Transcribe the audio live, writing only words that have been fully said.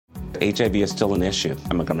HIV is still an issue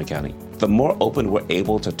in Montgomery County. The more open we're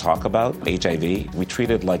able to talk about HIV, we treat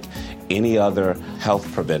it like any other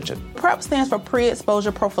health prevention. PrEP stands for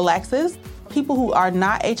pre-exposure prophylaxis. People who are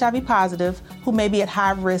not HIV positive, who may be at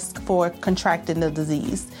high risk for contracting the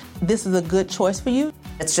disease. This is a good choice for you.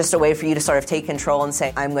 It's just a way for you to sort of take control and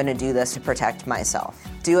say, I'm going to do this to protect myself.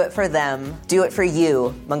 Do it for them. Do it for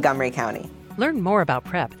you, Montgomery County. Learn more about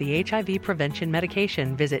PrEP, the HIV prevention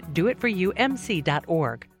medication. Visit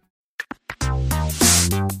doitforyoumc.org.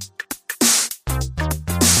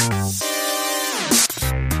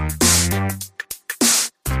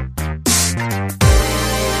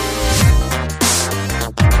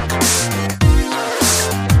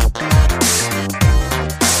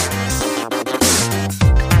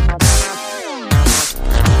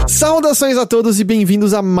 Saudações a todos e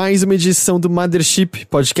bem-vindos a mais uma edição do Mothership,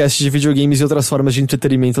 podcast de videogames e outras formas de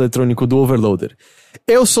entretenimento eletrônico do Overloader.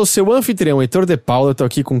 Eu sou seu anfitrião, Heitor de Paula, eu tô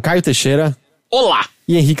aqui com Caio Teixeira. Olá!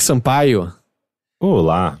 E Henrique Sampaio.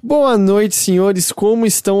 Olá! Boa noite, senhores, como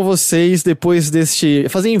estão vocês depois deste...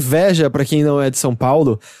 Fazer inveja pra quem não é de São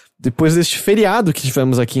Paulo, depois deste feriado que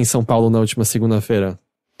tivemos aqui em São Paulo na última segunda-feira.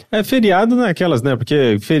 É feriado naquelas, né?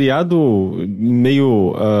 Porque feriado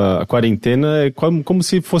meio a quarentena é como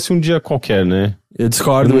se fosse um dia qualquer, né? Eu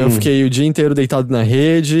discordo, eu fiquei o dia inteiro deitado na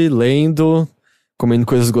rede, lendo, comendo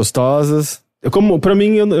coisas gostosas. Pra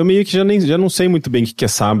mim, eu meio que já não sei muito bem o que é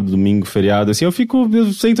sábado, domingo, feriado, assim. Eu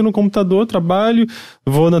sento no computador, trabalho,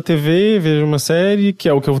 vou na TV, vejo uma série, que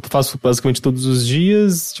é o que eu faço basicamente todos os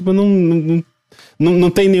dias. Tipo, não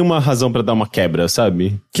tem nenhuma razão pra dar uma quebra,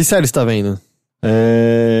 sabe? Que série você tá vendo?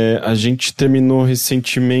 A gente terminou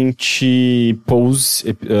recentemente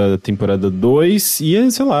Pose, temporada 2,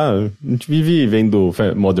 e sei lá, a gente vive vendo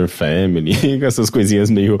Modern Family, essas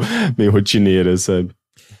coisinhas meio rotineiras, sabe?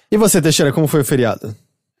 E você, Teixeira, como foi o feriado?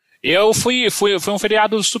 Foi um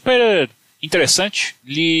feriado super interessante.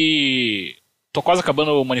 Tô quase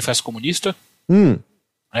acabando o Manifesto Comunista.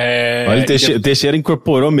 Olha, Teixeira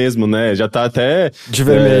incorporou mesmo, né? Já tá até... De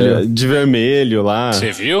vermelho. De vermelho lá.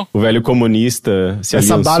 Você viu? O velho comunista se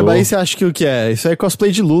aliançou. Essa barba aí, você acha que o que é? Isso aí é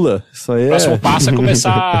cosplay de Lula. Isso aí O próximo passo é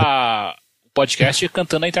começar o podcast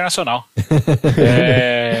cantando a Internacional.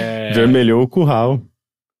 Vermelhou o curral.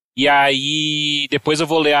 E aí, depois eu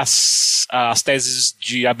vou ler as teses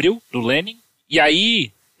de abril, do Lenin. E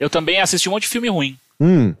aí, eu também assisti um monte de filme ruim.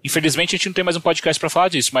 Infelizmente a gente não tem mais um podcast pra falar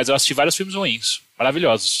disso, mas eu assisti vários filmes ruins,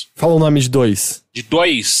 maravilhosos. Fala o nome de dois. De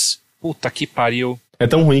dois? Puta que pariu. É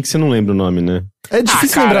tão ruim que você não lembra o nome, né? É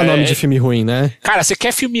difícil lembrar nome de filme ruim, né? Cara, você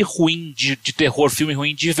quer filme ruim de terror, filme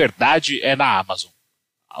ruim de verdade, é na Amazon.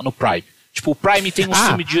 No Prime. Tipo, o Prime tem um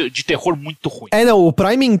filme de terror muito ruim. Não, o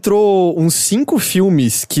Prime entrou uns 5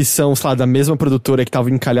 filmes que são, sei lá, da mesma produtora que estavam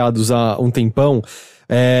encalhados há um tempão.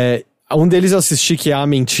 Um deles eu assisti, que é A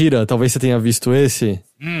Mentira, talvez você tenha visto esse.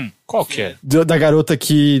 Qual que é? Da garota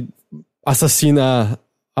que assassina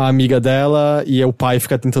a amiga dela e o pai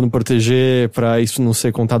fica tentando proteger pra isso não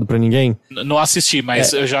ser contado pra ninguém. Não assisti,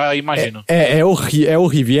 mas eu já imagino. É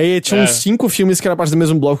horrível. E aí tinha uns 5 filmes que era parte do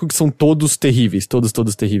mesmo bloco que são todos terríveis.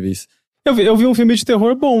 Todos terríveis. Eu vi um filme de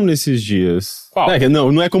terror bom nesses dias. Qual?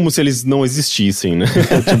 Não é como se eles não existissem, né?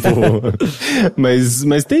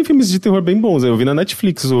 Mas tem filmes de terror bem bons. Eu vi na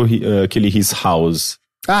Netflix aquele His House.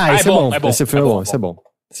 Esse é bom. É bom. Esse filme é bom. Esse é bom.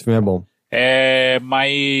 Esse filme é bom.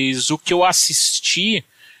 Mas o que eu assisti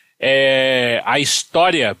é a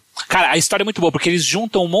história... Cara, a história é muito boa, porque eles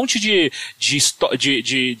juntam um monte de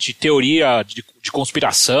teoria, de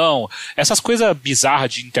conspiração, essas coisas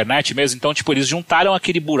bizarras de internet mesmo. Então, tipo, eles juntaram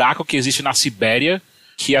aquele buraco que existe na Sibéria,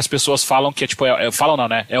 que as pessoas falam que é, tipo, falam não,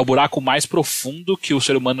 né? É o buraco mais profundo que o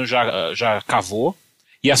ser humano já cavou.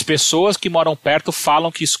 E as pessoas que moram perto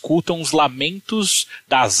falam que escutam os lamentos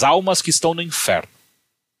das almas que estão no inferno.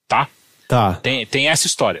 Tá? Tá. Tem essa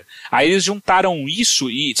história. Aí eles juntaram isso,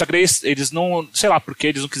 só que eles não, sei lá porque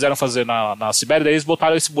eles não quiseram fazer na Sibéria, daí eles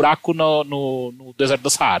botaram esse buraco no deserto do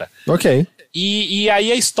Saara. Ok. E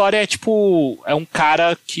aí a história é tipo, é um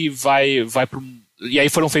cara que vai pro... E aí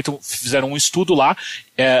fizeram um estudo lá,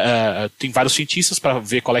 tem vários cientistas para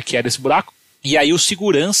ver qual é que é desse buraco. E aí o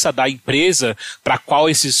segurança da empresa para qual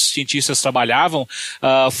esses cientistas trabalhavam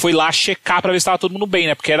foi lá checar para ver se estava todo mundo bem,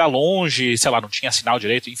 né? Porque era longe, sei lá, não tinha sinal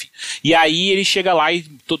direito, enfim. E aí ele chega lá e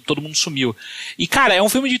todo mundo sumiu. E, cara, é um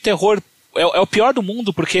filme de terror... É o pior do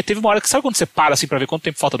mundo, porque teve uma hora que... Sabe quando você para, assim, pra ver quanto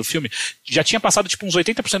tempo falta do filme? Já tinha passado, tipo, uns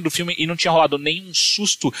 80% do filme e não tinha rolado nenhum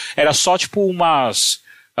susto. Era só, tipo, umas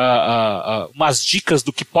dicas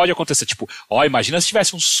do que pode acontecer. Tipo, imagina se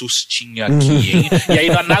tivesse um sustinho aqui, hein? E aí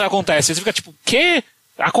nada acontece. Aí você fica, tipo, que?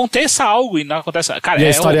 Aconteça algo e não acontece... Cara, e a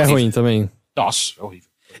história é ruim também. Nossa, é horrível.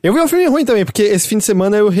 Eu vi um filme ruim também, porque esse fim de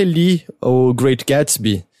semana eu reli o Great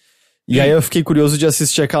Gatsby. E aí eu fiquei curioso de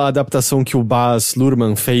assistir aquela adaptação que o Baz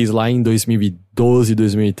Luhrmann fez lá em 2012,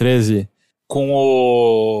 2013. Com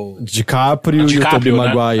o DiCaprio e o Tobey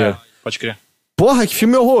Maguire. É, pode crer. Porra, que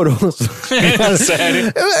filme horroroso.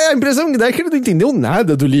 Sério? A impressão que dá é que ele não entendeu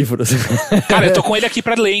nada do livro. Cara, eu tô com ele aqui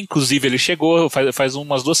pra ler, inclusive. Ele chegou faz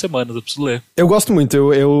umas 2 semanas, eu preciso ler. Eu gosto muito,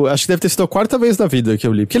 eu acho que deve ter sido a 4ª vez na vida que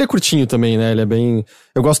eu li. Porque ele é curtinho também, né? Ele é bem...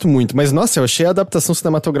 Eu gosto muito. Mas, nossa, eu achei a adaptação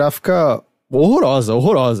cinematográfica horrorosa,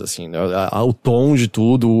 assim. Né? O tom de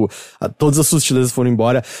tudo, todas as sutilezas foram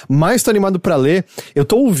embora. Mas tô animado pra ler. Eu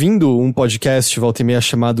tô ouvindo um podcast, volta e meia,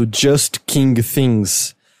 chamado Just King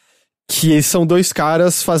Things. Que são 2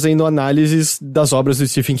 caras fazendo análises das obras do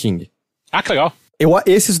Stephen King. Ah, que legal.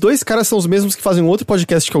 Esses 2 caras são os mesmos que fazem um outro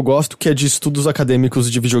podcast que eu gosto, que é de estudos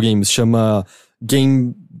acadêmicos de videogames. Chama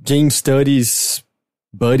Game Studies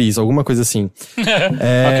Buddies, alguma coisa assim.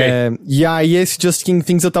 Ok. E aí esse Just King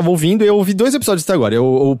Things eu tava ouvindo, e eu ouvi 2 episódios até agora.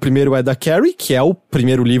 O primeiro é da Carrie, que é o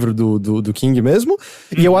primeiro livro do King mesmo.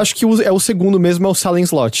 E eu acho que o segundo mesmo é o Silent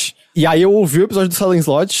Slot. E aí eu ouvi o episódio do Silent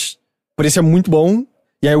Slot, parecia muito bom.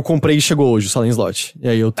 E aí eu comprei e chegou hoje o Silent Slot. E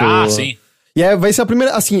aí eu tô... Ah, sim. E aí vai ser a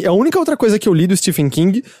primeira... Assim, a única outra coisa que eu li do Stephen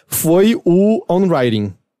King foi o On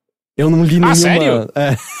Writing. Eu não li nenhuma... Sério?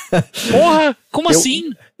 É. Porra, como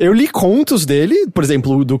assim? Eu li contos dele, por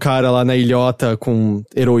exemplo, do cara lá na ilhota com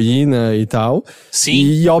heroína e tal. Sim.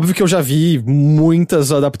 E óbvio que eu já vi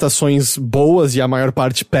muitas adaptações boas e a maior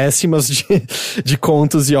parte péssimas de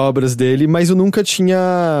contos e obras dele, mas eu nunca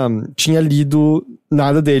tinha lido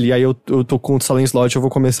nada dele. E aí eu tô com o Silent Slot, eu vou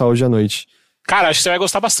começar hoje à noite. Cara, acho que você vai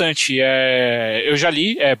gostar bastante. Eu já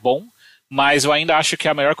li, é bom, mas eu ainda acho que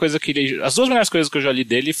a melhor coisa que ele... As 2 melhores coisas que eu já li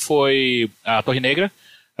dele foi a Torre Negra.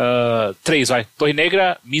 3, vai. Torre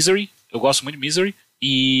Negra, Misery. Eu gosto muito de Misery.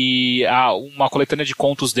 E uma coletânea de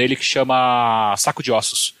contos dele que chama Saco de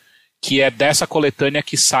Ossos. Que é dessa coletânea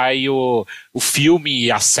que sai o filme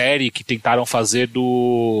e a série que tentaram fazer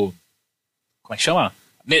do... Como é que chama?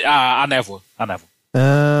 A Névoa.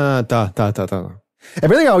 Ah, tá. É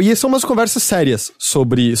bem legal, e são umas conversas sérias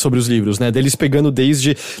sobre os livros, né? Deles pegando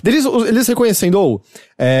desde... Eles reconhecendo,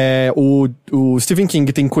 o Stephen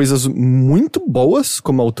King tem coisas muito boas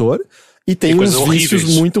como autor, e tem uns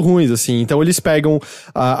vícios muito ruins, assim. Então eles pegam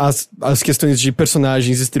as questões de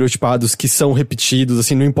personagens estereotipados que são repetidos,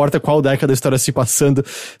 assim, não importa qual década da história se passando,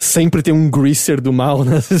 sempre tem um greaser do mal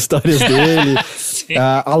nas histórias dele.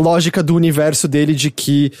 A lógica do universo dele de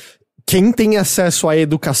que quem tem acesso à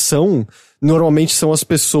educação normalmente são as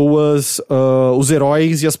pessoas, os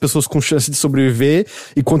heróis e as pessoas com chance de sobreviver,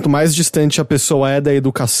 e quanto mais distante a pessoa é da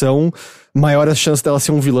educação, maior a chance dela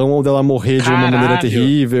ser um vilão ou dela morrer de uma maneira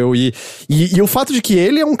terrível. E o fato de que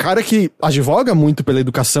ele é um cara que advoga muito pela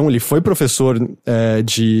educação, ele foi professor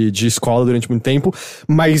de escola durante muito tempo,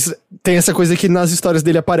 mas tem essa coisa que nas histórias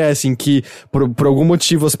dele aparecem, que por algum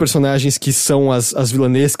motivo as personagens que são as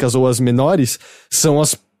vilanescas ou as menores são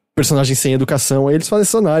as personagens sem educação, aí eles fazem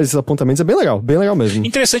essas análises, esses apontamentos, é bem legal mesmo.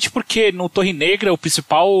 Interessante porque no Torre Negra o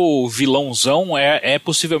principal vilãozão é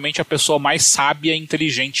possivelmente a pessoa mais sábia e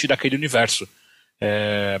inteligente daquele universo.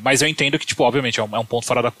 Mas eu entendo que, tipo, obviamente é um ponto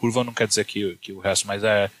fora da curva, não quer dizer que o resto, mas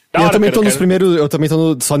é... Eu também tô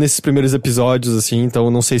só nesses primeiros episódios, assim, então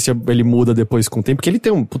eu não sei se ele muda depois com o tempo, porque ele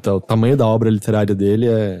tem o tamanho da obra literária dele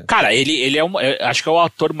é... Cara, ele acho que é o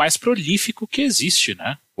ator mais prolífico que existe,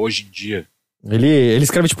 né? Hoje em dia. Ele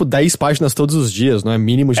escreve, tipo, 10 páginas todos os dias, não é?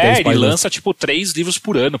 Mínimo de 10 páginas. Ele lança, tipo, 3 livros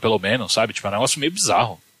por ano, pelo menos, sabe? Tipo, é um negócio meio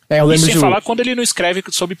bizarro. Eu lembro e sem falar quando ele não escreve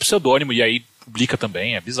sob pseudônimo, e aí publica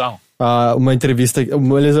também, é bizarro. Uma entrevista,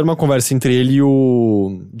 eles eram uma conversa entre ele e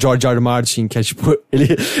o George R. R. Martin, que é, tipo,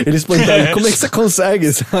 eles perguntaram, como é que você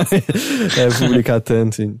consegue, sabe? Publicar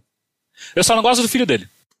tanto. Eu só não gosto do filho dele.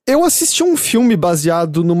 Eu assisti um filme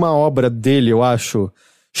baseado numa obra dele, eu acho,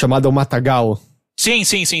 chamado O Matagal. Sim.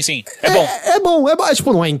 É bom. É bom.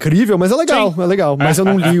 Tipo, não é incrível, mas é legal. Sim. É legal. Mas eu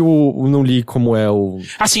não li como é o...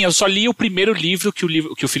 Assim, eu só li o primeiro livro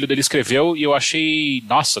que o filho dele escreveu e eu achei...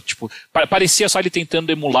 Nossa, tipo... Parecia só ele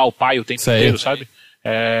tentando emular o pai o tempo inteiro, sabe?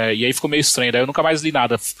 E aí ficou meio estranho. Daí eu nunca mais li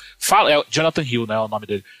nada. Jonathan Hill, né? É o nome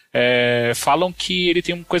dele. Falam que ele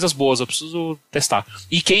tem coisas boas. Eu preciso testar.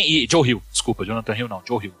 E Joe Hill. Desculpa, Jonathan Hill não.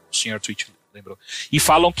 Joe Hill. O Sr. Tweet lembrou. E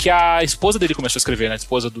falam que a esposa dele começou a escrever, né? A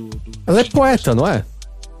esposa do Ela é poeta, não é?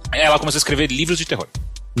 Ela começou a escrever livros de terror.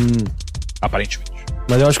 Aparentemente.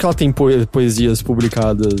 Mas eu acho que ela tem poesias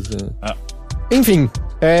publicadas. Enfim.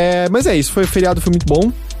 Mas é isso. O feriado foi muito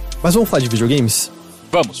bom. Mas vamos falar de videogames?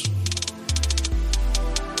 Vamos.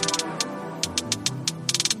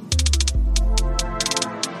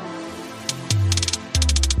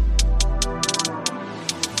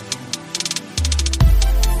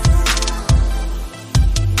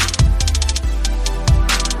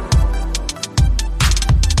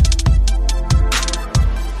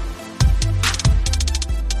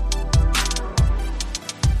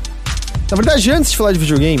 Na verdade, antes de falar de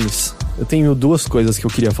videogames, eu tenho duas coisas que eu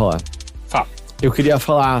queria falar. Fala. Eu queria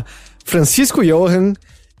falar Francisco Johan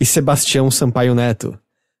e Sebastião Sampaio Neto.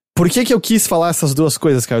 Por que eu quis falar essas duas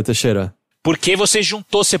coisas, Caio Teixeira? Porque você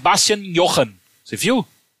juntou Sebastian Johan. Você viu?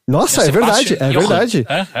 Nossa, é verdade, Sebastian é Johan. verdade.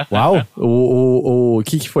 Uau, o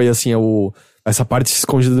que foi assim, essa parte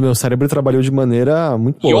escondida do meu cérebro trabalhou de maneira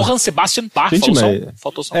muito boa. Johann Sebastian Bach. Gente,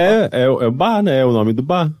 Faltou só é o bar, né? É o nome do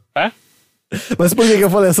bar. É? Mas por que eu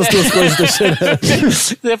falei essas duas coisas, Teixeira?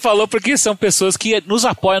 Você falou porque são pessoas que nos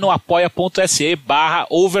apoiam no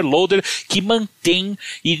apoia.se/overloader, que mantém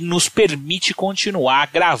e nos permite continuar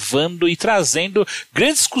gravando e trazendo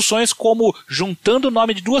grandes discussões, como juntando o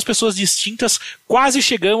nome de duas pessoas distintas, quase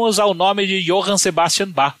chegamos ao nome de Johann Sebastian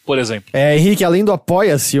Bach, por exemplo. Henrique, além do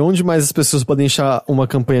Apoia-se, onde mais as pessoas podem achar uma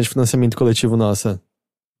campanha de financiamento coletivo nossa?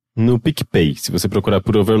 No PicPay. Se você procurar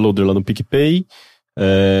por Overloader lá no PicPay,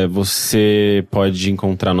 você pode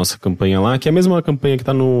encontrar a nossa campanha lá, que é a mesma campanha que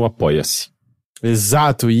tá no Apoia-se.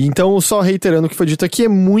 Exato, e então, só reiterando o que foi dito aqui, é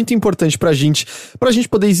muito importante pra gente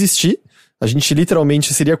poder existir. A gente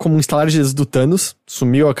literalmente seria como um estalar de dedos do Thanos,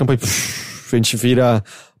 sumiu a campanha, a gente vira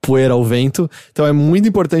poeira ao vento. Então é muito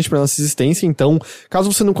importante pra nossa existência. Então,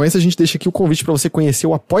 caso você não conheça, a gente deixa aqui o convite pra você conhecer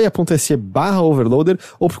o apoia.se/overloader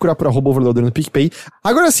ou procurar por @overloader no PicPay.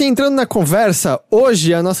 Agora sim, entrando na conversa,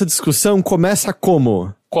 hoje a nossa discussão começa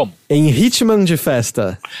como? Como? Em Hitman de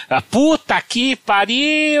festa. A puta que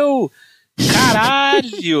pariu!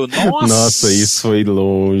 Caralho! Nossa! Nossa, isso foi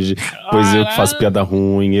longe. Pois eu que faço piada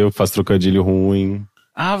ruim, eu que faço trocadilho ruim.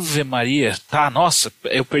 Ave Maria. Tá, nossa,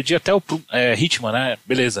 eu perdi até o Hitman, né?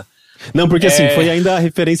 Beleza. Não, porque assim, foi ainda a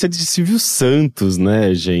referência de Silvio Santos,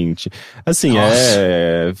 né, gente? Assim,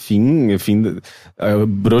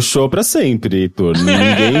 broxou pra sempre, Heitor.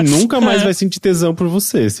 Ninguém nunca mais vai sentir tesão por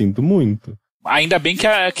você, sinto muito. Ainda bem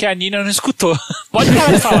que a Nina não escutou. Pode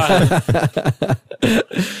parar de falar.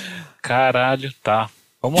 Caralho, tá.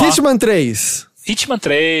 Vamos lá. Hitman 3. Hitman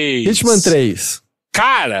 3. Hitman 3.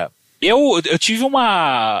 Cara, eu tive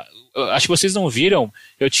uma... Acho que vocês não viram.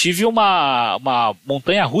 Eu tive uma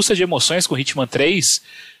montanha russa de emoções com Hitman 3,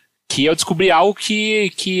 que eu descobri algo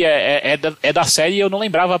que é da série e eu não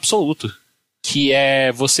lembrava absoluto. Que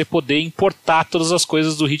é você poder importar todas as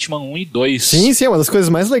coisas do Hitman 1 e 2. Sim, é uma das coisas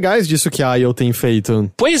mais legais disso que a IO tem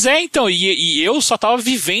feito. Pois é, então, e eu só tava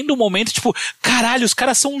vivendo um momento, tipo, caralho, os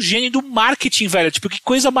caras são um gênio do marketing, velho, tipo, que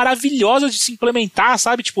coisa maravilhosa de se implementar,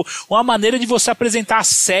 sabe, tipo, uma maneira de você apresentar a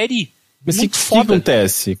série. Mas muito o que foda.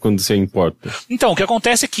 acontece quando você importa? Então, o que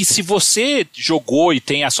acontece é que se você jogou e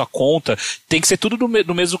tem a sua conta, tem que ser tudo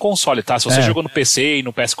no mesmo console, tá? Se você jogou no PC e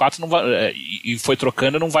no PS4 não vai, e foi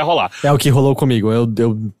trocando, não vai rolar. É o que rolou comigo.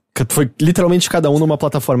 Foi literalmente cada um numa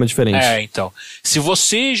plataforma diferente. Então. Se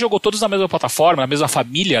você jogou todos na mesma plataforma, na mesma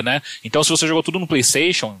família, né? Então, se você jogou tudo no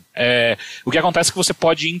PlayStation, o que acontece é que você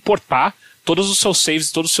pode importar todos os seus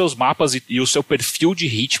saves, todos os seus mapas e o seu perfil de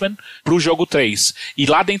Hitman pro jogo 3. E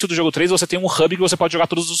lá dentro do jogo 3 você tem um hub que você pode jogar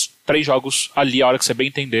todos os 3 jogos ali, a hora que você bem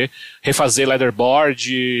entender. Refazer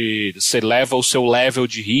leaderboard, você leva o seu level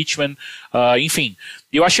de Hitman, enfim.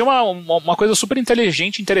 Eu achei uma coisa super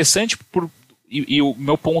inteligente, interessante, e o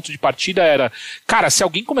meu ponto de partida era, cara, se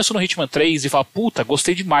alguém começou no Hitman 3 e fala, puta,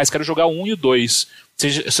 gostei demais, quero jogar o 1 e o 2,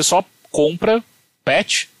 você só compra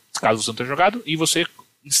patch, caso você não tenha jogado, e você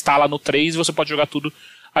instala no 3 e você pode jogar tudo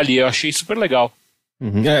ali. Eu achei super legal.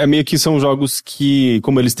 Uhum. Meio que são jogos que,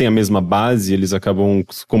 como eles têm a mesma base, eles acabam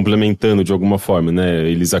complementando de alguma forma, né?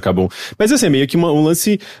 Eles acabam... Mas assim, é meio que um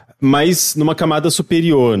lance mais numa camada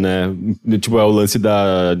superior, né? Tipo, é o lance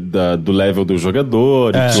do level do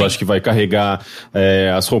jogador, que eu acho que vai carregar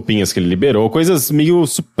as roupinhas que ele liberou, coisas meio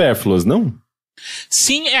supérfluas, não?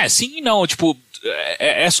 Sim e não. Tipo,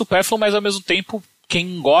 é supérfluo, mas ao mesmo tempo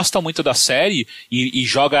quem gosta muito da série e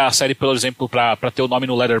joga a série, por exemplo, pra ter o nome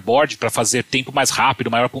no leaderboard, pra fazer tempo mais rápido,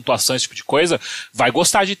 maior pontuação, esse tipo de coisa, vai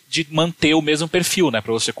gostar de manter o mesmo perfil, né?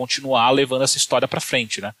 Pra você continuar levando essa história pra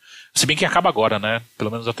frente, né? Se bem que acaba agora, né?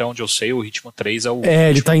 Pelo menos até onde eu sei, o Hitman 3 é o...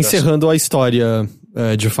 ele tá encerrando a história,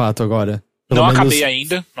 de fato, agora. Não acabei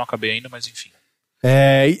ainda, mas enfim.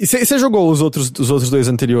 E você jogou os outros 2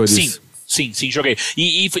 anteriores? Sim, joguei.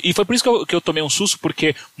 E foi por isso que eu tomei um susto,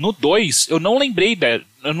 porque no 2 eu não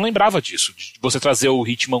lembrava disso, de você trazer o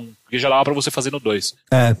Hitman, que já dava pra você fazer no 2.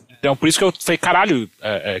 Então por isso que eu falei, caralho,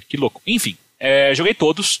 que louco. Enfim, joguei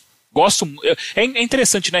todos, gosto... É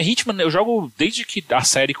interessante, né? Hitman eu jogo desde que a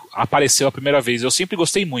série apareceu a primeira vez, eu sempre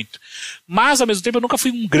gostei muito. Mas ao mesmo tempo eu nunca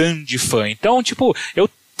fui um grande fã, então tipo, eu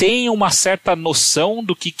tem uma certa noção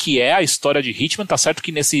do que é a história de Hitman. Tá certo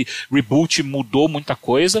que nesse reboot mudou muita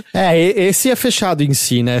coisa. Esse é fechado em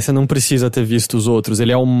si, né? Você não precisa ter visto os outros.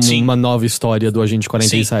 Ele é uma nova história do Agente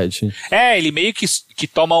 47. Sim. Ele meio que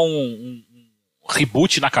toma um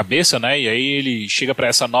reboot na cabeça, né? E aí ele chega pra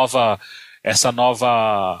essa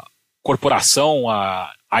nova corporação,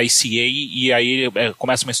 a ICA, e aí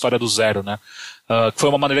começa uma história do zero, né? Que foi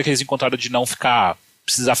uma maneira que eles encontraram de não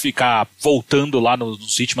precisar ficar voltando lá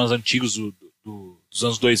nos Hitmans antigos dos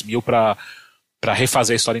anos 2000 pra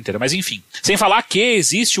refazer a história inteira. Mas enfim, sem falar que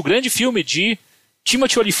existe o grande filme de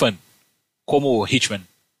Timothy Olyphant como Hitman.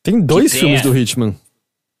 Tem 2 filmes do Hitman.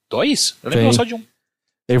 2? Eu lembro só de um.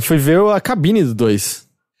 Eu fui ver a cabine do 2.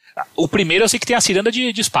 O primeiro eu sei que tem a ciranda de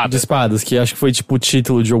espada. De espadas, que acho que foi tipo o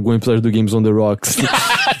título de algum episódio do Games on the Rocks.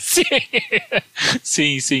 Sim.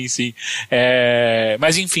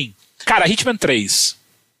 Mas enfim. Cara, Hitman 3.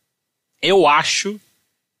 Eu acho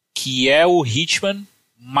que é o Hitman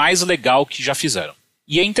mais legal que já fizeram.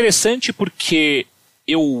 E é interessante porque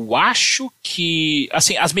eu acho que,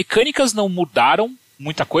 assim, as mecânicas não mudaram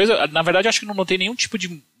muita coisa. Na verdade, eu acho que não tem nenhum tipo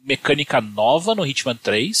de mecânica nova no Hitman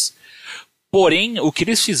 3. Porém, o que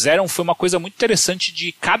eles fizeram foi uma coisa muito interessante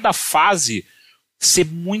de cada fase ser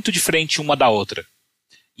muito diferente uma da outra.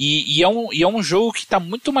 E é um jogo que está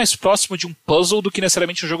muito mais próximo de um puzzle do que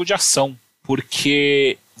necessariamente um jogo de ação.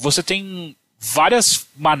 Porque você tem várias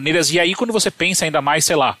maneiras, e aí quando você pensa ainda mais,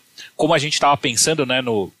 sei lá, como a gente estava pensando, né,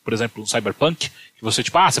 por exemplo, no Cyberpunk, que você,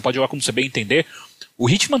 você pode jogar como você bem entender, o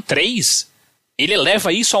Hitman 3, ele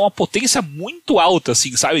leva isso a uma potência muito alta,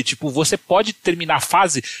 assim, sabe? Tipo, você pode terminar a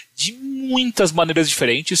fase de muitas maneiras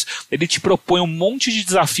diferentes, ele te propõe um monte de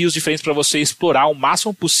desafios diferentes para você explorar o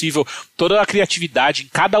máximo possível toda a criatividade em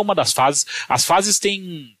cada uma das fases. As fases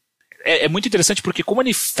têm... É muito interessante porque como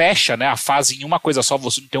ele fecha, né, a fase em uma coisa só,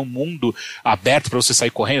 você não tem um mundo aberto para você sair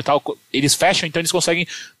correndo e tal, eles fecham, então eles conseguem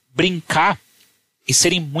brincar e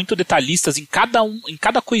serem muito detalhistas em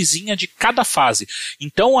cada coisinha de cada fase.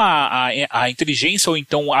 Então a inteligência ou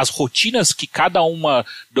então as rotinas que cada uma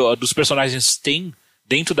dos personagens tem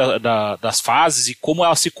dentro das fases e como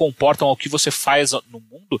elas se comportam ao que você faz no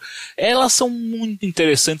mundo, elas são muito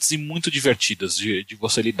interessantes e muito divertidas de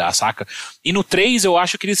você lidar, saca? E no 3 eu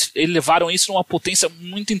acho que eles levaram isso numa potência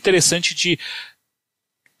muito interessante de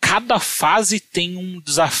cada fase tem um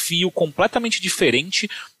desafio completamente diferente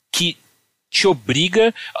que te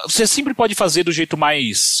obriga... Você sempre pode fazer do jeito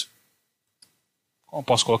mais... Como eu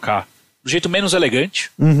posso colocar? Do jeito menos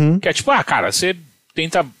elegante. Uhum. Que é tipo, cara, você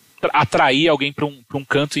tenta atrair alguém pra um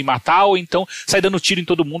canto e matar, ou então sai dando tiro em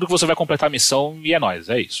todo mundo que você vai completar a missão e é nóis,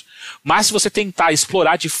 é isso. Mas se você tentar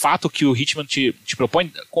explorar de fato o que o Hitman te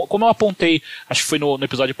propõe, como eu apontei, acho que foi no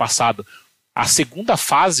episódio passado, a segunda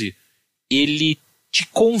fase, ele te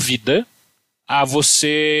convida a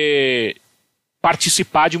você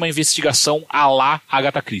participar de uma investigação à la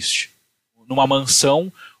Agatha Christie. Numa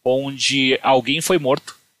mansão onde alguém foi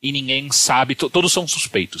morto e ninguém sabe, todos são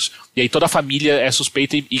suspeitos. E aí toda a família é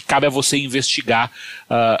suspeita e cabe a você investigar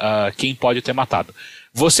quem pode ter matado.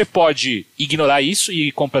 Você pode ignorar isso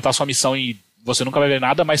e completar sua missão e você nunca vai ver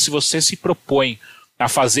nada, mas se você se propõe a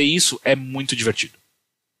fazer isso, é muito divertido.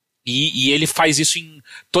 E ele faz isso em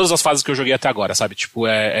todas as fases que eu joguei até agora, sabe? Tipo,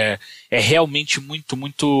 é realmente muito,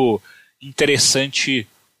 muito interessante.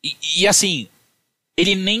 E assim,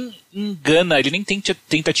 ele nem engana, ele nem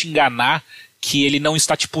tenta te enganar que ele não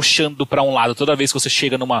está te puxando pra um lado. Toda vez que você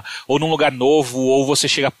chega ou num lugar novo, ou você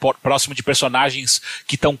chega próximo de personagens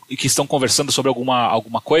que estão conversando sobre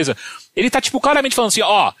alguma coisa, ele tá tipo claramente falando assim,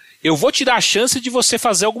 eu vou te dar a chance de você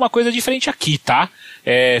fazer alguma coisa diferente aqui, tá?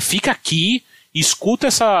 Fica aqui, escuta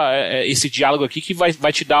esse diálogo aqui que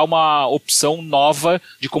vai te dar uma opção nova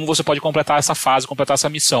de como você pode completar essa fase, completar essa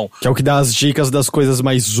missão. Que é o que dá as dicas das coisas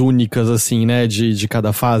mais únicas, assim, né? De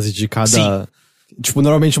cada fase, de cada... Sim. Tipo,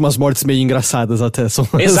 normalmente umas mortes meio engraçadas até são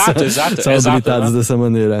habilitadas dessa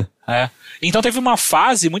maneira. Então teve uma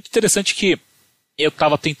fase muito interessante que eu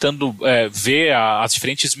tava tentando ver as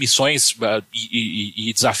diferentes missões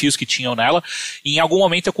e desafios que tinham nela, e em algum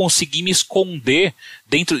momento eu consegui me esconder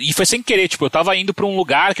dentro, e foi sem querer, tipo, eu tava indo pra um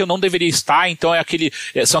lugar que eu não deveria estar, então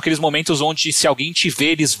são aqueles momentos onde se alguém te vê,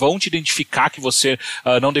 eles vão te identificar que você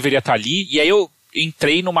não deveria estar ali, e aí eu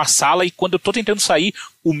entrei numa sala e quando eu tô tentando sair,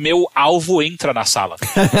 o meu alvo entra na sala.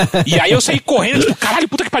 E aí eu saí correndo, tipo, caralho,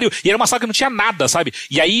 puta que pariu. E era uma sala que não tinha nada, sabe?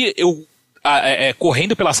 E aí eu,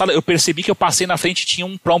 correndo pela sala, eu percebi que eu passei na frente e tinha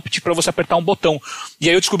um prompt pra você apertar um botão. E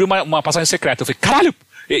aí eu descobri uma passagem secreta. Eu falei, caralho!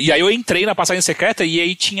 E aí eu entrei na passagem secreta e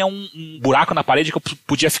aí tinha um buraco na parede que eu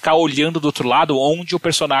podia ficar olhando do outro lado onde o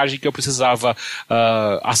personagem que eu precisava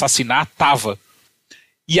assassinar tava.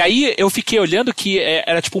 E aí eu fiquei olhando que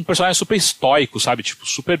era tipo um personagem super estoico, sabe? Tipo,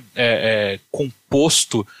 super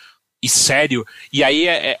composto e sério. E aí,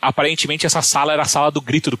 aparentemente, essa sala era a sala do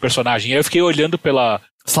grito do personagem. E aí eu fiquei olhando pela...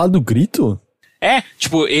 Sala do grito?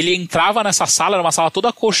 Tipo, ele entrava nessa sala, era uma sala toda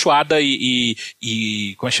acolchoada e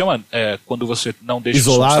como é que chama? Quando você não deixa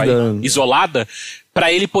Isolada. o som sair. Isolada. Pra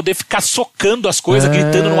ele poder ficar socando as coisas,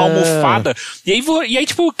 gritando numa almofada. E aí,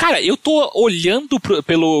 tipo, cara, eu tô olhando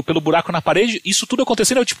pelo buraco na parede, isso tudo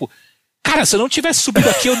acontecendo, eu tipo, cara, se eu não tivesse subido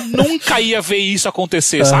aqui, eu nunca ia ver isso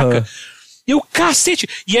acontecer, saca? E eu, cacete.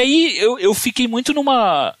 E aí, eu fiquei muito no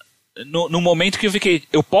momento que eu fiquei,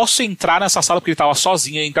 eu posso entrar nessa sala porque ele tava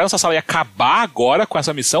sozinho, entrar nessa sala e acabar agora com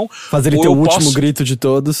essa missão. Fazer ele ter o último grito de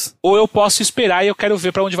todos. Ou eu posso esperar e eu quero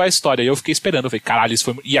ver pra onde vai a história. E eu fiquei esperando, eu falei, caralho, isso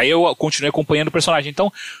foi... E aí eu continuei acompanhando o personagem.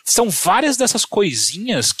 Então, são várias dessas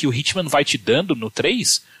coisinhas que o Hitman vai te dando no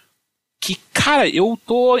 3 que, cara, eu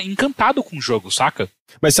tô encantado com o jogo, saca?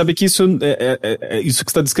 Mas sabe que isso que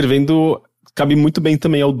você tá descrevendo cabe muito bem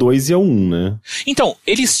também ao 2 e ao 1, né? Então,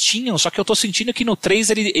 eles tinham, só que eu tô sentindo que no 3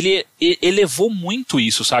 ele elevou muito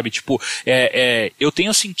isso, sabe? Tipo, eu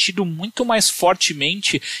tenho sentido muito mais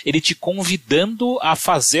fortemente ele te convidando a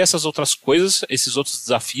fazer essas outras coisas, esses outros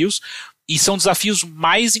desafios, e são desafios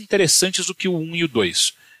mais interessantes do que o 1 e o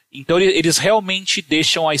 2. Então eles realmente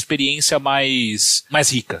deixam a experiência mais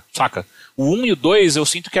rica, saca? O 1 e o 2 eu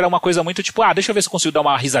sinto que era uma coisa muito tipo, deixa eu ver se eu consigo dar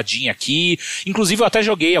uma risadinha aqui. Inclusive eu até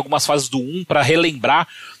joguei algumas fases do 1 pra relembrar.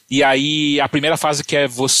 E aí a primeira fase que é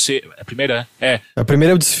você... A primeira? A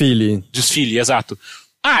primeira é o desfile. Desfile, exato.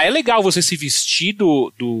 É legal você se vestir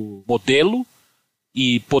do modelo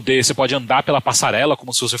e você pode andar pela passarela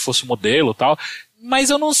como se você fosse modelo e tal. Mas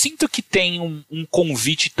eu não sinto que tem um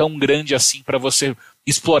convite tão grande assim pra você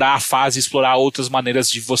explorar a fase, explorar outras maneiras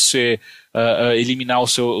de você eliminar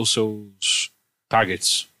os seus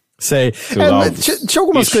targets. Sei. Tinha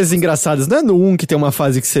algumas coisas engraçadas, né? No 1 que tem uma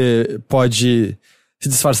fase que você pode se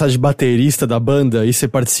disfarçar de baterista da banda e você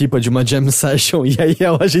participa de uma jam session e aí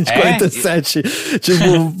é o Agente 47,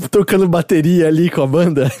 tipo, tocando bateria ali com a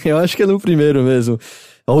banda. Eu acho que é no primeiro mesmo.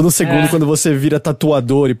 Ou no segundo, quando você vira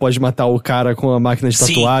tatuador e pode matar o cara com a máquina de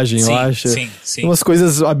tatuagem, eu acho. Sim. Umas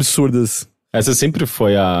coisas absurdas. Essa sempre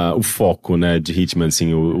foi o foco, né, de Hitman,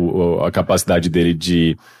 assim, a capacidade dele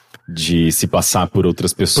de se passar por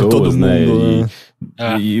outras pessoas, por todo mundo,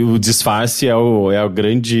 né? E o disfarce é o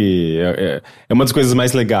grande... É uma das coisas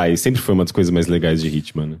mais legais, sempre foi uma das coisas mais legais de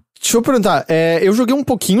Hitman, né? Deixa eu perguntar, eu joguei um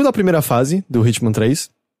pouquinho da primeira fase do Hitman 3.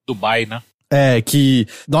 Dubai, né?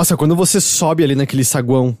 Nossa, quando você sobe ali naquele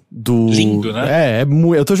saguão do... Lindo, né?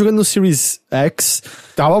 Eu tô jogando no Series X,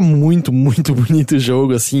 tava muito, muito bonito o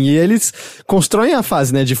jogo, assim, e eles constroem a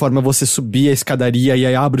fase, né, de forma a você subir a escadaria e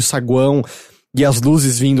aí abre o saguão e as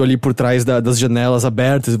luzes vindo ali por trás das janelas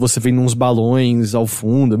abertas e você vendo uns balões ao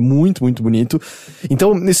fundo, é muito, muito bonito.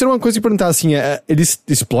 Então, isso era uma coisa que perguntar, assim, eles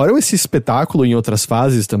exploram esse espetáculo em outras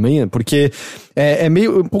fases também, porque é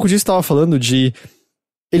meio, um pouco disso que eu tava falando de...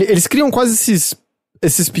 Eles criam quase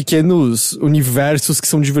esses pequenos universos que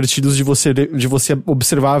são divertidos de você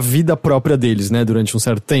observar a vida própria deles, né, durante um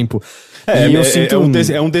certo tempo.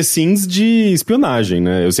 É um The Sims de espionagem,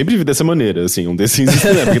 né? Eu sempre vi dessa maneira, assim, um The Sims de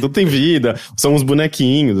espionagem, porque tudo tem vida, são uns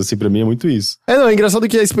bonequinhos, assim, pra mim é muito isso. É engraçado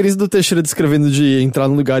que a experiência do Teixeira descrevendo de entrar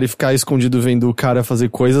num lugar e ficar escondido vendo o cara fazer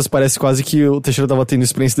coisas, parece quase que o Teixeira tava tendo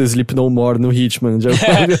experiência do Sleep No More no Hitman.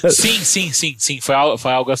 Sim,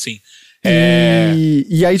 foi algo assim.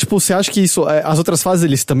 E aí, tipo, você acha que isso... As outras fases,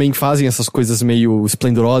 eles também fazem essas coisas meio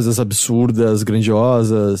esplendorosas, absurdas,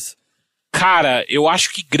 grandiosas? Cara, eu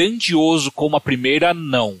acho que grandioso como a primeira,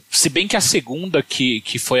 não. Se bem que a segunda,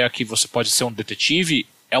 que foi a que você pode ser um detetive,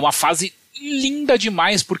 é uma fase linda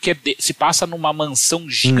demais, porque se passa numa mansão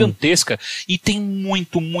gigantesca e tem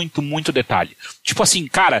muito, muito, muito detalhe. Tipo assim,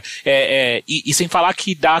 cara, e sem falar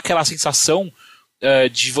que dá aquela sensação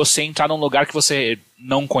de você entrar num lugar que você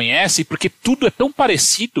não conhece, porque tudo é tão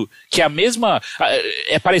parecido que a mesma...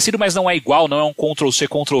 É parecido, mas não é igual, não é um Ctrl-C,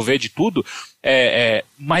 Ctrl-V de tudo,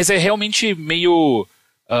 mas é realmente meio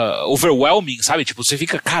overwhelming, sabe? Tipo, você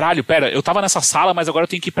fica, caralho, pera, eu tava nessa sala, mas agora eu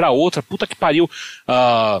tenho que ir pra outra, puta que pariu.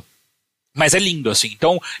 Mas é lindo, assim.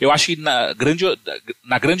 Então, eu acho que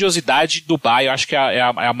na grandiosidade do Dubai, eu acho que é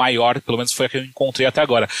a maior, pelo menos foi a que eu encontrei até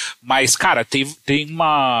agora. Mas, cara, tem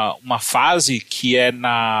uma fase que é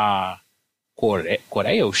na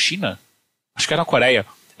Coreia ou China? Acho que é na Coreia.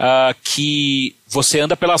 Que você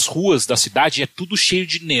anda pelas ruas da cidade e é tudo cheio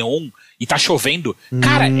de neon e tá chovendo.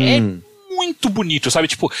 Cara, é muito bonito, sabe?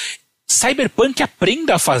 Tipo... Cyberpunk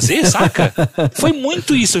aprenda a fazer, saca? Foi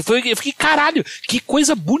muito isso. Eu fiquei, caralho, que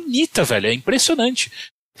coisa bonita, velho. É impressionante.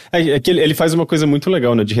 É que ele faz uma coisa muito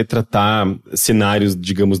legal, né? De retratar cenários,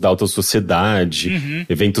 digamos, da alta sociedade,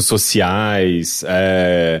 eventos sociais,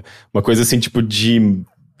 uma coisa assim, tipo, de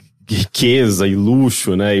riqueza e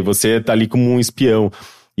luxo, né? E você tá ali como um espião.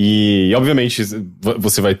 E, obviamente,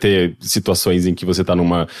 você vai ter situações em que você tá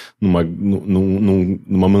numa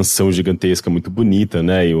mansão gigantesca muito bonita,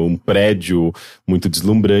 né? E um prédio muito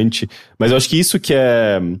deslumbrante. Mas eu acho que isso que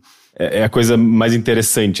é a coisa mais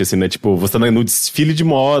interessante, assim, né? Tipo, você tá no desfile de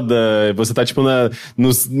moda, você tá, tipo,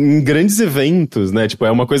 em grandes eventos, né? Tipo,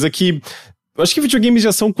 é uma coisa que... Eu acho que videogames de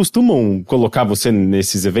ação costumam colocar você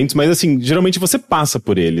nesses eventos, mas, assim, geralmente você passa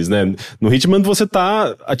por eles, né? No Hitman você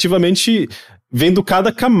tá ativamente vendo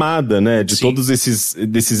cada camada, né, de todos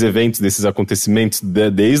desses eventos, desses acontecimentos,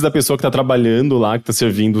 desde a pessoa que tá trabalhando lá, que tá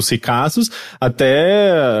servindo os ricaços,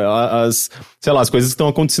 até as coisas que estão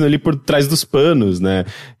acontecendo ali por trás dos panos, né,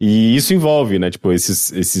 e isso envolve, né, tipo,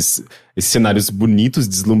 esses cenários bonitos,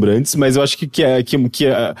 deslumbrantes, mas eu acho que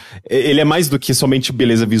ele é mais do que somente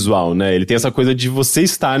beleza visual, né, ele tem essa coisa de você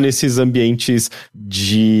estar nesses ambientes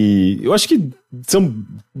eu acho que são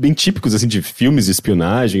bem típicos, assim, de filmes de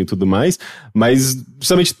espionagem e tudo mais, mas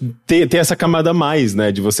justamente ter essa camada a mais, né,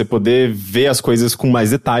 de você poder ver as coisas com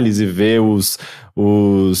mais detalhes e ver os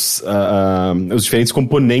diferentes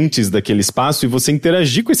componentes daquele espaço e você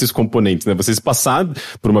interagir com esses componentes, né, você se passar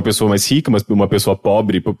por uma pessoa mais rica, mas por uma pessoa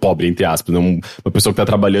pobre entre aspas, não uma pessoa que tá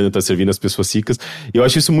trabalhando e tá servindo as pessoas ricas, e eu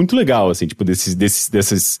acho isso muito legal, assim, tipo,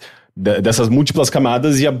 dessas múltiplas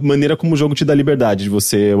camadas e a maneira como o jogo te dá liberdade de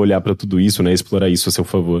você olhar pra tudo isso, né, explorar isso a seu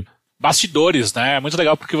favor. Bastidores, né? É muito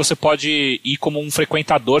legal porque você pode ir como um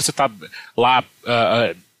frequentador, você tá lá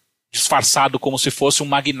disfarçado como se fosse um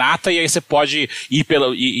magnata, e aí você pode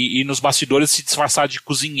ir nos bastidores se disfarçar de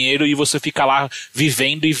cozinheiro e você fica lá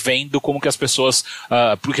vivendo e vendo como que as pessoas...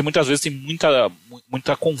 porque muitas vezes tem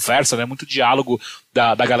muita conversa, né? Muito diálogo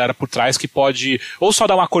da galera por trás que pode ou só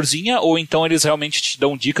dar uma corzinha, ou então eles realmente te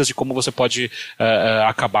dão dicas de como você pode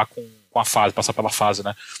acabar com a fase, passar pela fase,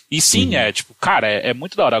 né? E sim, tipo, cara, é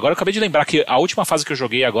muito da hora. Agora eu acabei de lembrar que a última fase que eu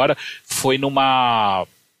joguei agora foi numa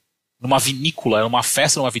vinícola, numa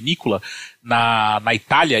festa numa vinícola na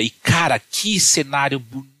Itália, e cara, que cenário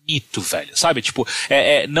bonito, velho, sabe? Tipo,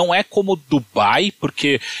 não é como Dubai,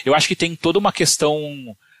 porque eu acho que tem toda uma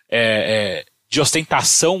questão de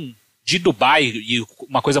ostentação de Dubai, e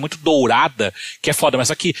uma coisa muito dourada, que é foda,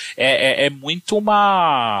 mas aqui é muito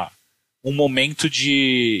um momento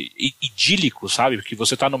idílico, sabe? Porque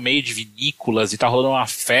você tá no meio de vinícolas e tá rolando uma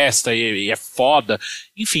festa e é foda.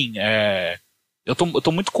 Enfim, eu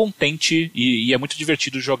tô muito contente e é muito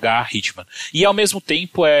divertido jogar Hitman. E ao mesmo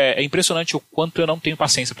tempo é impressionante o quanto eu não tenho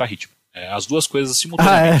paciência pra Hitman. As duas coisas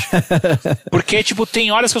simultaneamente. Porque, tipo,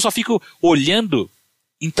 tem horas que eu só fico olhando.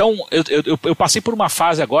 Então, eu passei por uma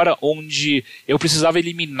fase agora onde eu precisava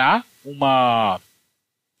eliminar uma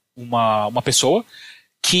pessoa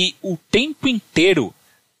que o tempo inteiro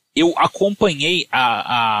eu acompanhei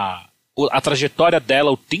a trajetória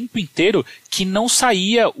dela o tempo inteiro, que não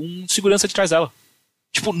saía um segurança de trás dela.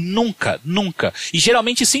 Tipo, nunca. E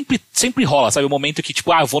geralmente sempre rola, sabe? O momento que,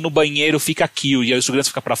 tipo, eu vou no banheiro, fica aqui, e aí o segurança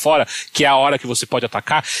fica pra fora, que é a hora que você pode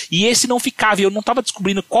atacar. E esse não ficava, e eu não tava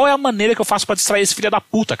descobrindo qual é a maneira que eu faço pra distrair esse filho da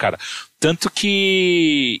puta, cara. Tanto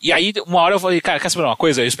que... E aí, uma hora eu falei, cara, quer saber uma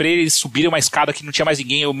coisa? Eu esperei eles subirem uma escada que não tinha mais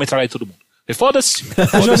ninguém, eu metralhei todo mundo. Foda-se.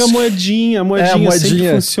 Joga a moedinha sempre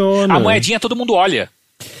funciona. A moedinha todo mundo olha.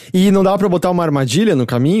 E não dava pra botar uma armadilha no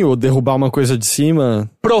caminho ou derrubar uma coisa de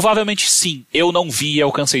cima? Provavelmente sim. Eu não vi e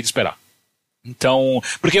eu cansei de esperar. Então...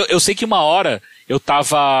 Porque eu sei que uma hora eu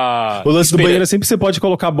tava... O lance do banheiro é sempre que você pode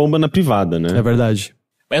colocar a bomba na privada, né? É verdade.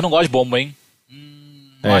 Mas eu não gosto de bomba, hein?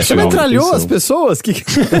 Você metralhou as pessoas?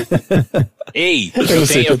 Ei,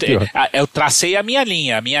 eu tracei a minha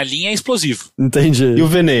linha. A minha linha é explosivo. Entendi. E o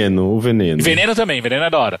veneno? Veneno também, veneno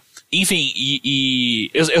é da hora. Enfim,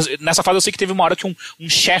 nessa fase eu sei que teve uma hora que um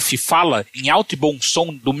chefe fala em alto e bom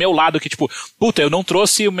som do meu lado que, tipo, puta, eu não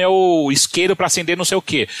trouxe o meu isqueiro pra acender não sei o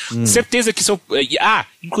quê. Certeza que se eu...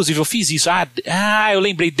 inclusive eu fiz isso. Eu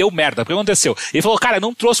lembrei, deu merda. O que aconteceu? Ele falou, cara, eu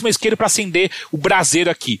não trouxe o meu isqueiro pra acender o braseiro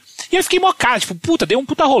aqui. E aí eu fiquei mocado, tipo, puta, dei um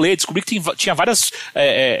puta rolê, descobri que tinha várias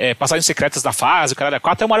passagens secretas da fase, o caralho,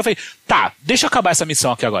 até uma hora eu falei, tá, deixa eu acabar essa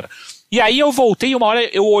missão aqui agora. E aí eu voltei, uma hora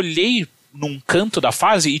eu olhei num canto da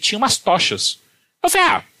fase e tinha umas tochas. Eu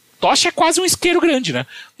falei, tocha é quase um isqueiro grande, né?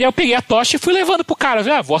 E aí eu peguei a tocha e fui levando pro cara, eu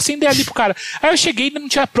falei, vou acender ali pro cara. Aí eu cheguei e não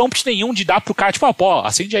tinha prompt nenhum de dar pro cara, tipo,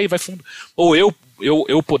 acende aí, vai fundo. Ou eu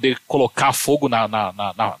poder colocar fogo na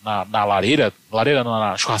lareira,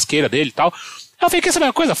 na churrasqueira dele e tal. Aí eu falei, quer saber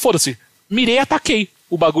uma coisa? Foda-se. Mirei e ataquei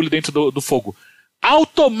o bagulho dentro do fogo.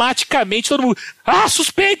 automaticamente todo mundo,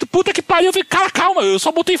 suspeito, puta que pariu. Eu falei, cara, calma, eu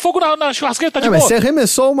só botei fogo na churrasqueira, tá de boa. Mas você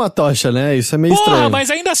arremessou uma tocha, né? Isso é meio estranho.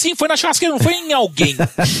 Mas ainda assim, foi na churrasqueira, não foi em alguém.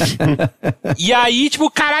 E aí, tipo,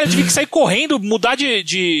 caralho, eu tive que sair correndo, mudar de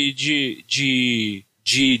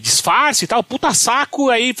disfarce e tal, puta saco.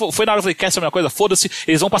 Aí foi na hora, eu falei, quer saber uma coisa? Foda-se,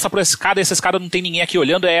 eles vão passar por essa escada e essa escada não tem ninguém aqui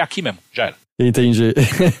olhando, é aqui mesmo, já era. Entendi.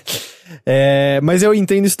 Mas eu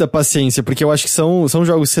entendo isso da paciência, porque eu acho que são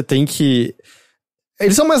jogos que você tem que...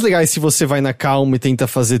 Eles são mais legais se você vai na calma e tenta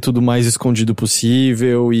fazer tudo mais escondido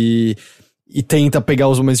possível e tenta pegar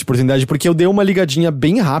os momentos de oportunidade, porque eu dei uma ligadinha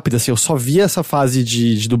bem rápida, assim, eu só vi essa fase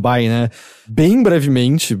de Dubai, né, bem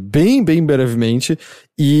brevemente, bem brevemente,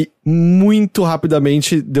 e muito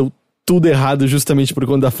rapidamente deu tudo errado justamente por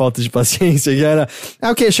conta da falta de paciência, que era,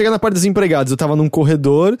 ok, chega na parte dos empregados, eu tava num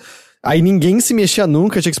corredor, aí ninguém se mexia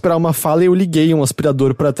nunca, tinha que esperar uma fala e eu liguei um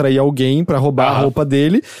aspirador pra atrair alguém, pra roubar a roupa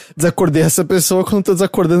dele. Desacordei essa pessoa, quando tô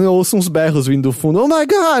desacordando eu ouço uns berros vindo do fundo. Oh my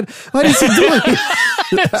God, what is he doing?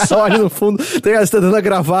 Olha no fundo, você tá dando a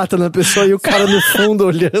gravata na pessoa e o cara no fundo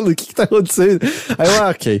olhando, o que tá acontecendo? Aí eu,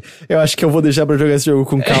 ok, eu acho que eu vou deixar pra jogar esse jogo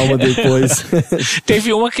com calma depois.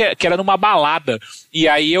 Teve uma que era numa balada, e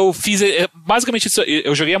aí eu fiz, basicamente isso,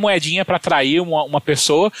 eu joguei a moedinha pra atrair uma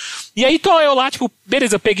pessoa, e aí tô eu lá, tipo,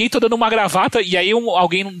 beleza, eu peguei, tô dando uma gravata, e aí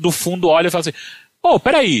alguém do fundo olha e fala assim,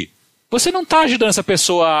 peraí, você não tá ajudando essa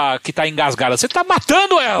pessoa que tá engasgada, você tá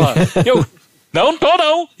matando ela! Eu, não tô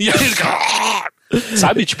não! E aí,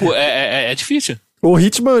 sabe, tipo, é difícil. O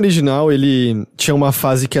Hitman original, ele tinha uma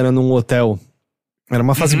fase que era num hotel. Era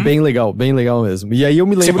uma fase bem legal mesmo. E aí eu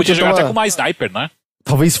me lembro você podia que jogar até com uma sniper, né?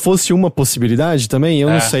 Talvez fosse uma possibilidade também, eu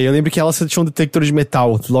não sei. Eu lembro que ela tinha um detector de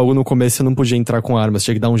metal. Logo no começo você não podia entrar com armas,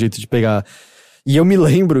 tinha que dar um jeito de pegar. E eu me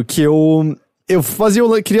lembro que eu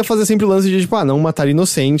queria fazer sempre o lance de, tipo, não matar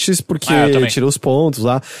inocentes, porque tira os pontos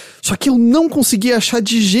lá. Só que eu não conseguia achar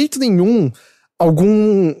de jeito nenhum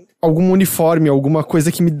algum uniforme, alguma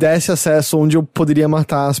coisa que me desse acesso onde eu poderia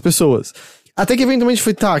matar as pessoas. Até que eventualmente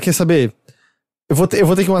fui, quer saber? Eu vou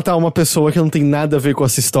ter que matar uma pessoa que não tem nada a ver com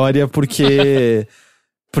essa história, porque é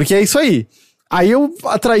isso aí. Aí eu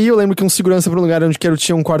lembro que um segurança pra um lugar onde eu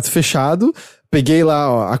tinha um quarto fechado, peguei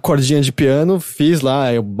lá a cordinha de piano, fiz lá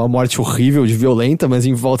uma morte horrível, de violenta, mas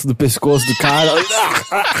em volta do pescoço do cara.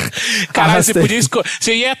 Caralho,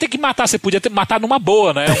 você ia ter que matar, você podia matar numa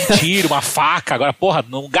boa, né? Um tiro, uma faca, agora, porra,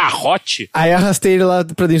 num garrote. Aí arrastei ele lá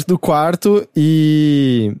pra dentro do quarto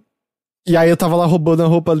e aí eu tava lá roubando a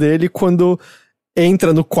roupa dele quando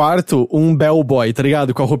entra no quarto um bellboy, tá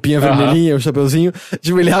ligado? Com a roupinha vermelhinha, o chapeuzinho.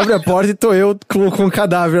 Tipo, ele abre a porta e tô eu com o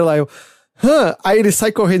cadáver lá. Aí ele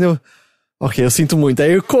sai correndo. Ok, eu sinto muito.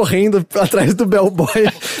 Aí eu correndo atrás do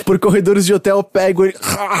bellboy por corredores de hotel, pego ele.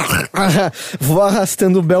 Vou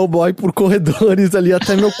arrastando o bellboy por corredores ali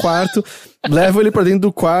até meu quarto. Levo ele pra dentro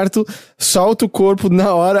do quarto, solto o corpo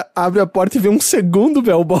na hora, abre a porta e vê um segundo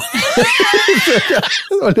bellboy.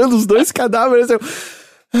 Olhando os dois cadáveres, eu...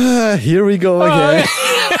 here we go again.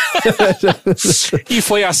 E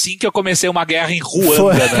foi assim que eu comecei uma guerra em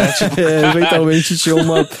Ruanda, né? Tipo... eventualmente tinha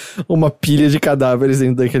uma pilha de cadáveres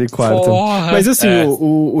dentro daquele quarto. Porra, mas assim,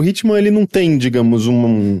 o Hitman, ele não tem, digamos,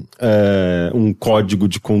 um código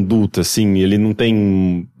de conduta, assim, ele não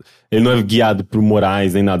é guiado por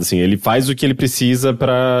morais nem nada, assim, ele faz o que ele precisa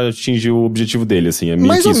pra atingir o objetivo dele, assim, é meio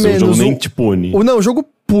mais que ou isso, menos, o jogo nem te pune. O jogo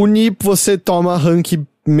pune, você toma rank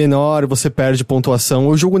menor, você perde pontuação,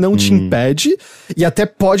 o jogo não te impede, e até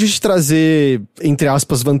pode te trazer, entre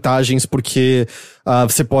aspas, vantagens, porque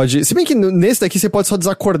você pode... Se bem que nesse daqui você pode só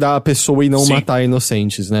desacordar a pessoa e não matar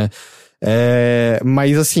inocentes, né?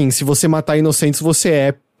 Mas assim, se você matar inocentes, você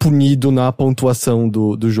é punido na pontuação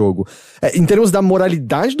do jogo. Em termos da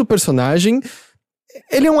moralidade do personagem,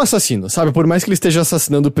 ele é um assassino, sabe? Por mais que ele esteja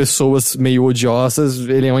assassinando pessoas meio odiosas,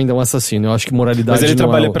 ele é ainda um assassino. Eu acho que moralidade... Mas ele não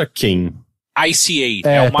trabalha pra quem? ICA.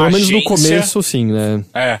 É uma pelo menos agência, no começo, sim, né?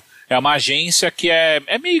 É uma agência que é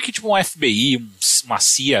meio que tipo um FBI, uma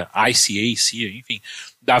CIA, CIA, enfim,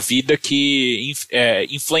 da vida que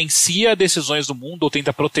influencia decisões do mundo ou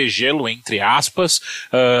tenta protegê-lo, entre aspas,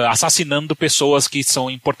 assassinando pessoas que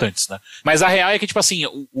são importantes, né? Mas a real é que, tipo assim,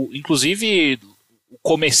 inclusive o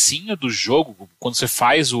comecinho do jogo, quando você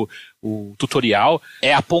faz o tutorial,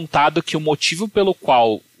 é apontado que o motivo pelo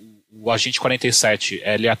qual o Agente 47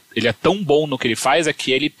 ele é tão bom no que ele faz é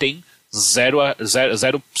que ele tem zero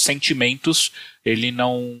sentimentos, ele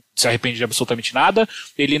não se arrepende de absolutamente nada,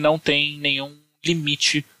 ele não tem nenhum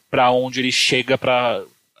limite para onde ele chega para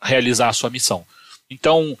realizar a sua missão.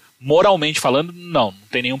 Então, moralmente falando, não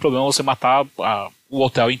tem nenhum problema você matar o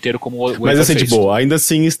hotel inteiro como o Mas assim, tipo, ainda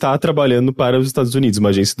assim está trabalhando para os Estados Unidos, uma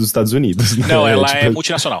agência dos Estados Unidos. Não, ela é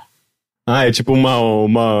multinacional. Ah, é tipo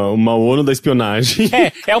uma ONU da espionagem.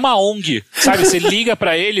 É uma ONG, sabe? Você liga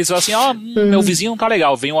pra eles e fala assim, meu vizinho não tá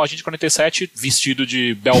legal. Vem o agente 47 vestido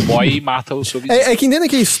de bellboy e mata o seu vizinho. É que entenda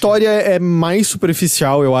que a história é mais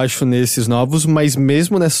superficial, eu acho, nesses novos, mas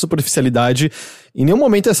mesmo nessa superficialidade, em nenhum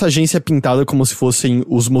momento essa agência é pintada como se fossem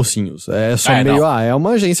os mocinhos. É só é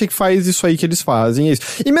uma agência que faz isso aí que eles fazem. É isso.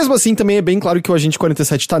 E mesmo assim, também é bem claro que o agente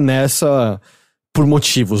 47 tá nessa por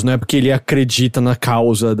motivos, não é porque ele acredita na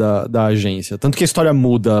causa da agência. Tanto que a história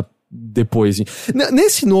muda depois.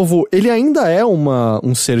 Nesse novo, ele ainda é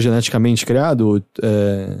um ser geneticamente criado?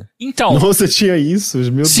 Então... Nossa, tinha isso?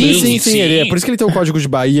 Meu Deus. Sim. Ele é por isso que ele tem o código de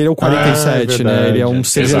Bahia, ele é o 47, né? Ele é um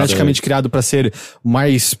ser geneticamente criado pra ser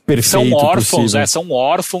mais perfeito possível. São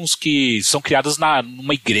órfãos que são criados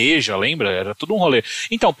numa igreja, lembra? Era tudo um rolê.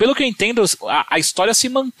 Então, pelo que eu entendo, a história se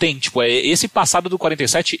mantém. Tipo, esse passado do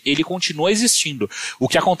 47, ele continua existindo. O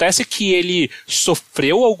que acontece é que ele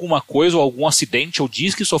sofreu alguma coisa, ou algum acidente, ou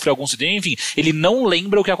diz que sofreu algum acidente, enfim, ele não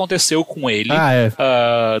lembra o que aconteceu com ele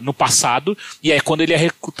no passado, e é quando ele é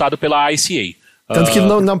recrutado pela ICA. Tanto que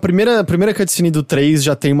na primeira cutscene do 3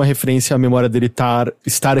 já tem uma referência à memória dele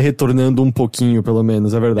estar retornando um pouquinho, pelo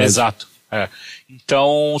menos, é verdade. Exato.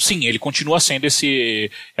 Então, sim, ele continua sendo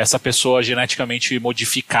essa pessoa geneticamente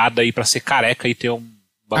modificada aí pra ser careca e ter um...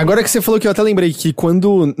 Agora que você falou que eu até lembrei que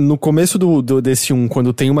no começo desse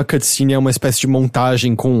quando tem uma cutscene, é uma espécie de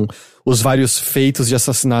montagem com os vários feitos de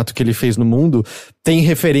assassinato que ele fez no mundo, tem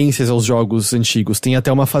referências aos jogos antigos. Tem até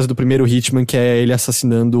uma fase do primeiro Hitman que é ele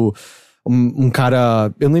assassinando um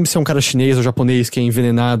cara, eu não lembro se é um cara chinês ou japonês que é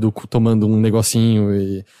envenenado tomando um negocinho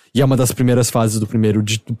e é uma das primeiras fases do primeiro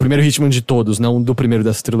Hitman de todos, não do primeiro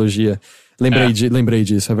dessa trilogia. Lembrei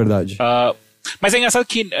disso, é verdade. Mas é engraçado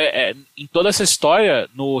que em toda essa história,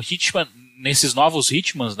 no Hitman, nesses novos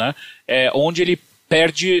Hitmans, né, onde ele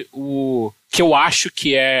perde o que eu acho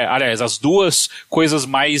que aliás, as duas coisas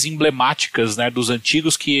mais emblemáticas, né, dos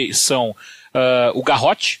antigos, que são o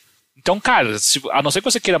garrote. Então, cara, a não ser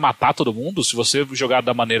que você queira matar todo mundo, se você jogar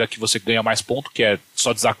da maneira que você ganha mais ponto, que é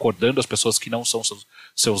só desacordando as pessoas que não são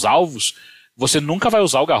seus alvos, você nunca vai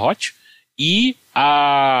usar o garrote. E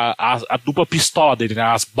a dupla pistola dele, né?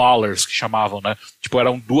 As ballers que chamavam, né? Tipo,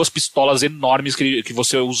 eram duas pistolas enormes que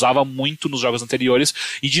você usava muito nos jogos anteriores.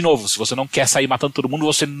 E, de novo, se você não quer sair matando todo mundo,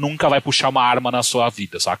 você nunca vai puxar uma arma na sua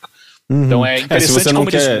vida, saca? Então é interessante como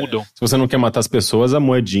eles mudam. Se você não quer matar as pessoas, a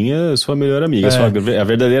moedinha é sua melhor amiga, a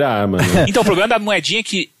verdadeira arma. Né? Então o problema da moedinha é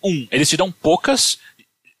que, eles te dão poucas.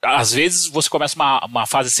 Às vezes você começa uma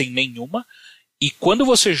fase sem nenhuma. E quando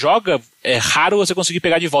você joga, é raro você conseguir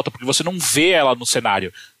pegar de volta, porque você não vê ela no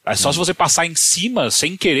cenário. É só se você passar em cima,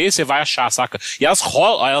 sem querer, você vai achar, saca? E elas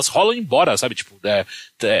rolam embora, sabe? Tipo,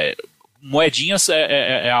 moedinhas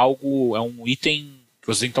é um item que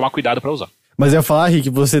você tem que tomar cuidado pra usar. Mas eu ia falar, Rick,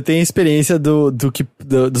 você tem a experiência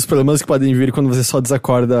dos problemas que podem vir quando você só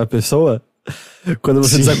desacorda a pessoa? Quando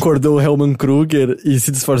você desacordou o Helman Kruger e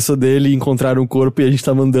se disfarçou dele e encontraram um corpo e a gente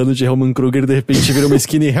tá mandando de Helman Kruger, de repente vira uma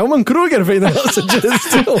skin e Helman Kruger vem na nossa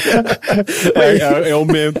direção.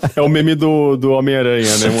 É o meme do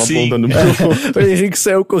Homem-Aranha, né? Uma apontando pro... O Henrique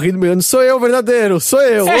saiu correndo meio, sou eu verdadeiro, sou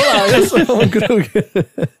eu, olá, eu sou o Helman Kruger.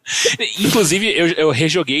 Inclusive, eu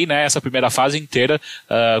rejoguei, né, essa primeira fase inteira,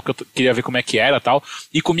 porque eu queria ver como é que era e tal,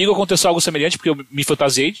 e comigo aconteceu algo semelhante, porque eu me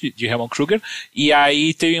fantasiei de Helman Kruger, e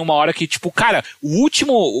aí teve uma hora que, tipo, cara, o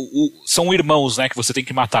último são irmãos, né, que você tem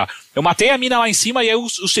que matar. Eu matei a mina lá em cima e aí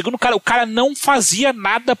o segundo cara, o cara não fazia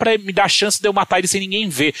nada pra me dar chance de eu matar ele sem ninguém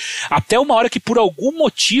ver. Até uma hora que por algum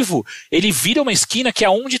motivo ele vira uma esquina que é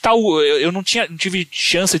onde tá eu não tive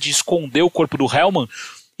chance de esconder o corpo do Helman,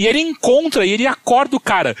 e ele encontra e ele acorda o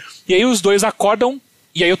cara. E aí os dois acordam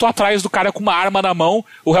e aí eu tô atrás do cara com uma arma na mão,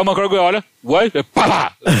 o Helman Kruger olha, ué,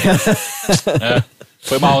 pá!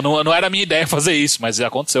 Foi mal, não era a minha ideia fazer isso, mas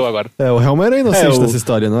aconteceu agora. O Helman era inocente dessa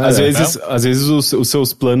história, não é? Às vezes os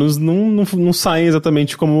seus planos não saem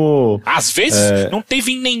exatamente como... Às vezes não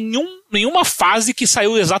teve nenhuma fase que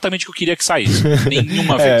saiu exatamente o que eu queria que saísse.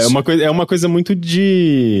 Nenhuma vez. É uma coisa muito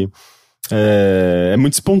de... É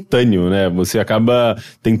muito espontâneo, né? Você acaba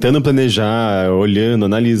tentando planejar, olhando,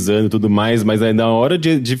 analisando e tudo mais, mas aí na hora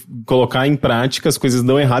de colocar em prática as coisas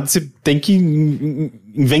dão errado, você tem que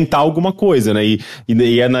inventar alguma coisa, né? E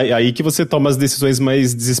é aí que você toma as decisões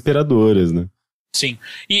mais desesperadoras, né? Sim.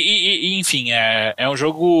 E enfim, é um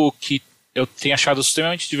jogo que eu tenho achado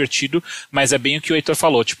extremamente divertido, mas é bem o que o Heitor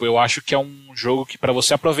falou, tipo, eu acho que é um jogo que pra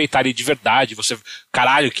você aproveitar ele de verdade, você,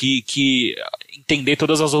 caralho, que entender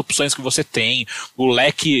todas as opções que você tem, o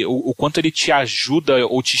leque, o quanto ele te ajuda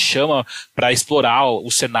ou te chama pra explorar o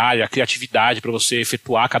cenário, a criatividade pra você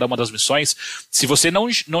efetuar cada uma das missões, se você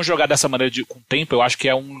não jogar dessa maneira com o tempo, eu acho que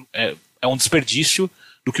é um desperdício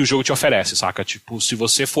do que o jogo te oferece, saca? Tipo, se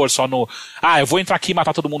você for só no... eu vou entrar aqui,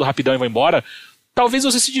 matar todo mundo rapidão e vou embora... Talvez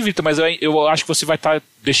você se divirta, mas eu acho que você vai estar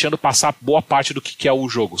deixando passar boa parte do que é o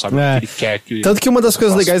jogo, sabe? O que ele quer que... Tanto que uma das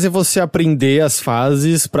coisas legais é você aprender as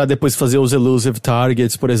fases pra depois fazer os elusive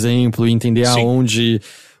targets, por exemplo, e entender aonde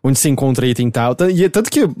se encontra item e tal. E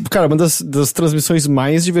tanto que, cara, uma das transmissões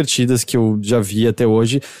mais divertidas que eu já vi até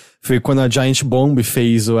hoje foi quando a Giant Bomb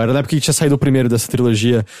fez, era na época que tinha saído o primeiro dessa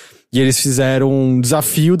trilogia, e eles fizeram um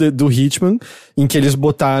desafio do Hitman, em que eles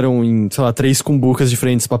botaram em, sei lá, 3 cumbucas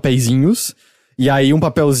diferentes papeizinhos. E aí um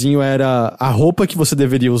papelzinho era a roupa que você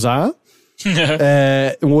deveria usar.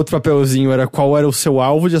 Um outro papelzinho era qual era o seu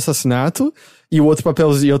alvo de assassinato. E o outro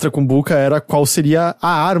papelzinho, outra cumbuca era qual seria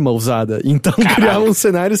a arma usada. Então criavam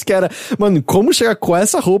cenários que era... Mano, como chegar com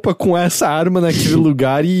essa roupa, com essa arma naquele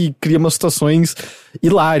lugar e cria umas situações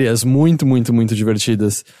hilárias. Muito, muito, muito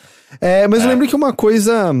divertidas. Mas eu lembro que uma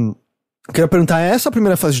coisa... Eu queria perguntar, essa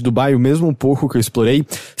primeira fase de Dubai, o mesmo um pouco que eu explorei,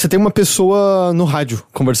 você tem uma pessoa no rádio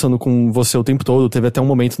conversando com você o tempo todo. Teve até um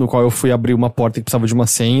momento no qual eu fui abrir uma porta que precisava de uma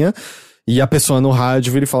senha, e a pessoa no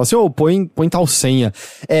rádio vira e fala assim, põe tal senha.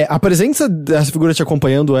 A presença dessa figura te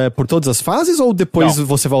acompanhando é por todas as fases, ou depois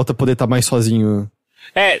você volta a poder estar mais sozinho?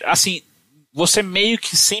 Assim, você meio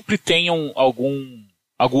que sempre tem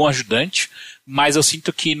algum ajudante, mas eu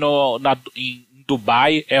sinto que em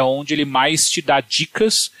Dubai é onde ele mais te dá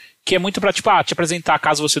dicas, que é muito pra, tipo, te apresentar,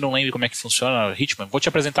 caso você não lembre como é que funciona Hitman, vou te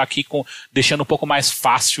apresentar aqui deixando um pouco mais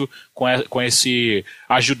fácil com esse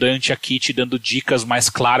ajudante aqui, te dando dicas mais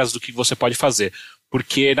claras do que você pode fazer.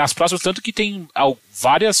 Porque nas próximas, tanto que tem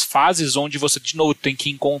várias fases onde você, de novo, tem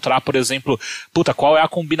que encontrar, por exemplo, qual é a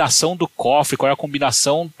combinação do cofre, qual é a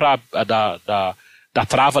combinação da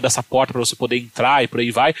trava dessa porta pra você poder entrar e por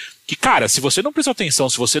aí vai. Que, cara, se você não prestou atenção,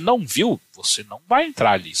 se você não viu, você não vai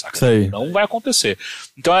entrar ali, saca? Sei. Não vai acontecer.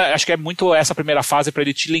 Então, acho que é muito essa primeira fase pra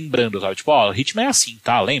ele te lembrando, sabe? Tipo, o Hitman é assim,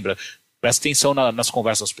 tá? Lembra? Presta atenção nas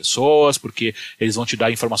conversas das pessoas, porque eles vão te dar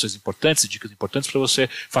informações importantes, dicas importantes pra você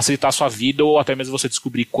facilitar a sua vida ou até mesmo você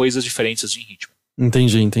descobrir coisas diferentes em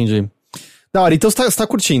Hitman. Entendi. Da hora, então você tá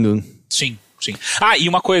curtindo? Sim. E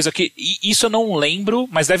uma coisa que, isso eu não lembro,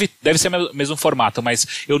 mas deve ser o mesmo formato, mas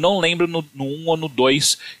eu não lembro no 1 ou no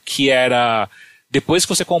 2, que era, depois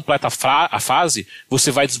que você completa a fase,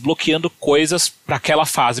 você vai desbloqueando coisas pra aquela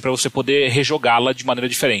fase, pra você poder rejogá-la de maneira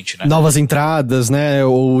diferente, né? Novas entradas, né,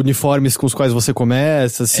 ou uniformes com os quais você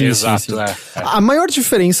começa, sim. Exato, sim. A maior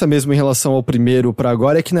diferença mesmo em relação ao primeiro pra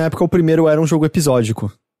agora é que na época o primeiro era um jogo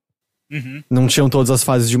episódico. Uhum. Não tinham todas as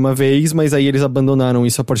fases de uma vez, mas aí eles abandonaram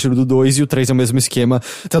isso a partir do 2 e o 3 é o mesmo esquema.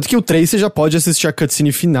 Tanto que o 3 você já pode assistir a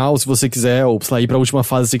cutscene final se você quiser, ou sei lá, ir pra última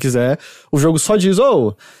fase se quiser. O jogo só diz,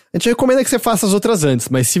 a gente recomenda que você faça as outras antes,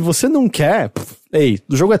 mas se você não quer,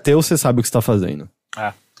 o jogo é teu, você sabe o que você tá fazendo.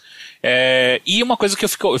 E uma coisa que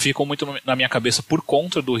ficou muito na minha cabeça por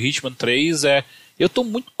conta do Hitman 3 eu tô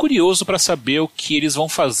muito curioso pra saber o que eles vão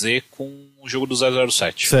fazer com o jogo do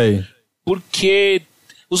 007. Sei. Porque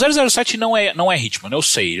o 007 não é Hitman, eu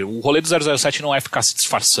sei. O rolê do 007 não é ficar se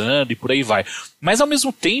disfarçando e por aí vai. Mas ao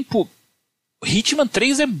mesmo tempo, Hitman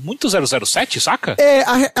 3 é muito 007, saca?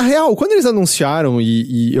 A real, quando eles anunciaram,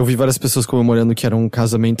 e eu vi várias pessoas comemorando que era um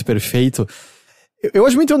casamento perfeito, eu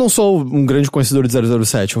admito que eu não sou um grande conhecedor de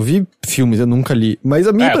 007. Eu vi filmes, eu nunca li. Mas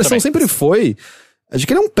a minha impressão sempre foi de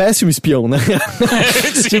que ele é um péssimo espião, né?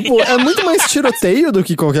 Tipo, é muito mais tiroteio do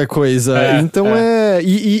que qualquer coisa. Então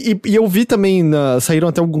E eu vi também, saíram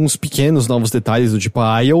até alguns pequenos novos detalhes, do tipo,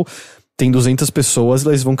 a ISLE tem 200 pessoas,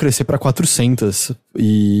 elas vão crescer pra 400.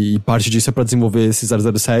 E parte disso é pra desenvolver esse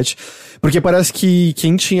 007. Porque parece que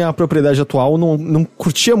quem tinha a propriedade atual não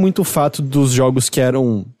curtia muito o fato dos jogos que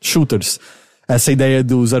eram shooters. Essa ideia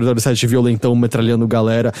do 007 violentão metralhando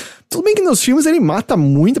galera. Tudo bem que nos filmes ele mata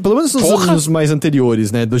muito, pelo menos nos anos mais anteriores,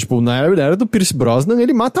 né? Na era do Pierce Brosnan,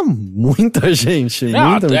 ele mata muita gente.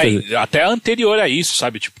 Muita gente. Até anterior a isso,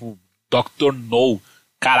 sabe? Tipo, Dr. No.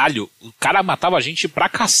 Caralho, o cara matava a gente pra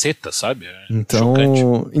caceta, sabe? Então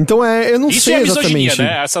eu não isso sei é exatamente. Misoginia,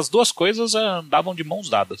 né? Essas duas coisas andavam de mãos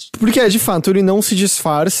dadas. Porque, de fato, ele não se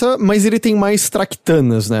disfarça, mas ele tem mais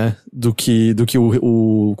tractanas, né? Do que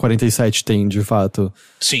o 47 tem, de fato.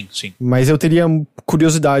 Sim. Mas eu teria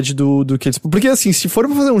curiosidade do que eles... Porque, assim, se for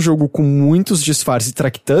pra fazer um jogo com muitos disfarces e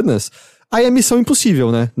tractanas, aí é missão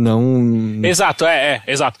impossível, né? Não... Exato,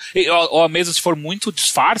 exato. Ou mesmo se for muito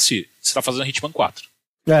disfarce, você tá fazendo Hitman 4.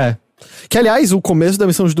 Que, aliás, o começo da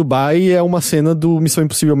Missão de Dubai é uma cena do Missão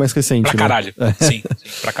Impossível mais recente. Pra caralho. Sim,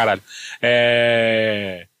 pra caralho.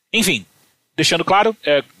 Enfim, deixando claro,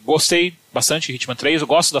 gostei bastante de Hitman 3, eu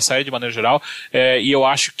gosto da série de maneira geral, e eu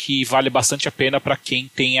acho que vale bastante a pena pra quem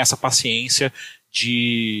tem essa paciência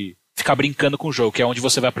de ficar brincando com o jogo, que é onde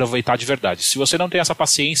você vai aproveitar de verdade. Se você não tem essa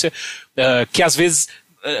paciência, que às vezes,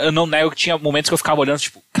 eu não nego que tinha momentos que eu ficava olhando,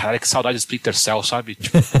 tipo, cara, que saudade de Splinter Cell, sabe?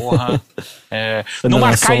 Tipo, porra. Não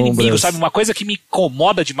marcar inimigo, sabe? Uma coisa que me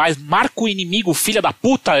incomoda demais, marca o inimigo, filha da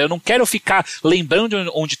puta, eu não quero ficar lembrando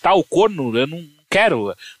onde tá o corno, eu não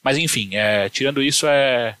quero. Mas enfim, tirando isso,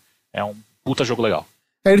 é um puta jogo legal.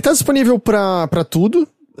 Ele tá disponível pra tudo.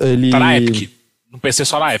 Tá na Epic. No PC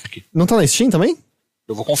só na Epic. Não tá na Steam também?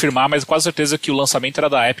 Eu vou confirmar, mas quase certeza que o lançamento era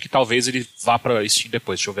da Epic, talvez ele vá pra Steam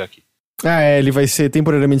depois, deixa eu ver aqui. Ele vai ser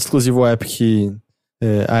temporariamente exclusivo ao Epic,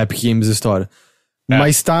 a Epic Games Store.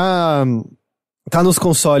 Mas tá nos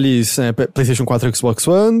consoles PlayStation 4 e Xbox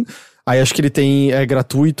One. Aí acho que ele tem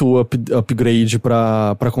gratuito o upgrade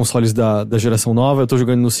pra consoles da geração nova. Eu tô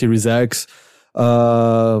jogando no Series X.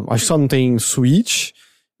 Acho que só não tem Switch.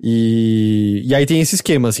 E aí tem esse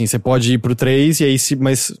esquema, assim, você pode ir pro 3 e aí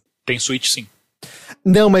mas... Tem Switch, sim.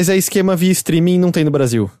 Não, mas é esquema via streaming, não tem no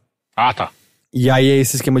Brasil. Ah, tá. E aí é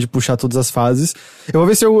esse esquema de puxar todas as fases. Eu vou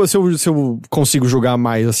ver se eu consigo jogar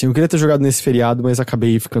mais, assim. Eu queria ter jogado nesse feriado, mas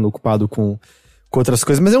acabei ficando ocupado com outras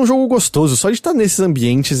coisas. Mas é um jogo gostoso, só de estar nesses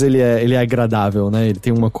ambientes ele é agradável, né? Ele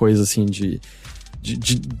tem uma coisa, assim,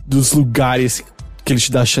 dos lugares que ele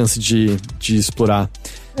te dá a chance de explorar.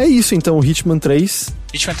 É isso, então, Hitman 3.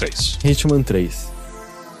 Hitman 3.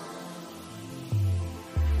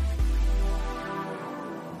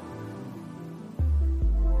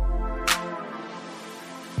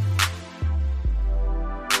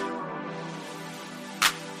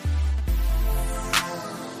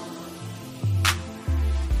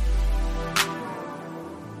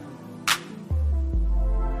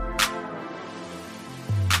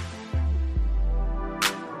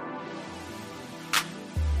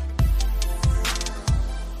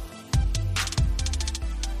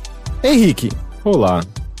 Henrique. Olá.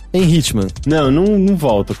 Em Hitman. Não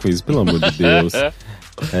volta com isso, pelo amor de Deus.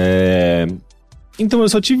 Então,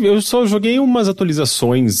 eu só joguei umas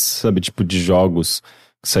atualizações, sabe, tipo de jogos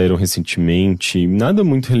que saíram recentemente. Nada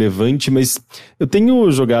muito relevante, mas eu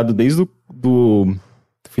tenho jogado desde do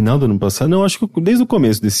final do ano passado. Não, acho que desde o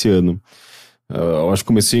começo desse ano. Eu acho que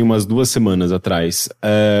comecei umas 2 semanas atrás.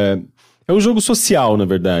 É um jogo social, na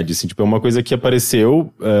verdade, assim, tipo, é uma coisa que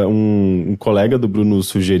apareceu, um colega do Bruno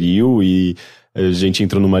sugeriu e a gente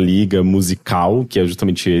entrou numa liga musical, que é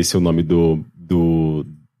justamente esse o nome do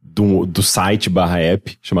site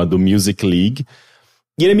 /app, chamado Music League.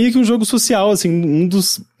 E ele é meio que um jogo social, assim,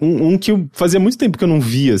 um que eu fazia muito tempo que eu não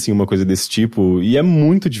via, assim, uma coisa desse tipo, e é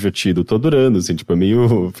muito divertido, tô adorando, assim, tipo,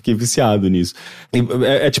 fiquei viciado nisso.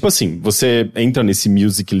 É tipo assim, você entra nesse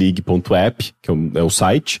musicleague.app, que é o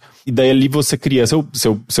site, e daí ali você cria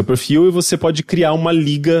seu perfil e você pode criar uma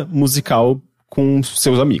liga musical com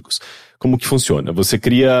seus amigos. Como que funciona? Você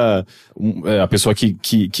cria, a pessoa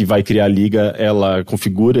que vai criar a liga, ela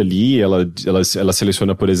configura ali, ela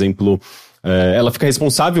seleciona, por exemplo, ela fica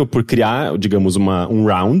responsável por criar, digamos, um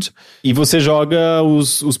round, e você joga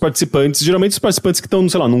os participantes, geralmente os participantes que estão,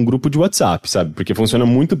 sei lá, num grupo de WhatsApp, sabe? Porque funciona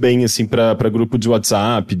muito bem, assim, pra grupo de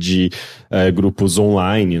WhatsApp, de grupos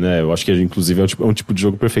online, né? Eu acho que, inclusive, é um tipo de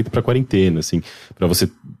jogo perfeito pra quarentena, assim, pra você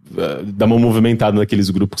dar uma movimentada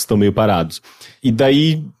naqueles grupos que estão meio parados. E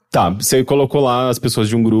daí, você colocou lá as pessoas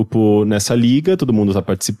de um grupo nessa liga, todo mundo tá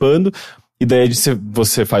participando. E daí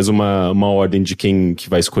você faz uma ordem de quem que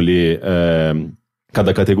vai escolher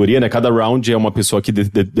cada categoria, né? Cada round é uma pessoa que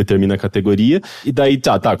determina a categoria. E daí,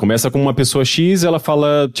 começa com uma pessoa X, ela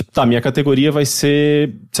fala, tipo, minha categoria vai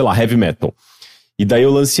ser, sei lá, heavy metal. E daí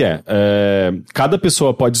o lance cada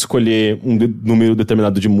pessoa pode escolher um número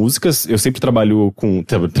determinado de músicas. Eu sempre trabalho com...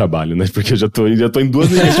 Trabalho, né? Porque eu já tô em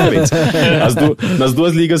 2 ligas diferentes. Nas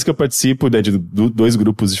 2 ligas que eu participo, né, de 2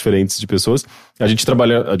 grupos diferentes de pessoas, a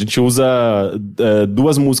gente usa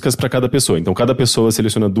 2 músicas para cada pessoa. Então, cada pessoa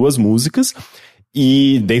seleciona 2 músicas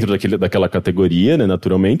e dentro daquela categoria, né,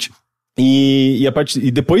 naturalmente. E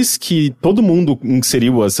depois que todo mundo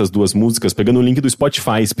inseriu essas 2 músicas, pegando o link do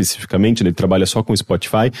Spotify especificamente, né, ele trabalha só com o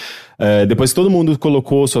Spotify, depois que todo mundo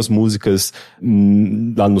colocou suas músicas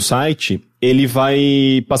lá no site, ele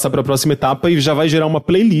vai passar para a próxima etapa e já vai gerar uma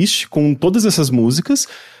playlist com todas essas músicas,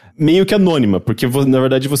 meio que anônima, porque na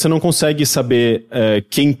verdade você não consegue saber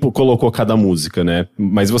quem colocou cada música, né?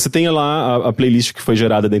 Mas você tem lá a playlist que foi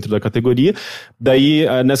gerada dentro da categoria, daí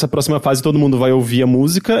nessa próxima fase todo mundo vai ouvir a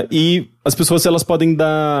música e as pessoas elas podem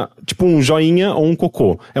dar tipo um joinha ou um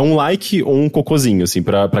cocô. É um like ou um cocôzinho, assim,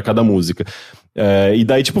 pra cada música. E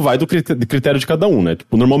daí, tipo, vai do critério de cada um, né?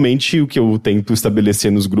 Tipo, normalmente o que eu tento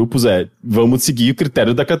estabelecer nos grupos vamos seguir o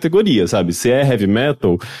critério da categoria, sabe? Se é heavy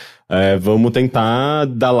metal... vamos tentar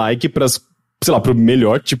dar like pras sei lá, pro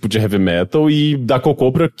melhor tipo de heavy metal e dar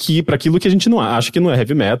cocô pra aquilo que a gente não acha que não é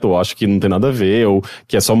heavy metal, ou acha que não tem nada a ver, ou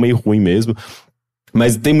que é só meio ruim mesmo.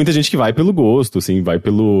 Mas tem muita gente que vai pelo gosto, assim, vai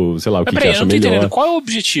pelo, sei lá, o que acha melhor. Eu não tô entendendo, qual é o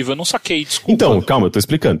objetivo? Eu não saquei, desculpa. Então, calma, eu tô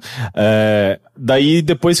explicando. Daí,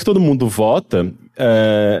 depois que todo mundo vota,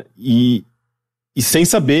 e sem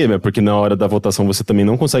saber, né, porque na hora da votação você também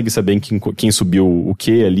não consegue saber quem subiu o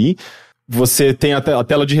que ali, você tem a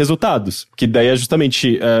tela de resultados, que daí é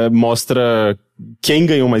justamente mostra quem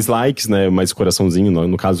ganhou mais likes, né, mais coraçãozinho,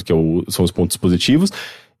 no caso, que são os pontos positivos,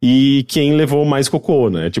 e quem levou mais cocô,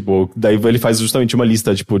 né, tipo, daí ele faz justamente uma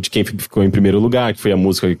lista, tipo, de quem ficou em primeiro lugar, que foi a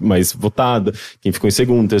música mais votada, quem ficou em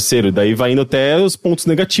segundo, terceiro, e daí vai indo até os pontos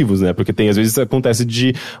negativos, né, porque às vezes acontece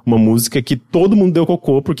de uma música que todo mundo deu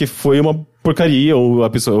cocô porque foi uma porcaria, ou a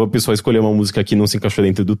pessoa escolheu uma música que não se encaixou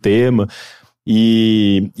dentro do tema.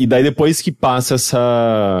 E daí depois que passa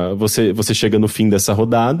você chega no fim dessa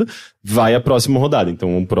rodada, vai a próxima rodada.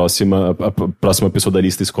 Então a próxima pessoa da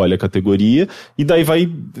lista escolhe a categoria e daí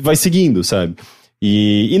vai seguindo, sabe?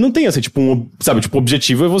 E não tem assim, tipo, o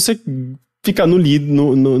objetivo é você ficar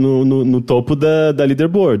no topo da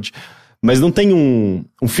leaderboard. Mas não tem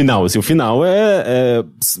um final, assim, o final é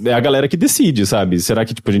a galera que decide, sabe? Será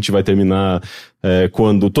que, tipo, a gente vai terminar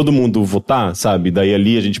quando todo mundo votar, sabe? Daí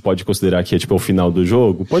ali a gente pode considerar que é, tipo, o final do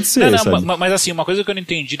jogo? Pode ser, sabe? Mas assim, uma coisa que eu não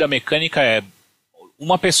entendi da mecânica é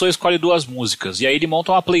uma pessoa escolhe 2 músicas, e aí ele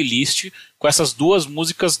monta uma playlist com essas 2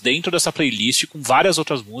 músicas dentro dessa playlist, com várias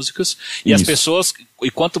outras músicas, e as pessoas,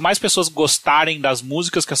 e quanto mais pessoas gostarem das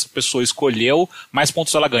músicas que essa pessoa escolheu, mais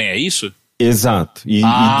pontos ela ganha, é isso? Exato.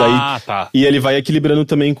 E ele vai equilibrando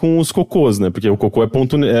também com os cocôs, né? Porque o cocô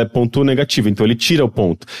é ponto negativo, então ele tira o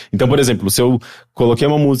ponto. Então, por exemplo, se eu coloquei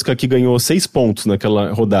uma música que ganhou 6 pontos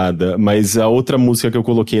naquela rodada, mas a outra música que eu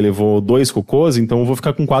coloquei levou 2 cocôs, então eu vou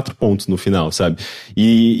ficar com 4 pontos no final, sabe?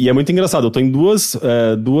 E é muito engraçado, eu tô em duas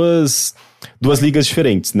ligas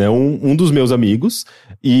diferentes, né? Um dos meus amigos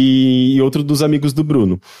e outro dos amigos do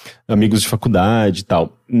Bruno. Amigos de faculdade e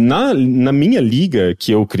tal. Na minha liga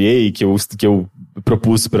que eu criei, que eu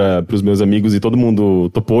propus para os meus amigos e todo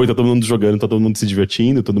mundo topou, e tá todo mundo jogando, tá todo mundo se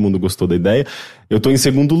divertindo, todo mundo gostou da ideia, eu tô em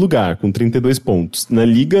segundo lugar, com 32 pontos. Na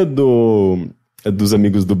liga dos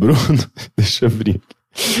amigos do Bruno, deixa eu abrir.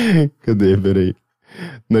 Cadê? Peraí.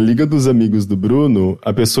 Na liga dos amigos do Bruno,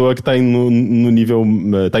 a pessoa que tá no nível,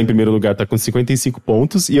 tá em primeiro lugar, tá com 55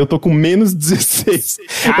 pontos, e eu tô com menos 16.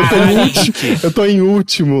 Eu tô em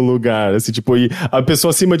último lugar, assim, tipo, e a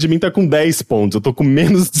pessoa acima de mim tá com 10 pontos, eu tô com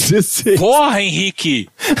menos 16. Porra, Henrique!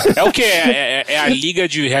 É o quê? É a liga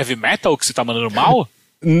de heavy metal que você tá mandando mal?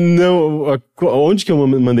 Não, onde que eu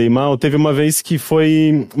mandei mal? Teve uma vez que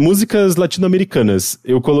foi músicas latino-americanas.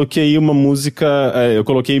 Eu coloquei uma música,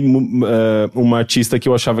 uma artista que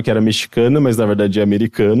eu achava que era mexicana, mas na verdade é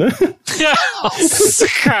americana. Nossa,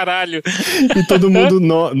 caralho! E todo mundo,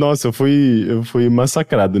 nossa, eu fui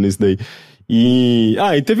massacrado nisso daí. E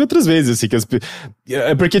teve outras vezes, assim,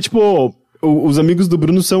 é porque, tipo, os amigos do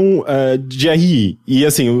Bruno são de RI. E,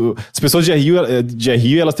 assim, as pessoas de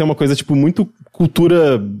RI, elas têm uma coisa, tipo, muito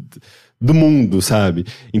cultura do mundo, sabe?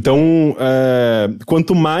 Então,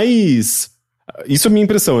 quanto mais... Isso é a minha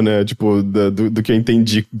impressão, né? Tipo, do que eu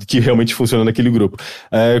entendi que realmente funciona naquele grupo.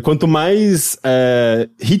 Quanto mais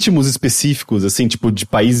ritmos específicos, assim, tipo, de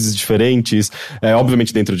países diferentes,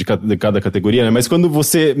 obviamente dentro de cada categoria, né? Mas quando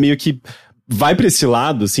você meio que vai pra esse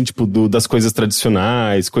lado, assim, tipo, das coisas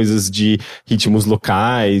tradicionais, coisas de ritmos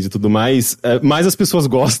locais e tudo mais, mais as pessoas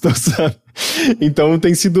gostam, sabe? Então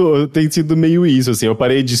tem sido meio isso, assim, eu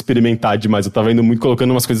parei de experimentar demais, eu tava indo muito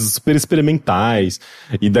colocando umas coisas super experimentais,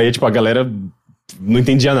 e daí, tipo, a galera não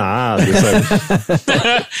entendia nada, sabe?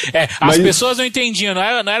 As pessoas não entendiam, não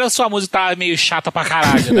era só a música tá meio chata pra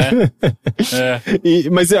caralho, né?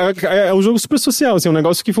 Mas é um jogo super social, assim, é um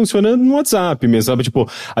negócio que funciona no WhatsApp mesmo, sabe? Tipo,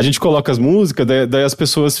 a gente coloca as músicas, daí as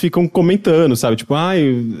pessoas ficam comentando, sabe? Tipo,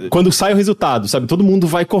 quando sai o resultado, sabe? Todo mundo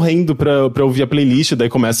vai correndo pra ouvir a playlist, daí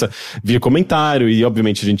começa a vir comentário, e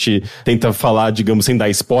obviamente a gente tenta falar, digamos, sem dar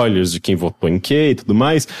spoilers de quem votou em quê e tudo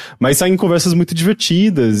mais, mas saem conversas muito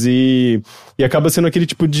divertidas e acaba sendo aquele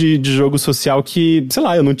tipo de jogo social que, sei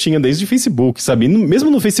lá, eu não tinha desde o Facebook, sabe?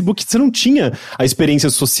 Mesmo no Facebook você não tinha a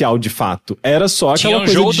experiência social de fato. Era só aquela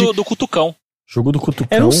coisa jogo do cutucão. Jogo do cutucão?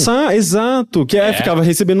 Era exato, que ficava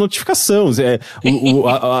recebendo notificação.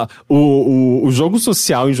 O jogo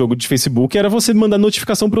social em jogo de Facebook era você mandar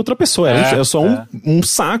notificação pra outra pessoa. Era só um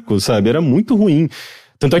saco, sabe? Era muito ruim.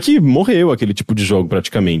 Tanto é que morreu aquele tipo de jogo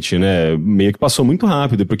praticamente, né? Meio que passou muito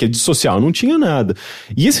rápido, porque de social não tinha nada.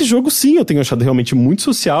 E esse jogo, sim, eu tenho achado realmente muito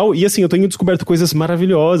social. E assim, eu tenho descoberto coisas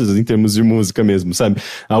maravilhosas em termos de música mesmo, sabe?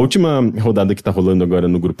 A última rodada que tá rolando agora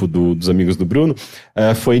no grupo dos amigos do Bruno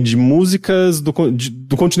foi de músicas do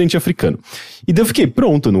continente africano. E daí eu fiquei,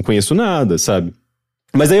 pronto, eu não conheço nada, sabe?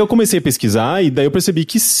 Mas daí eu comecei a pesquisar e daí eu percebi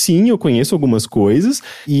que sim, eu conheço algumas coisas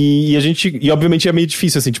e obviamente é meio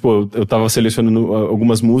difícil, assim, tipo, eu tava selecionando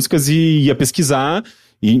algumas músicas e ia pesquisar,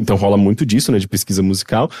 e então rola muito disso, né, de pesquisa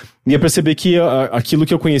musical, e ia perceber que aquilo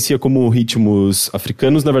que eu conhecia como ritmos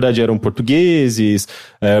africanos, na verdade, eram portugueses,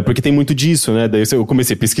 porque tem muito disso, né, daí eu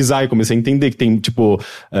comecei a pesquisar e comecei a entender que tem, tipo,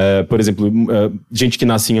 por exemplo, gente que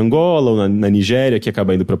nasce em Angola ou na Nigéria, que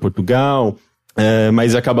acaba indo pra Portugal.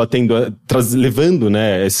 Mas acaba levando,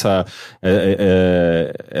 né, essa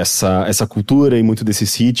cultura e muito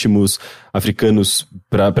desses ritmos africanos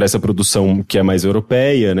para essa produção que é mais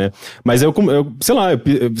europeia, né? Mas sei lá,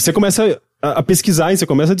 você começa a pesquisar e você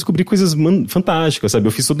começa a descobrir coisas fantásticas, sabe?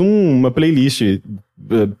 Eu fiz toda uma playlist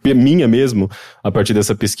minha mesmo, a partir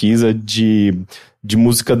dessa pesquisa de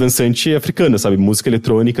música dançante africana, sabe? Música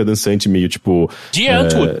eletrônica dançante, meio tipo... De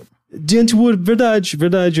Antwoord. De Antwoord,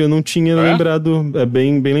 verdade, eu não tinha lembrado,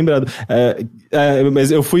 bem lembrado.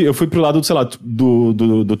 Mas eu fui pro lado, sei lá,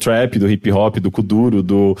 do trap, do hip hop, do kuduro,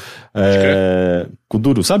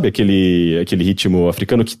 kuduro, sabe? Aquele ritmo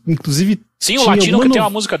africano que, inclusive... Sim, o latino que tem uma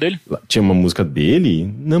música dele. Tinha uma música dele?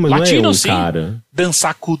 Não, mas latino, não é um sim. Cara.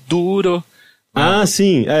 Dançar kuduro. Ah,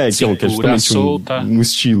 sim, então, que é justamente um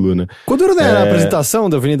estilo, né? Kuduro não é a apresentação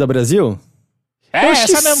da Avenida Brasil?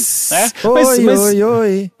 Essa mesmo.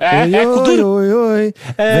 Oi. Kuduro. Oi.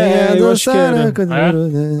 Eu acho que era.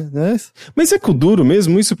 Mas é kuduro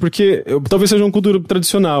mesmo isso? Porque talvez seja um kuduro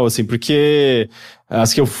tradicional, assim, porque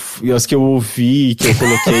as que eu ouvi, que eu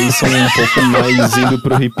coloquei, são um pouco mais indo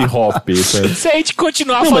pro hip hop. Sabe? Se a gente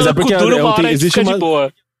continuar falando kuduro, uma hora fica de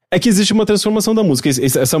boa. É que existe uma transformação da música.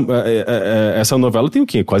 Essa novela tem o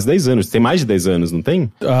quê? Quase 10 anos. Tem mais de 10 anos, não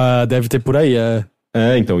tem? Deve ter por aí,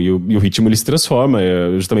 então, e o ritmo ele se transforma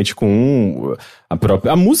justamente com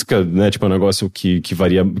a música, né, tipo, é um negócio que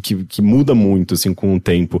varia, que muda muito, assim, com o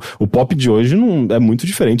tempo. O pop de hoje não é muito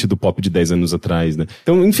diferente do pop de 10 anos atrás, né?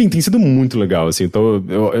 Então, enfim, tem sido muito legal, assim, então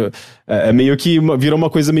é meio que virou uma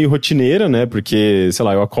coisa meio rotineira, né, porque, sei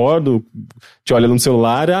lá, eu acordo, te olha no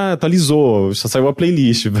celular, atualizou, já saiu a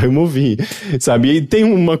playlist, vamos ouvir, sabe? E tem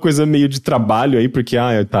uma coisa meio de trabalho aí, porque,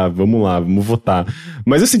 tá, vamos lá, vamos votar.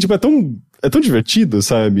 Mas, assim, tipo, é tão divertido,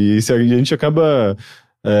 sabe? E a gente acaba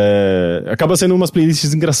sendo umas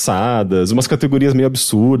playlists engraçadas, umas categorias meio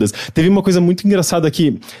absurdas. Teve uma coisa muito engraçada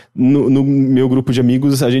aqui no meu grupo de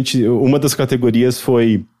amigos, uma das categorias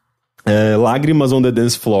foi lágrimas on the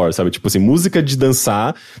dance floor, sabe? Tipo assim, música de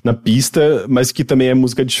dançar na pista, mas que também é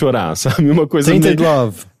música de chorar, sabe? Uma coisa Tainted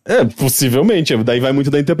Love. Possivelmente. Daí vai muito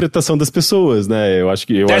da interpretação das pessoas, né?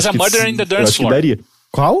 There's a Murder in the Dance Floor. Daria.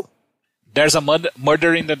 Qual? There's a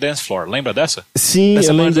Murder in the Dance Floor. Lembra dessa? Sim,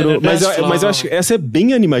 eu lembro. Mas eu acho que essa é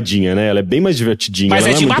bem animadinha, né? Ela é bem mais divertidinha. Mas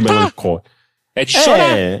ela é de muito matar. É de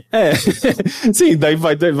chorar. Sim, daí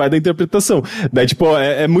vai da interpretação. Daí, tipo,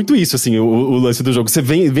 é muito isso, assim, o lance do jogo. Você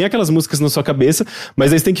vem aquelas músicas na sua cabeça,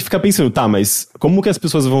 mas aí você tem que ficar pensando, tá, mas como que as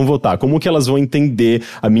pessoas vão votar? Como que elas vão entender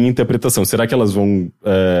a minha interpretação? Será que elas vão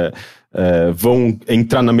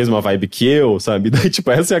entrar na mesma vibe que eu, sabe? Daí, tipo,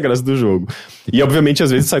 essa é a graça do jogo. E, obviamente,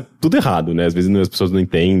 às vezes sai tudo errado, né? Às vezes as pessoas não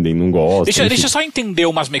entendem, não gostam. Deixa eu só entender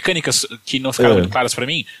umas mecânicas que não ficaram muito claras pra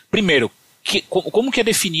mim. Primeiro, como que é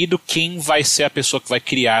definido quem vai ser a pessoa que vai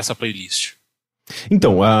criar essa playlist?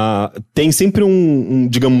 Então, tem sempre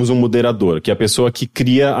digamos, um moderador, que é a pessoa que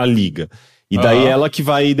cria a liga. E daí ela que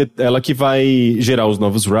vai gerar os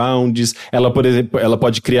novos rounds. Ela, por exemplo, ela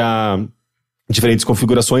pode criar diferentes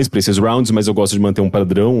configurações para esses rounds, mas eu gosto de manter um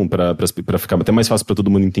padrão para ficar até mais fácil para todo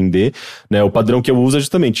mundo entender, né? O padrão que eu uso é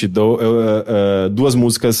justamente duas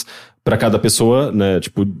músicas para cada pessoa, né?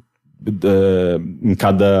 Tipo, em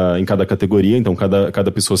cada categoria. Então cada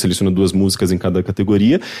pessoa seleciona 2 músicas em cada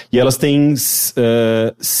categoria, e elas têm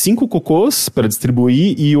 5 cocôs para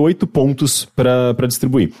distribuir e 8 pontos para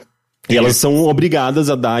distribuir. E elas são obrigadas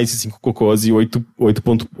a dar esses 5 cocôs e 8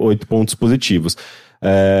 pontos positivos.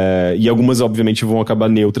 E algumas, obviamente, vão acabar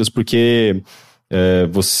neutras, porque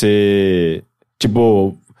você,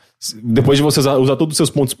 tipo, depois de você usar todos os seus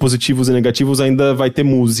pontos positivos e negativos, ainda vai ter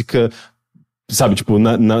música sabe, tipo,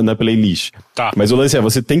 na playlist. Tá. Mas o lance é,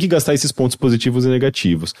 você tem que gastar esses pontos positivos e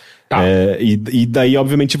negativos. Tá. E daí,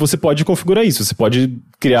 obviamente, você pode configurar isso. Você pode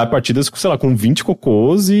criar partidas, sei lá, com 20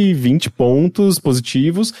 cocôs e 20 pontos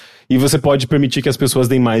positivos. E você pode permitir que as pessoas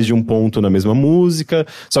deem mais de um ponto na mesma música.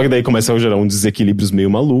 Só que daí começa a gerar uns desequilíbrios meio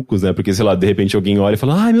malucos, né? Porque, sei lá, de repente alguém olha e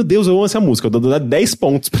fala, ai meu Deus, eu amo essa música, eu dou 10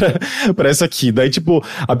 pontos pra essa aqui. Daí, tipo,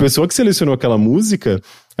 a pessoa que selecionou aquela música,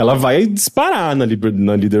 ela vai disparar na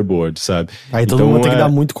leaderboard, sabe? Aí todo mundo tem que dar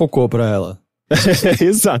muito cocô pra ela.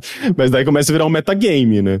 Exato. Mas daí começa a virar um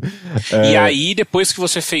metagame, né? E aí, depois que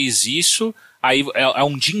você fez isso, aí é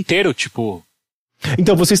um dia inteiro, tipo...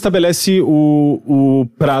 Então, você estabelece o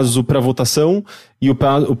prazo para votação e o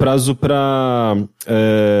prazo para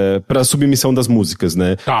submissão das músicas,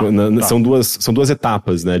 né? Tá. São duas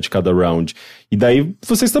etapas, né, de cada round. E daí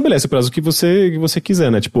você estabelece o prazo que você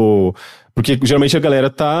quiser, né? Tipo, porque geralmente a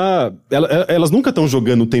galera elas nunca estão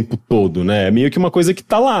jogando o tempo todo, né? É meio que uma coisa que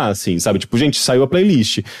tá lá, assim, sabe? Tipo, gente, saiu a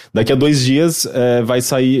playlist. Daqui a 2 dias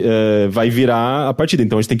vai virar a partida.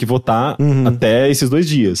 Então a gente tem que votar até esses 2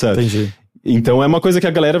 dias, sabe? Entendi. Então é uma coisa que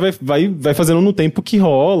a galera vai fazendo no tempo que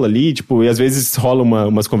rola ali, tipo, e às vezes rola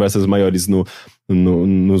umas conversas maiores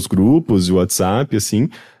nos grupos de WhatsApp, assim,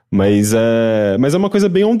 mas é uma coisa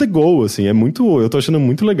bem on the go, assim, eu tô achando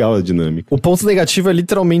muito legal a dinâmica. O ponto negativo é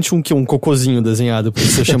literalmente um cocôzinho desenhado, por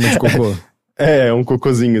isso você chama de cocô. É, um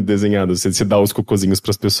cocôzinho desenhado, você dá os cocôzinhos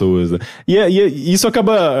pras pessoas, né? E isso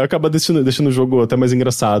acaba deixando o jogo até mais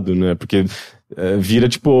engraçado, né? Porque vira,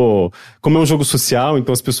 tipo... Como é um jogo social,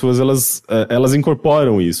 então as pessoas, elas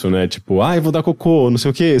incorporam isso, né? Tipo, eu vou dar cocô, não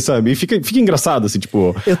sei o quê, sabe? E fica engraçado, assim,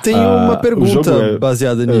 tipo... Eu tenho uma pergunta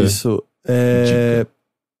baseada nisso.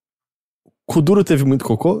 Kuduro teve muito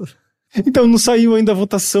cocô? Então, não saiu ainda a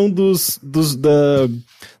votação das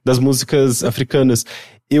músicas africanas.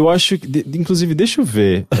 Eu acho que, inclusive, deixa eu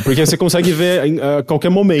ver. Porque você consegue ver a qualquer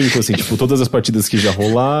momento, assim, tipo, todas as partidas que já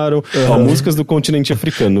rolaram. Ó, músicas do continente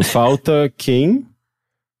africano. Falta quem?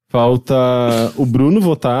 Falta o Bruno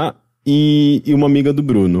votar e uma amiga do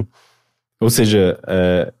Bruno. Ou seja,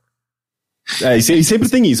 e sempre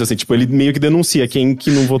tem isso, assim, tipo, ele meio que denuncia quem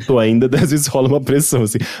que não votou ainda, às vezes rola uma pressão,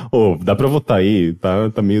 assim, dá pra votar aí,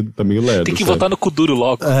 tá meio lerdo. Tem que sabe? votar no Kuduro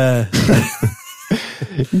logo.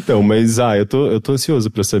 Então, mas eu tô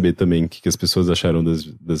ansioso pra saber também o que as pessoas acharam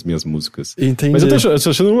das minhas músicas. Entendi. Mas eu tô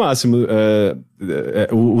achando no máximo.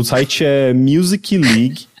 O site é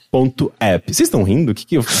musicleague.app. Vocês estão rindo?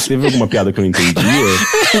 Teve alguma piada que eu não entendi?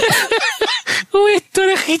 O Heitor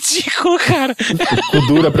é ridículo, cara. O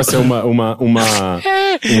dura pra ser um o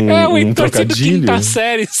Heitor sendo trocadilho. quinta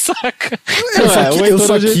série, saca? Eu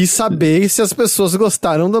só quis saber se as pessoas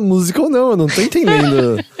gostaram da música ou não, eu não tô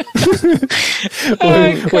entendendo.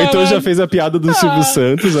 O Heitor já fez a piada do Silvio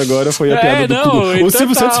Santos, agora foi a piada do Kuduro. O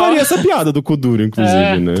Silvio Santos faria essa piada do Kuduro,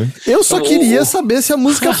 inclusive, né? Eu só queria saber se a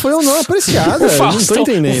música foi ou não apreciada. Não tô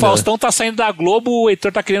entendendo. O Faustão tá saindo da Globo, o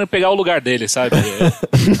Heitor tá querendo pegar o lugar dele, sabe?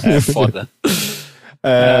 É foda.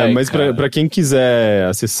 Mas pra quem quiser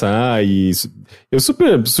acessar, eu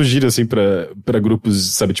super sugiro, assim, pra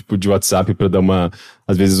grupos, sabe, tipo, de WhatsApp, pra dar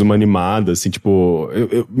às vezes, uma animada, assim, tipo...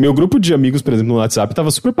 meu grupo de amigos, por exemplo, no WhatsApp, tava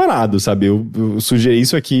super parado, sabe? Eu sugeri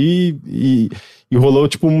isso aqui e rolou,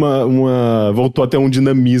 tipo, voltou até um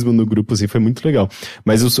dinamismo no grupo, assim, foi muito legal.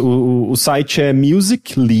 Mas o site é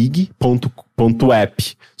musicleague.app.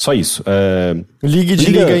 Só isso. League de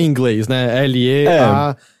liga em inglês, né?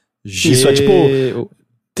 L-E-A... Isso é tipo...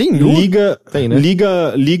 Tem Liga, tem, né?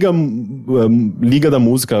 Liga da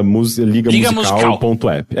música, liga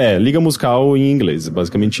musical.app. Liga musical em inglês,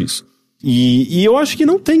 basicamente isso. E eu acho que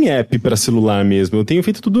não tem app pra celular mesmo. Eu tenho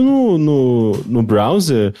feito tudo no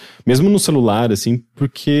browser, mesmo no celular, assim,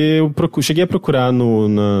 porque eu cheguei a procurar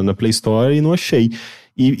na Play Store e não achei.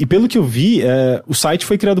 E pelo que eu vi, o site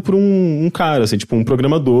foi criado por um cara, assim, tipo um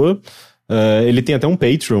programador. Ele tem até um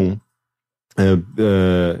Patreon.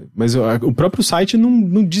 Mas o próprio site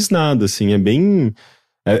não diz nada, assim, é bem...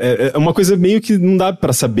 É uma coisa meio que não dá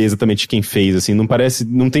pra saber exatamente quem fez, assim,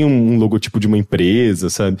 não tem um logotipo de uma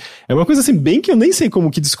empresa, sabe? É uma coisa, assim, bem que eu nem sei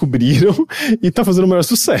como que descobriram e tá fazendo o maior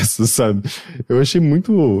sucesso, sabe? Eu achei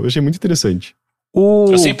muito interessante.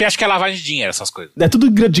 Eu sempre acho que é lavagem de dinheiro, essas coisas. É tudo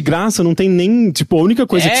de graça, não tem nem... Tipo, a única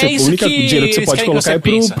coisa dinheiro que você pode colocar é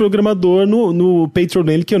pro programador no Patreon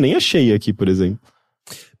dele, que eu nem achei aqui, por exemplo.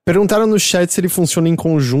 Perguntaram no chat se ele funciona em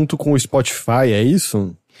conjunto com o Spotify, é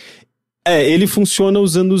isso? Ele funciona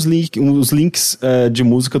usando os links de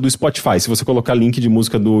música do Spotify. Se você colocar link de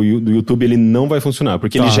música do YouTube, ele não vai funcionar.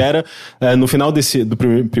 Porque ele gera, no final do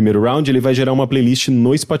primeiro round, ele vai gerar uma playlist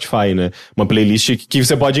no Spotify, né? Uma playlist que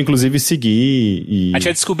você pode, inclusive, seguir. A gente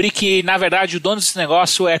vai descobrir que, na verdade, o dono desse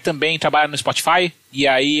negócio também trabalha no Spotify. E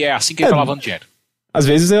aí é assim que ele tá lavando dinheiro. Às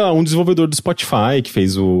vezes é um desenvolvedor do Spotify que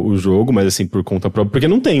fez o jogo, mas assim, por conta própria. Porque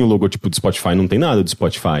não tem o logotipo do Spotify, não tem nada do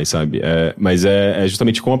Spotify, sabe? Mas é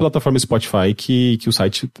justamente com a plataforma Spotify que o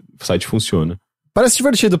site funciona. Parece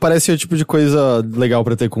divertido, parece o tipo de coisa legal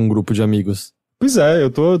pra ter com um grupo de amigos. Pois é, eu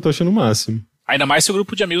tô achando o máximo. Ainda mais se o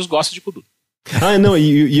grupo de amigos gosta de Kudu. Não,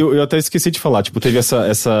 e eu até esqueci de falar, tipo, teve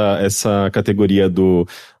essa categoria do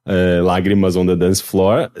Lágrimas on the Dance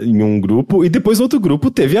Floor em um grupo, e depois outro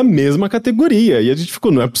grupo teve a mesma categoria, e a gente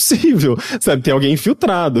ficou, não é possível, sabe, tem alguém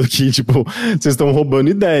infiltrado que, tipo, vocês estão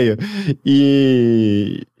roubando ideia,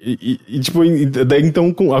 e tipo, daí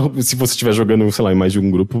então, se você estiver jogando, sei lá, em mais de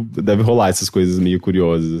um grupo, deve rolar essas coisas meio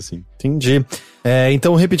curiosas, assim. Entendi.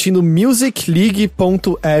 Então, repetindo,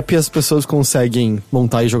 musicleague.app, as pessoas conseguem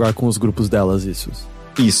montar e jogar com os grupos delas, isso.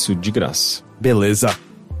 Isso, de graça. Beleza.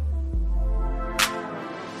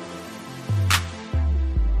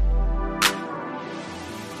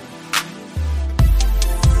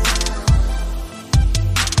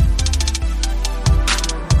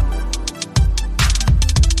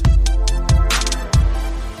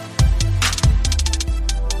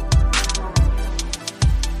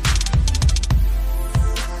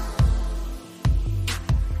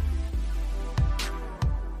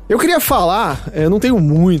 Eu queria falar, eu não tenho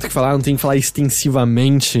muito o que falar, não tenho que falar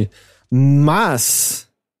extensivamente, mas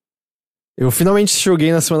eu finalmente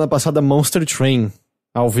joguei na semana passada Monster Train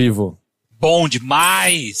ao vivo. Bom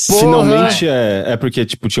demais! Porra. Finalmente é porque,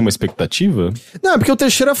 tipo, tinha uma expectativa? Não, é porque o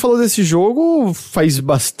Teixeira falou desse jogo faz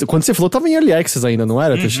bastante... Quando você falou, tava em Early Access ainda, não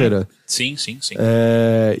era, Teixeira? Sim.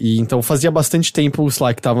 E então fazia bastante tempo, sei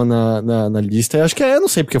lá, que tava na lista. Eu acho que eu não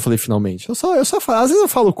sei porque eu falei finalmente. Eu só falo, às vezes eu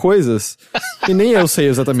falo coisas e nem eu sei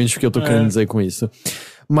exatamente o que eu tô querendo dizer com isso.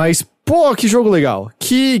 Mas, pô, que jogo legal.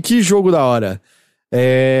 Que jogo da hora.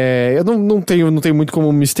 Eu não tenho muito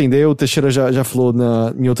como me estender, o Teixeira já falou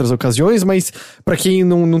em outras ocasiões, mas pra quem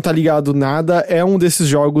não tá ligado nada, é um desses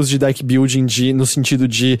jogos de deck building no sentido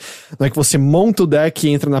de, não é que você monta o deck e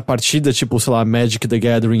entra na partida, tipo, sei lá, Magic the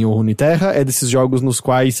Gathering ou Runeterra, é desses jogos nos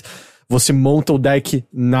quais você monta o deck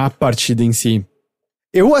na partida em si.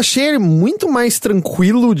 Eu achei ele muito mais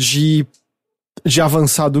tranquilo de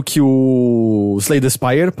avançar do que o Slay the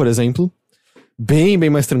Spire, por exemplo. Bem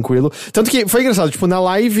mais tranquilo. Tanto que foi engraçado, tipo, na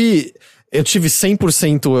live eu tive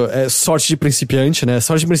 100% sorte de principiante, né?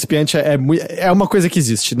 Sorte de principiante é uma coisa que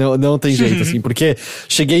existe, não tem jeito, assim, porque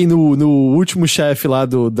cheguei no último chefe lá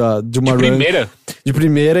de uma run. De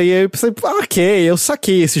primeira, e aí eu pensei, ok, eu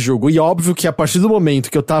saquei esse jogo. E óbvio que a partir do momento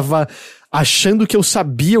que eu tava achando que eu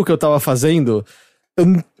sabia o que eu tava fazendo, eu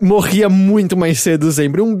morria muito mais cedo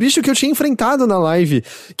sempre. Um bicho que eu tinha enfrentado na live,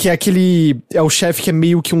 que é é o chefe que é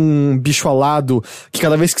meio que um bicho alado, que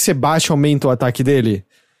cada vez que você bate aumenta o ataque dele.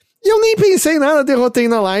 E eu nem pensei em nada, derrotei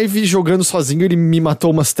na live, jogando sozinho, ele me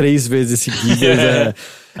matou umas 3 vezes seguidas.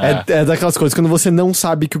 É daquelas coisas, quando você não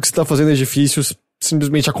sabe que o que você tá fazendo é difícil,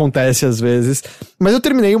 simplesmente acontece às vezes. Mas eu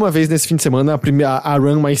terminei uma vez nesse fim de semana, a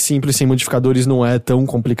run mais simples, sem modificadores, não é tão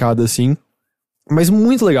complicada assim. Mas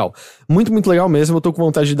muito legal. Muito legal mesmo. Eu tô com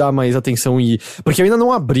vontade de dar mais atenção porque eu ainda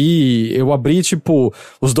não abri. Eu abri, tipo,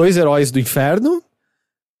 os 2 heróis do inferno,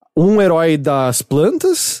 um herói das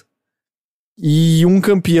plantas e um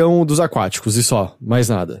campeão dos aquáticos, e só. Mais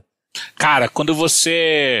nada. Cara, quando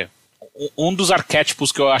você... Um dos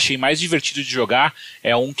arquétipos que eu achei mais divertido de jogar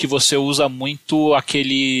é um que você usa muito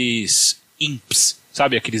aqueles imps,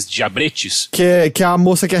 sabe? Aqueles diabretes. Que é a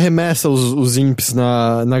moça que arremessa os imps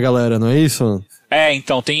na galera, não é isso?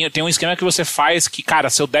 Então, tem um esquema que você faz que, cara,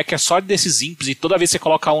 seu deck é só desses imps e toda vez que você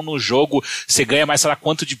coloca um no jogo, você ganha mais, sei lá,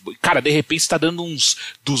 quanto de... Cara, de repente você tá dando uns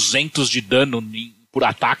 200 de dano por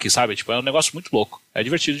ataque, sabe? Tipo, é um negócio muito louco. É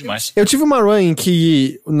divertido demais. Eu tive uma run em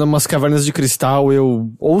que, numas cavernas de cristal,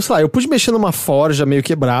 ou sei lá, eu pude mexer numa forja meio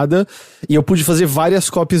quebrada e eu pude fazer várias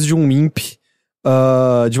cópias de um imp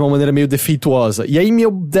de uma maneira meio defeituosa. E aí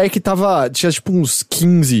meu deck tinha tipo uns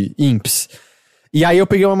 15 imps. E aí eu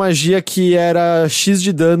peguei uma magia que era X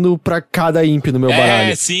de dano pra cada imp no meu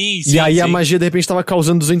baralho. Sim. E aí a magia de repente tava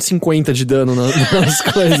causando 250 de dano nas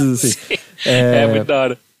coisas, assim. É muito da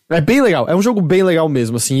hora. É bem legal, é um jogo bem legal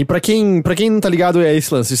mesmo, assim. E pra quem não tá ligado, é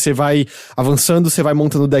esse lance. Você vai avançando, você vai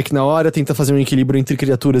montando o deck na hora, tenta fazer um equilíbrio entre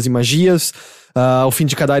criaturas e magias. Ao fim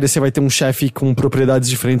de cada área você vai ter um chefe com propriedades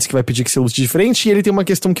diferentes que vai pedir que você lute diferente. E ele tem uma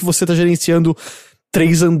questão que você tá gerenciando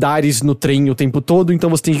 3 andares no trem o tempo todo, então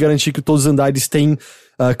você tem que garantir que todos os andares têm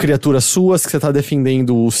criaturas suas, que você tá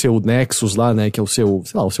defendendo o seu Nexus lá, né, que é o seu,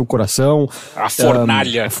 sei lá, o seu coração. A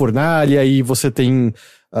fornalha. A fornalha, e você tem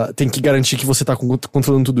que garantir que você tá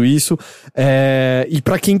controlando tudo isso. E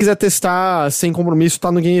pra quem quiser testar sem compromisso, tá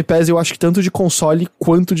no Game Pass, eu acho que tanto de console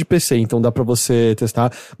quanto de PC, então dá pra você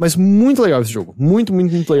testar. Mas muito legal esse jogo. Muito,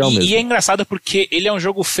 muito, muito legal mesmo. E é engraçado porque ele é um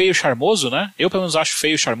jogo feio e charmoso, né? Eu pelo menos acho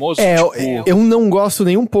feio e charmoso. Eu não gosto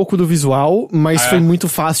nem um pouco do visual, mas foi muito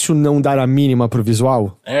fácil não dar a mínima pro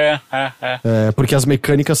visual. Porque as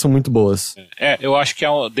mecânicas são muito boas. Eu acho que é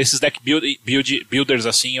desses deck builders,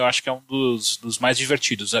 assim, eu acho que é um dos mais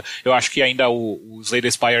divertidos. Eu acho que ainda o Slay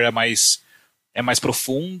the Spire é mais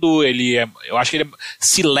profundo, eu acho que ele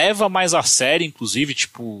se leva mais a sério, inclusive,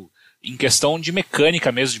 tipo, em questão de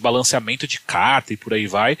mecânica mesmo, de balanceamento de carta e por aí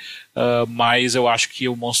vai, mas eu acho que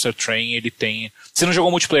o Monster Train, ele tem... Você não jogou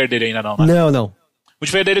o multiplayer dele ainda não, né? Não. O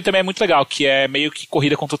multiplayer dele também é muito legal, que é meio que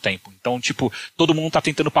corrida contra o tempo. Então, tipo, todo mundo tá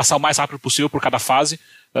tentando passar o mais rápido possível por cada fase,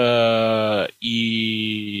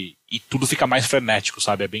 e tudo fica mais frenético,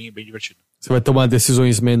 sabe? É bem, bem divertido. Você vai tomar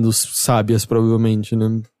decisões menos sábias, provavelmente,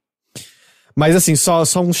 né? Mas assim, só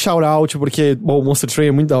um shout-out, porque, bom, o Monster Train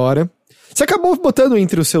é muito da hora. Você acabou botando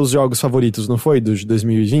entre os seus jogos favoritos, não foi? De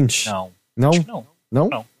 2020? Não. Não? Acho que não. Não?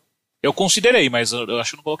 Não. Eu considerei, mas eu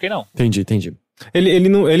acho que não coloquei, não. Entendi.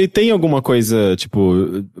 Ele tem alguma coisa,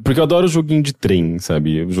 tipo... Porque eu adoro joguinho de trem,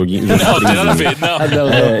 sabe? Joguinho não, tem nada a ver,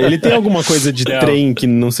 não. Ele tem alguma coisa de trem que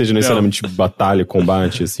não seja necessariamente batalha,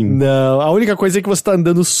 combate, assim? Não, a única coisa é que você tá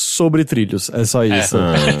andando sobre trilhos, é só isso.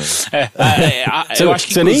 Eu acho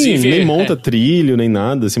que você inclusive... nem monta trilho, nem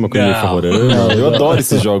nada, assim, uma coisa meio favorando. Eu adoro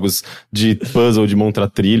esses jogos de puzzle, de montar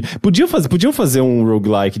trilho. Podiam fazer um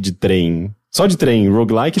roguelike de trem. Só de trem,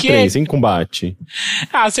 roguelike e trem, sem combate.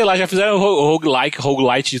 Sei lá, já fizeram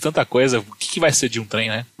roguelite de tanta coisa. O que vai ser de um trem,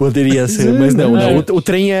 né? Poderia ser, mas não. O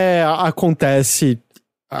trem acontece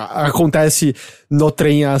no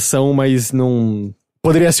trem a ação, mas não...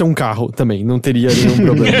 Poderia ser um carro também, não teria nenhum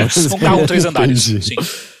problema. Um carro 3 andares, sim.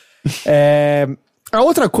 A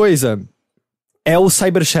outra coisa é o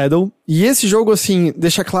Cyber Shadow. E esse jogo, assim,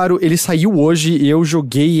 deixa claro, ele saiu hoje e eu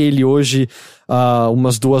joguei ele hoje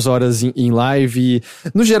umas 2 horas em live.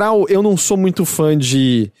 No geral, eu não sou muito fã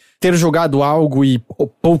de ter jogado algo e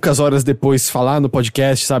poucas horas depois falar no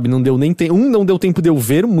podcast, sabe? Não deu nem tempo. Não deu tempo de eu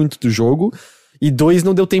ver muito do jogo. E 2,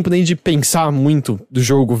 não deu tempo nem de pensar muito do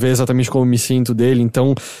jogo, ver exatamente como eu me sinto dele.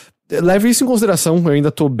 Então, leve isso em consideração. Eu ainda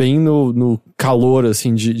tô bem no calor,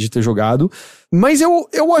 assim, de ter jogado. Mas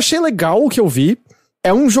eu achei legal o que eu vi.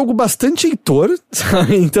 É um jogo bastante Heitor,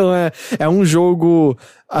 sabe? Então é um jogo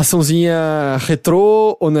açãozinha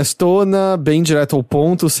retrô, honestona, bem direto ao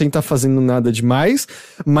ponto, sem estar fazendo nada demais.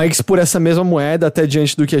 Mas por essa mesma moeda, até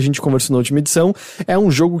diante do que a gente conversou na última edição, é um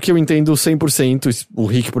jogo que eu entendo 100%. O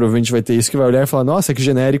Rick provavelmente vai ter isso, que vai olhar e falar, nossa, que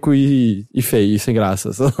genérico e feio, e sem graça.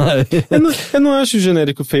 eu não acho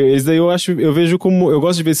genérico feio. Esse daí eu vejo como... Eu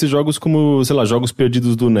gosto de ver esses jogos como, sei lá, jogos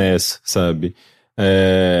perdidos do NES, sabe?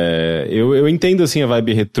 Eu entendo, assim, a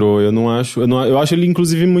vibe retrô. Eu acho ele,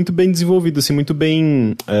 inclusive, muito bem desenvolvido, assim, muito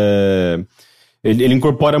bem... Ele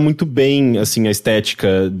incorpora muito bem, assim, a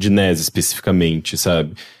estética de NES, especificamente,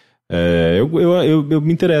 sabe? Eu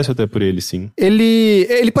me interesso até por ele, sim.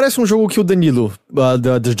 Ele parece um jogo que o Danilo,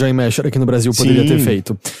 da Joy Masher aqui no Brasil, poderia ter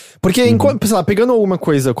feito. Porque, sei lá, pegando alguma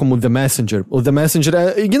coisa como The Messenger, o The Messenger,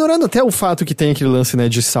 ignorando até o fato que tem aquele lance, né,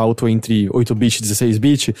 de salto entre 8-bit e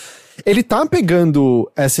 16-bit, ele tá pegando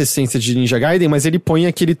essa essência de Ninja Gaiden, mas ele põe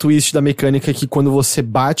aquele twist da mecânica que quando você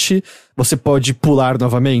bate, você pode pular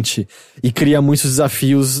novamente. E cria muitos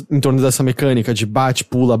desafios em torno dessa mecânica de bate,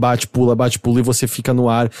 pula, e você fica no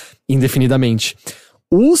ar indefinidamente.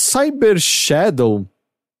 O Cyber Shadow,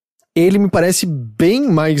 ele me parece bem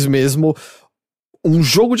mais mesmo um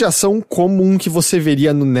jogo de ação comum que você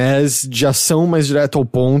veria no NES, de ação mais direto ao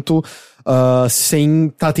ponto, sem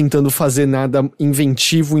estar tentando fazer nada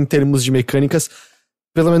inventivo em termos de mecânicas,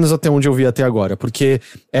 pelo menos até onde eu vi até agora, porque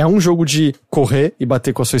é um jogo de correr e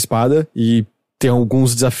bater com a sua espada, e tem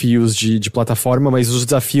alguns desafios de plataforma, mas os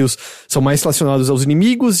desafios são mais relacionados aos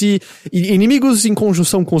inimigos e inimigos em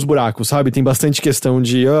conjunção com os buracos, sabe? Tem bastante questão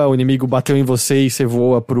de, o inimigo bateu em você e você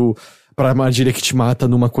voa pra armadilha que te mata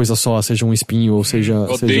numa coisa só, seja um espinho ou seja...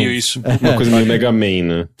 Odeio isso. Uma coisa meio Mega Man,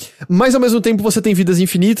 né? Mas ao mesmo tempo você tem vidas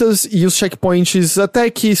infinitas e os checkpoints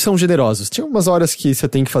até que são generosos. Tinha umas horas que você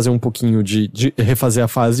tem que fazer um pouquinho de refazer a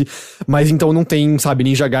fase, mas então não tem, sabe,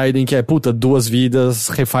 Ninja Gaiden que é, 2 vidas,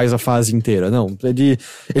 refaz a fase inteira. Não, ele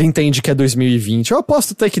entende que é 2020. Eu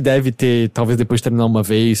aposto até que deve ter, talvez depois de terminar uma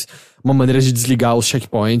vez, uma maneira de desligar os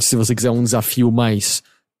checkpoints, se você quiser um desafio mais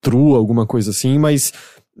true, alguma coisa assim, mas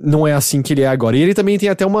não é assim que ele é agora. E ele também tem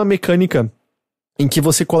até uma mecânica em que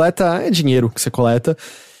você coleta dinheiro que você coleta,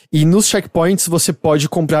 e nos checkpoints você pode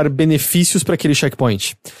comprar benefícios para aquele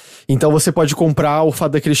checkpoint. Então você pode comprar o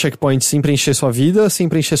fato daquele checkpoint sem preencher sua vida, sem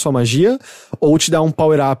preencher sua magia, ou te dar um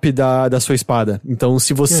power-up da sua espada. Então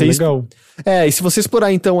se você... legal. E se você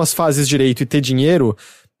explorar então as fases direito e ter dinheiro,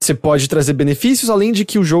 você pode trazer benefícios, além de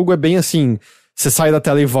que o jogo é bem assim... Você sai da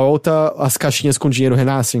tela e volta, as caixinhas com dinheiro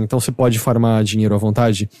renascem, então você pode farmar dinheiro à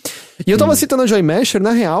vontade. E eu tava citando a Joy Masher,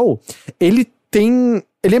 na real, ele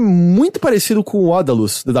é muito parecido com o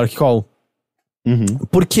Odalus, da Dark Call.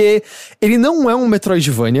 Porque ele não é um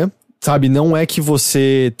Metroidvania, sabe? Não é que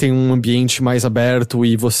você tem um ambiente mais aberto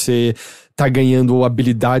e você tá ganhando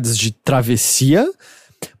habilidades de travessia,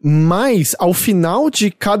 mas ao final de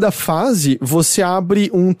cada fase, você abre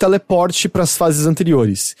um teleporte para as fases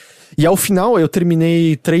anteriores. E ao final, eu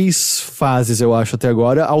terminei 3 fases, eu acho, até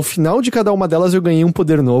agora. Ao final de cada uma delas, eu ganhei um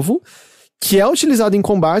poder novo, que é utilizado em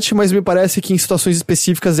combate, mas me parece que em situações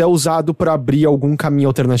específicas é usado para abrir algum caminho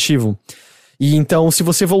alternativo. E então, se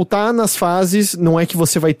você voltar nas fases, não é que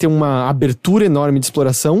você vai ter uma abertura enorme de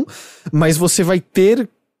exploração, mas você vai ter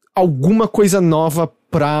alguma coisa nova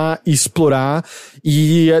pra explorar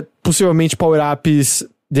e possivelmente power-ups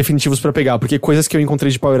definitivos pra pegar, porque coisas que eu encontrei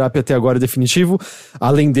de power-up até agora definitivo,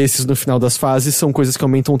 além desses no final das fases, são coisas que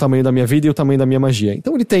aumentam o tamanho da minha vida e o tamanho da minha magia.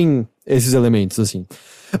 Então ele tem esses elementos, assim.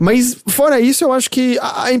 Mas fora isso, eu acho que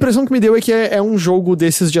a impressão que me deu é que é um jogo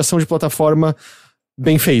desses de ação de plataforma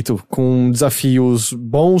bem feito, com desafios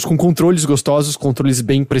bons, com controles gostosos, controles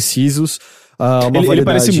bem precisos. Ele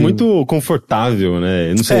parece muito confortável,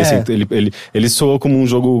 né? Eu não sei, assim, ele soa como um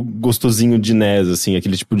jogo gostosinho de NES, assim,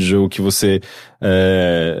 aquele tipo de jogo que você...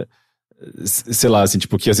 sei lá, assim,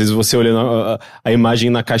 tipo, que às vezes você olhando a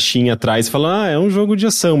imagem na caixinha atrás e fala, é um jogo de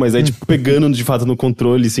ação, mas aí, tipo, pegando de fato no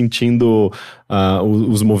controle, sentindo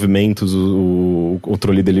os movimentos, o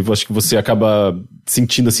controle dele, eu acho que você acaba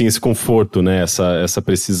sentindo, assim, esse conforto, né, essa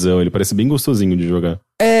precisão. Ele parece bem gostosinho de jogar.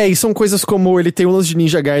 E são coisas como ele tem o lance de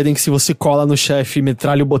Ninja Gaiden, que se você cola no chefe e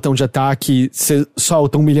metralha o botão de ataque, você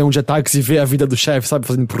solta 1 milhão de ataques e vê a vida do chefe, sabe?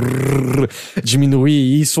 Fazendo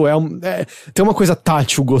diminuir. Isso tem uma coisa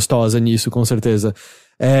tátil gostosa nisso, com certeza.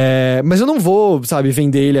 Mas eu não vou, sabe,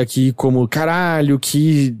 vender ele aqui como, caralho,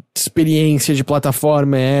 que experiência de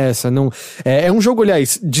plataforma é essa? Não, é um jogo,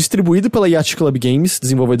 aliás, distribuído pela Yacht Club Games,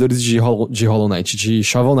 desenvolvedores de Hollow Knight, de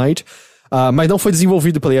Shovel Knight. Mas não foi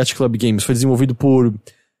desenvolvido pela Yacht Club Games, foi desenvolvido por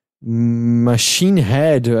Machine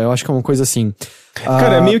Head, eu acho que é uma coisa assim.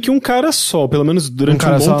 Cara, é meio que um cara só, pelo menos durante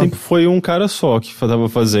um bom tempo foi um cara só que tava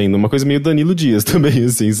fazendo, uma coisa meio Danilo Dias também,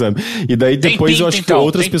 assim, sabe? E daí depois eu acho que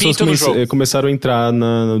outras pessoas começaram a entrar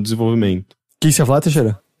no desenvolvimento. O que você ia falar,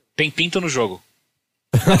 Teixeira? Tem pinto no jogo.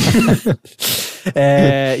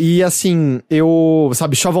 E assim,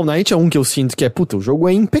 sabe, Shovel Knight é um que eu sinto que o jogo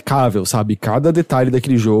é impecável, sabe? Cada detalhe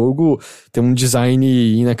daquele jogo tem um design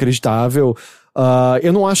inacreditável.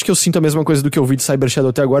 Eu não acho que eu sinto a mesma coisa do que eu vi de Cyber Shadow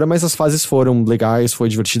até agora, mas as fases foram legais, foi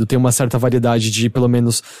divertido, tem uma certa variedade de, pelo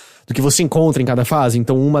menos, do que você encontra em cada fase.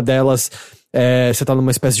 Então uma delas, você tá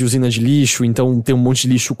numa espécie de usina de lixo, então tem um monte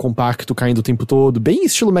de lixo compacto caindo o tempo todo, bem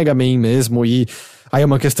estilo Mega Man mesmo, e aí é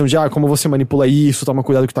uma questão de, como você manipula isso, toma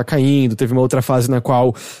cuidado que tá caindo. Teve uma outra fase na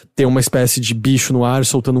qual tem uma espécie de bicho no ar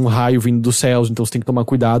soltando um raio vindo dos céus, então você tem que tomar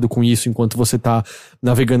cuidado com isso enquanto você tá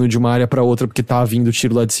navegando de uma área pra outra, porque tá vindo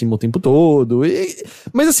tiro lá de cima o tempo todo.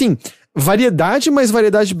 Mas assim, variedade, mas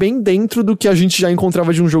variedade bem dentro do que a gente já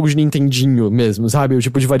encontrava de um jogo de Nintendinho mesmo, sabe? O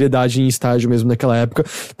tipo de variedade em estágio mesmo naquela época.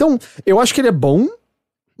 Então, eu acho que ele é bom,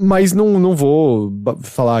 mas não vou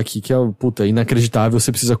falar aqui que é, inacreditável,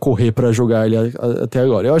 você precisa correr pra jogar ele até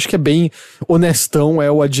agora. Eu acho que é bem honestão, é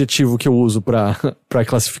o adjetivo que eu uso pra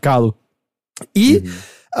classificá-lo. E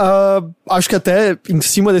acho que até em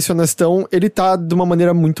cima desse honestão, ele tá de uma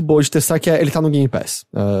maneira muito boa de testar, que ele tá no Game Pass.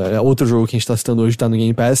 Outro jogo que a gente tá citando hoje tá no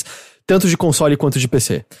Game Pass, tanto de console quanto de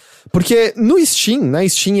PC. Porque no Steam, na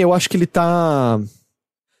Steam, eu acho que ele tá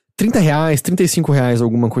R$30, R$35,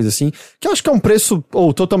 alguma coisa assim, que eu acho que é um preço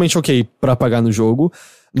totalmente ok pra pagar no jogo,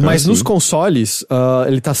 mas nos consoles,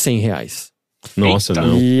 ele tá R$100. Nossa,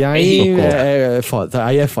 não. E aí é foda,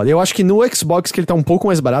 aí é foda. Eu acho que no Xbox que ele tá um pouco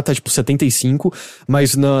mais barato, tá tipo 75,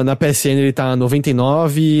 mas na PSN ele tá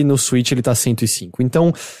 99 e no Switch ele tá 105.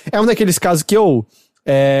 Então, é um daqueles casos que eu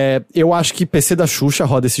acho que PC da Xuxa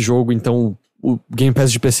roda esse jogo, então o Game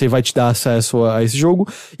Pass de PC vai te dar acesso a esse jogo,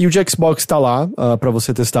 e o de Xbox tá lá pra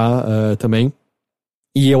você testar também.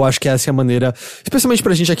 E eu acho que essa é a maneira, especialmente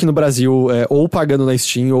pra gente aqui no Brasil, ou pagando na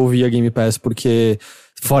Steam ou via Game Pass, porque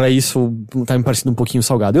fora isso, tá me parecendo um pouquinho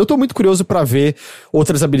salgado. Eu tô muito curioso pra ver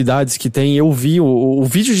outras habilidades que tem. Eu vi o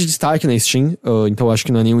vídeo de destaque na Steam, então acho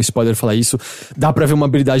que não é nenhum spoiler falar isso. Dá pra ver uma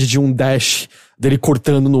habilidade de um dash dele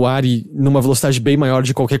cortando no ar e numa velocidade bem maior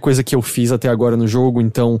de qualquer coisa que eu fiz até agora no jogo.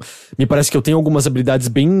 Então, me parece que eu tenho algumas habilidades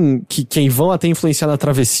bem que vão até influenciar na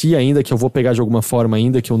travessia ainda, que eu vou pegar de alguma forma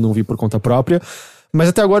ainda, que eu não vi por conta própria. Mas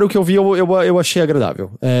até agora o que eu vi eu achei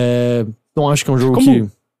agradável. Não acho que é um jogo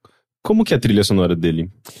Como que é a trilha sonora dele?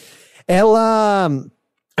 Ela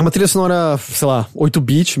é uma trilha sonora, sei lá,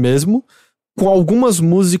 8-bit mesmo, com algumas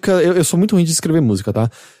músicas. Eu sou muito ruim de escrever música, tá?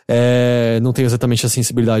 Não tenho exatamente a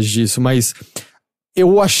sensibilidade disso, mas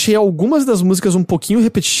eu achei algumas das músicas um pouquinho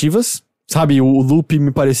repetitivas. Sabe, o loop me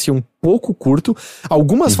parecia um pouco curto.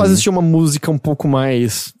 Algumas fases tinham uma música um pouco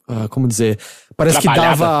mais, como dizer, parece que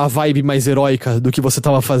dava a vibe mais heróica do que você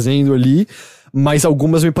tava fazendo ali. Mas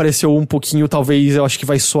algumas me pareceu um pouquinho, talvez, eu acho que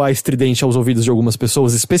vai soar estridente aos ouvidos de algumas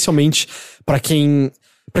pessoas, especialmente pra quem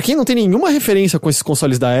não tem nenhuma referência com esses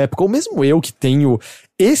consoles da época, ou mesmo eu que tenho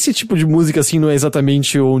esse tipo de música, assim, não é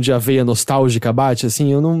exatamente onde a veia nostálgica bate,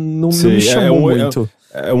 assim, eu não me chamou muito.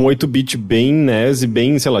 É um 8-bit bem NES e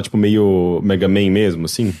bem, sei lá, tipo meio Mega Man mesmo,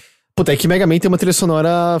 assim. Puta, é que Mega Man tem uma trilha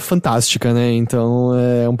sonora fantástica, né? Então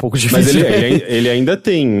é um pouco difícil. Mas ele ainda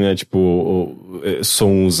tem, né? Tipo,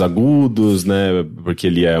 sons agudos, né? Porque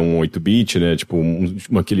ele é um 8-bit, né? Tipo,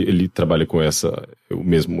 ele trabalha com o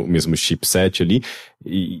mesmo chipset ali.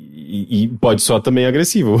 E pode soar também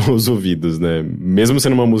agressivo os ouvidos, né? Mesmo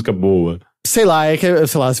sendo uma música boa. Sei lá,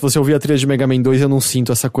 sei lá, se você ouvir a trilha de Mega Man 2, eu não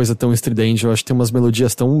sinto essa coisa tão estridente. Eu acho que tem umas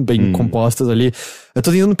melodias tão bem compostas ali. Eu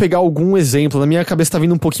tô tentando pegar algum exemplo. Na minha cabeça tá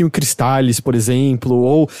vindo um pouquinho Cristales, por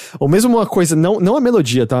exemplo. Ou mesmo uma coisa, não a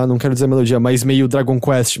melodia, tá? Não quero dizer melodia, mas meio Dragon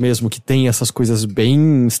Quest mesmo, que tem essas coisas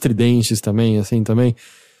bem estridentes também, assim, também.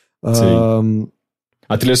 Sim.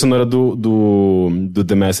 A trilha sonora do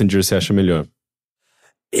The Messenger você acha melhor?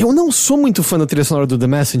 Eu não sou muito fã da trilha sonora do The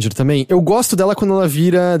Messenger também. Eu gosto dela quando ela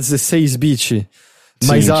vira 16-bit.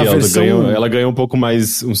 Mas sim, a versão... ela ganha um pouco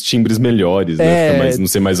mais, uns timbres melhores, né? Fica mais, não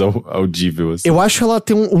sei, mais audível, assim. Eu acho que ela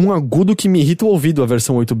tem um agudo que me irrita o ouvido, a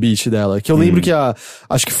versão 8-bit dela. Que eu lembro que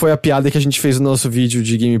acho que foi a piada que a gente fez no nosso vídeo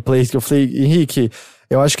de gameplay, que eu falei, Henrique,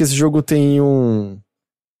 eu acho que esse jogo tem um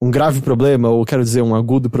grave problema, ou quero dizer, um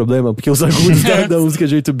agudo problema, porque os agudos da música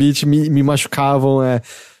de 8-bit me machucavam,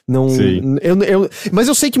 Não, mas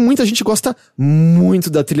eu sei que muita gente gosta muito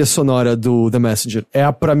da trilha sonora do The Messenger.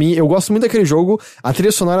 Pra mim, eu gosto muito daquele jogo. A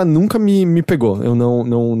trilha sonora nunca me pegou. Eu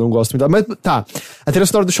não gosto muito. Mas tá, a trilha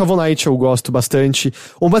sonora do Shovel Knight eu gosto bastante.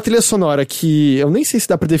 Uma trilha sonora que eu nem sei se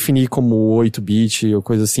dá pra definir como 8-bit ou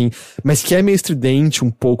coisa assim, mas que é meio estridente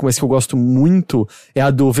um pouco, mas que eu gosto muito, é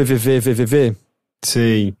a do VVV.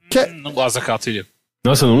 Sei. Não gosto daquela trilha.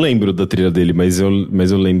 Nossa, eu não lembro da trilha dele, mas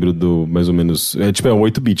eu lembro do, mais ou menos... É um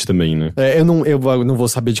 8-bit também, né? Eu não vou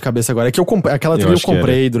saber de cabeça agora. É que eu comprei, aquela trilha eu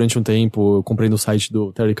comprei durante um tempo, eu comprei no site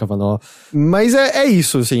do Terry Cavanaugh. Mas é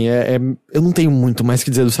isso, assim, eu não tenho muito mais que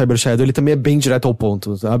dizer do Cyber Shadow, ele também é bem direto ao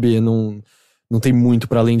ponto, sabe? Não tem muito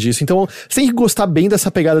pra além disso. Então, você tem que gostar bem dessa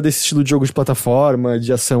pegada desse estilo de jogo de plataforma,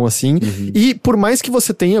 de ação, assim. E por mais que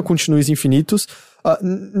você tenha continues infinitos,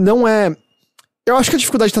 não é... Eu acho que a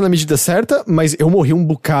dificuldade tá na medida certa, mas eu morri um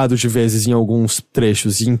bocado de vezes em alguns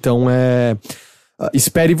trechos. E então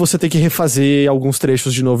espere você ter que refazer alguns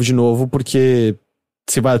trechos de novo, porque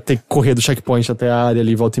você vai ter que correr do checkpoint até a área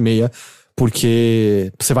ali, volta e meia,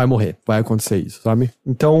 porque você vai morrer, vai acontecer isso, sabe?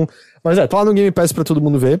 Então, mas tá lá no Game Pass pra todo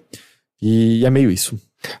mundo ver, e é meio isso.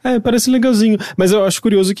 Parece legalzinho, mas eu acho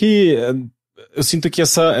curioso que... Eu sinto que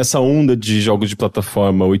essa onda de jogos de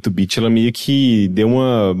plataforma 8-bit, ela meio que deu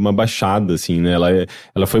uma baixada, assim, né?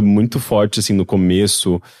 Ela foi muito forte, assim, no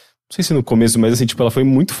começo. Não sei se no começo, mas assim, tipo, ela foi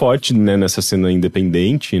muito forte, né, nessa cena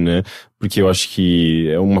independente, né? Porque eu acho que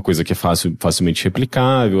é uma coisa que é facilmente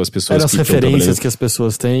replicável, as pessoas... Eram as referências que as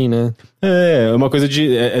pessoas têm, né? É uma coisa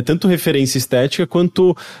de... É tanto referência estética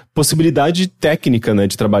quanto possibilidade técnica, né,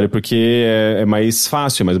 de trabalho, porque é mais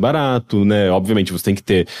fácil, é mais barato, né? Obviamente, você tem que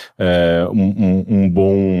ter um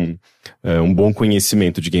bom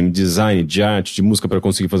conhecimento de game design, de arte, de música para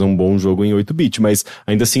conseguir fazer um bom jogo em 8-bit, mas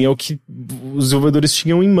ainda assim é o que os desenvolvedores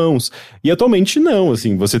tinham em mãos. E atualmente não,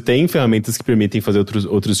 assim, você tem ferramentas que permitem fazer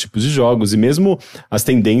outros tipos de jogos, e mesmo as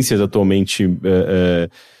tendências atualmente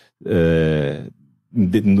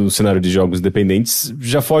no cenário de jogos independentes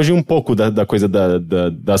já fogem um pouco da coisa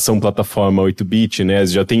da ação plataforma 8-bit, né?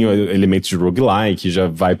 Já tem elementos de roguelike, já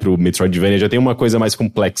vai pro Metroidvania, já tem uma coisa mais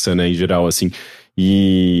complexa, né, em geral, assim.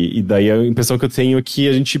 E daí a impressão que eu tenho é que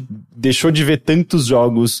a gente deixou de ver tantos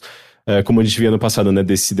jogos como a gente via no passado, né?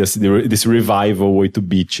 Desse revival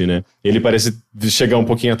 8-bit, né? Ele parece chegar um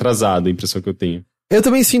pouquinho atrasado, a impressão que eu tenho. Eu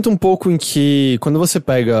também sinto um pouco em que, quando você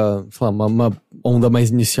pega, sei lá, uma onda mais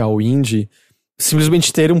inicial indie,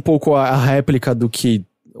 simplesmente ter um pouco a réplica do que,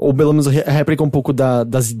 ou pelo menos a réplica um pouco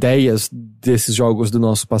das ideias desses jogos do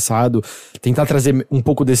nosso passado, tentar trazer um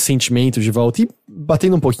pouco desse sentimento de volta e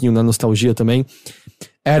batendo um pouquinho na nostalgia também,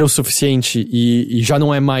 era o suficiente e já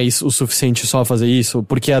não é mais o suficiente só fazer isso,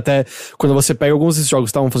 porque até quando você pega alguns desses jogos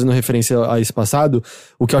que estavam fazendo referência a esse passado,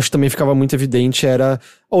 o que eu acho que também ficava muito evidente era,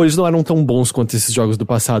 eles não eram tão bons quanto esses jogos do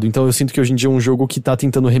passado, então eu sinto que hoje em dia é um jogo que tá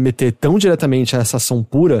tentando remeter tão diretamente a essa ação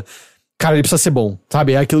pura. Cara, ele precisa ser bom,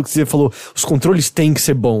 sabe? É aquilo que você falou, os controles têm que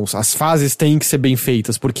ser bons, as fases têm que ser bem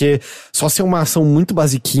feitas, porque só ser uma ação muito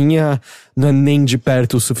basiquinha não é nem de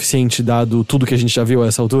perto o suficiente, dado tudo que a gente já viu a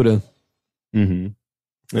essa altura. Uhum.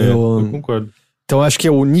 Eu concordo. Então acho que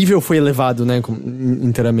o nível foi elevado, né,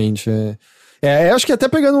 inteiramente. Eu acho que até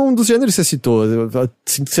pegando um dos gêneros que você citou,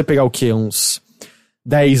 se você pegar o quê? Uns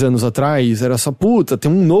 10 anos atrás, era só, puta, tem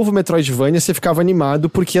um novo Metroidvania, você ficava animado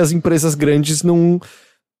porque as empresas grandes não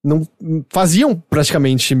faziam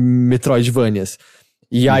praticamente Metroidvanias.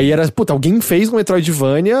 E aí era, puta, alguém fez um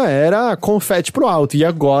Metroidvania, era confete pro alto. E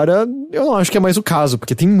agora, eu não acho que é mais o caso,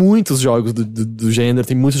 porque tem muitos jogos do gênero,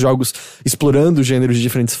 tem muitos jogos explorando o gênero de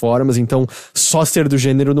diferentes formas, então só ser do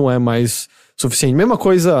gênero não é mais suficiente. Mesma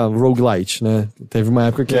coisa roguelite, né? Teve uma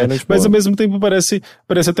época que era, tipo... Mas ao mesmo tempo parece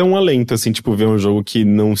até um alento, assim, tipo, ver um jogo que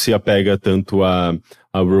não se apega tanto a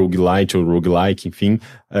roguelite ou roguelike, enfim,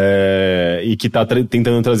 e que tá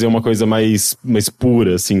tentando trazer uma coisa mais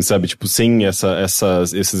pura, assim, sabe? Tipo, sem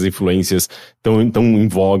essas influências tão em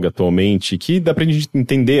voga atualmente, que dá pra gente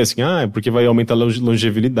entender, assim, porque vai aumentar a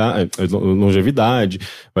longevidade,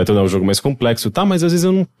 vai tornar o jogo mais complexo, tá? Mas às vezes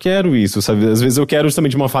eu não quero isso, sabe? Às vezes eu quero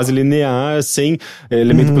justamente uma fase linear, sem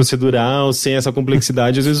elemento procedural, sem essa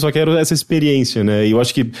complexidade, às vezes eu só quero essa experiência, né? E eu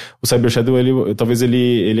acho que o Cyber Shadow, talvez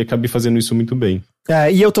ele acabe fazendo isso muito bem.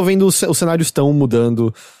 E eu tô vendo os cenários estão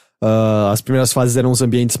mudando. As primeiras fases eram os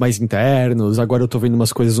ambientes mais internos, agora eu tô vendo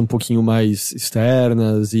umas coisas um pouquinho mais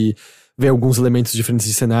externas e ver alguns elementos diferentes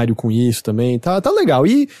de cenário com isso também. Tá legal.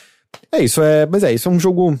 E isso é um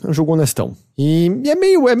jogo honestão. E é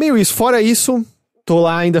meio isso. Fora isso, tô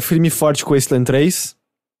lá ainda firme e forte com Wasteland 3.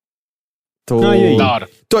 Da hora.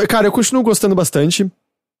 Cara, eu continuo gostando bastante.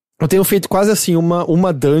 Eu tenho feito quase assim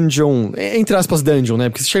uma dungeon, entre aspas dungeon, né?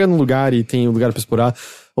 Porque você chega num lugar e tem um lugar pra explorar,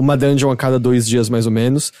 uma dungeon a cada 2 dias mais ou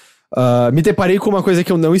menos. Me deparei com uma coisa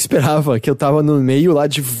que eu não esperava, que eu tava no meio lá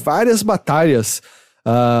de várias batalhas,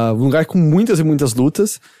 um lugar com muitas e muitas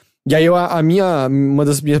lutas. E aí uma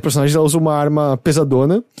das minhas personagens, ela usa uma arma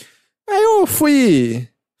pesadona. Aí eu fui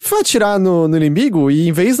atirar no inimigo e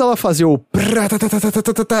em vez dela fazer o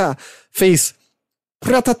fez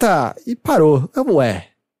e parou.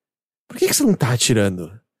 Por que você não tá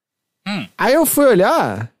atirando? Aí eu fui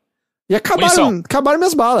olhar e acabaram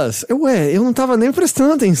minhas balas. Eu não tava nem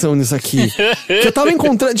prestando atenção nisso aqui. Que eu tava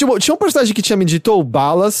encontrando... Tipo, tinha um personagem que tinha me dito,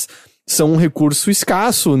 balas são um recurso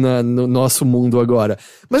escasso no nosso mundo agora.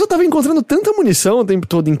 Mas eu tava encontrando tanta munição o tempo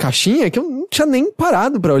todo em caixinha que eu não tinha nem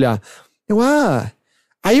parado pra olhar.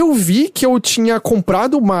 Aí eu vi que eu tinha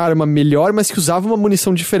comprado uma arma melhor, mas que usava uma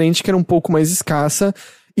munição diferente, que era um pouco mais escassa.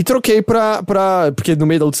 E troquei porque no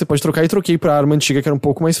meio da luta você pode trocar, e troquei pra arma antiga, que era um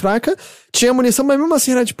pouco mais fraca. Tinha munição, mas mesmo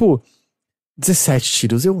assim era tipo 17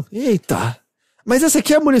 tiros. Eita. Mas essa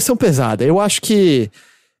aqui é a munição pesada. Eu acho que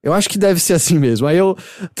deve ser assim mesmo. Aí eu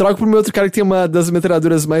troco pro meu outro cara que tem uma das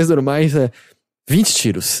metralhadoras mais normais, 20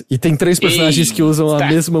 tiros. E tem 3 personagens que usam a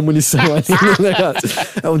mesma munição ali no negócio.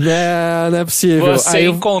 Não é possível. Você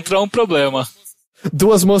encontrou um problema.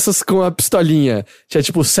 2 moças com a pistolinha. Tinha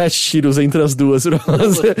tipo 7 tiros entre as duas.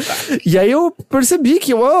 E aí eu percebi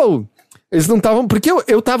que, eles não estavam... Porque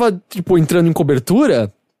eu tava, tipo, entrando em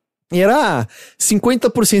cobertura e era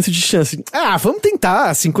 50% de chance. Vamos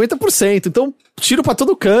tentar, 50%. Então, tiro pra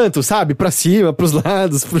todo canto, sabe? Pra cima, pros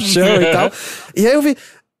lados, pro chão e tal. E aí eu vi...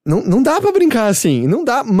 Não dá pra brincar assim, não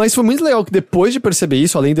dá. Mas foi muito legal que depois de perceber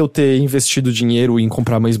isso, além de eu ter investido dinheiro em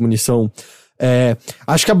comprar mais munição...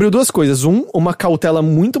 acho que abriu 2 coisas. Uma cautela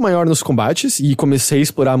muito maior nos combates, e comecei a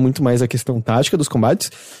explorar muito mais a questão tática dos combates,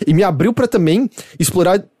 e me abriu pra também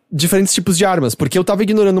explorar diferentes tipos de armas, porque eu tava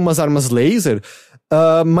ignorando umas armas laser,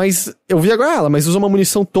 mas eu vi agora mas usa uma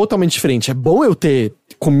munição totalmente diferente. É bom eu ter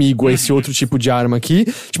comigo esse outro tipo de arma aqui.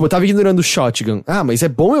 Tipo, eu tava ignorando o shotgun. Mas é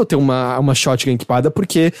bom eu ter uma shotgun equipada,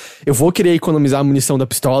 porque eu vou querer economizar a munição da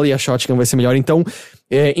pistola e a shotgun vai ser melhor. Então,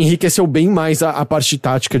 enriqueceu bem mais a parte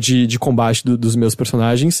tática de combate dos meus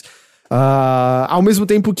personagens. Ao mesmo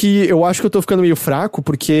tempo que eu acho que eu tô ficando meio fraco,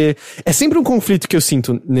 porque é sempre um conflito que eu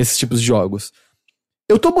sinto nesses tipos de jogos.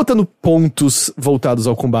 Eu tô botando pontos voltados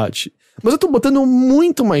ao combate, mas eu tô botando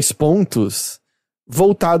muito mais pontos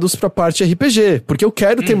voltados pra parte RPG, porque eu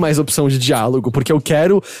quero ter mais opção de diálogo, porque eu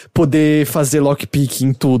quero poder fazer lockpick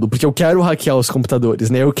em tudo, porque eu quero hackear os computadores,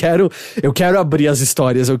 né? Eu quero abrir as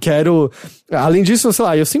histórias, eu quero... Além disso, sei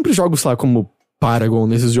lá, eu sempre jogo, sei lá, como Paragon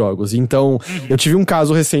nesses jogos. Então, eu tive um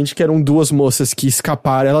caso recente que eram 2 moças que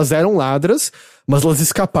escaparam, elas eram ladras, mas elas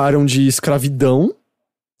escaparam de escravidão,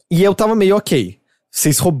 e eu tava meio ok.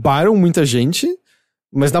 Vocês roubaram muita gente,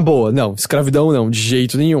 mas na boa, não, escravidão não, de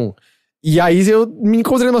jeito nenhum. E aí eu me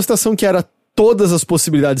encontrei numa situação que era todas as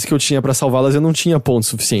possibilidades que eu tinha pra salvá-las, eu não tinha ponto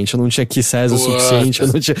suficiente, eu não tinha key o suficiente, eu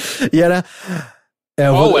não tinha... E era...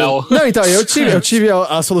 well. Não, então, eu tive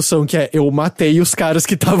a solução, que é, eu matei os caras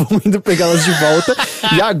que estavam indo pegá-las de volta,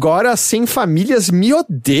 e agora as 100 famílias me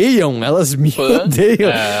odeiam, elas me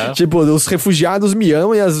odeiam. Tipo, os refugiados me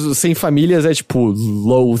amam, e as 100 famílias é tipo,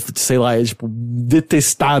 loathed, sei lá, é tipo,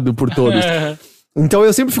 detestado por todos. Então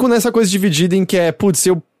eu sempre fico nessa coisa dividida em que é, putz,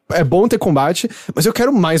 é bom ter combate, mas eu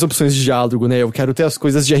quero mais opções de diálogo, né? Eu quero ter as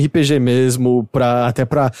coisas de RPG mesmo, até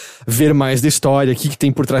pra ver mais da história, o que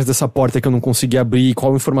tem por trás dessa porta que eu não consegui abrir,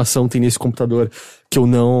 qual informação tem nesse computador que eu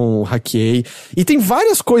não hackeei. E tem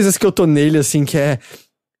várias coisas que eu tô nele, assim, que é...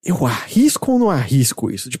 Eu arrisco ou não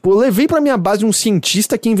arrisco isso? Tipo, eu levei pra minha base um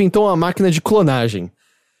cientista que inventou uma máquina de clonagem.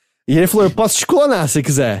 E ele falou, eu posso te clonar se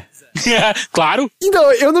quiser. Claro.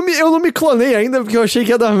 Então, eu não me clonei ainda porque eu achei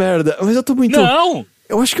que ia dar merda. Mas eu tô muito... Não!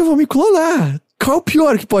 Eu acho que eu vou me clonar. Qual é o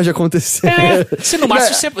pior que pode acontecer? Se no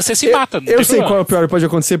máximo você se mata. Eu sei qual é o pior que pode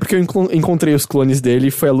acontecer, porque eu encontrei os clones dele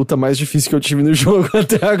e foi a luta mais difícil que eu tive no jogo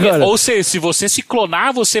até agora. Ou seja, se você se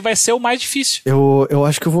clonar, você vai ser o mais difícil. Eu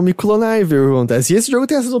acho que eu vou me clonar e ver o que acontece. E esse jogo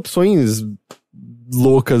tem essas opções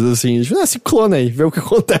loucas, assim. Tipo, se clona aí, vê o que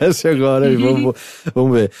acontece agora e vamos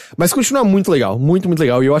ver. Mas continua muito legal, muito, muito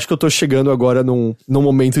legal. E eu acho que eu tô chegando agora num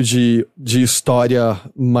momento de história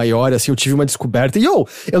maior, assim. Eu tive uma descoberta. E eu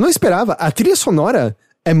não esperava. A trilha sonora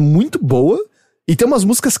é muito boa e tem umas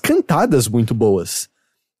músicas cantadas muito boas.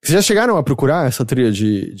 Vocês já chegaram a procurar essa trilha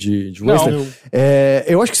de Wasteland?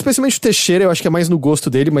 Eu acho que especialmente o Teixeira, eu acho que é mais no gosto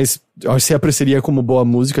dele, mas você apreciaria como boa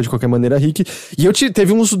música de qualquer maneira, Rick. E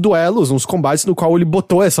teve uns duelos, uns combates no qual ele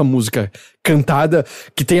botou essa música cantada,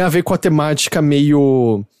 que tem a ver com a temática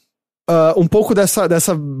meio... um pouco dessa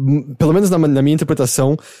pelo menos na minha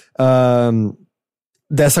interpretação,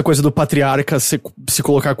 dessa coisa do patriarca se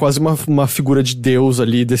colocar quase uma figura de Deus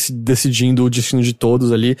ali, decidindo o destino de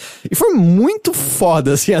todos ali. E foi muito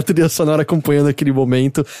foda, assim, a trilha sonora acompanhando aquele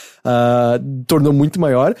momento, tornou muito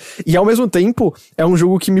maior. E ao mesmo tempo, é um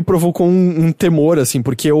jogo que me provocou um temor, assim,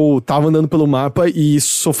 porque eu tava andando pelo mapa e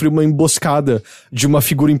sofri uma emboscada de uma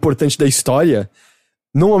figura importante da história,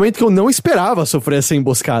 num momento que eu não esperava sofrer essa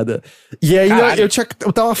emboscada. E aí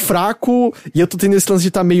eu tava fraco, e eu tô tendo esse lance de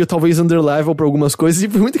estar meio, talvez, underlevel pra algumas coisas, e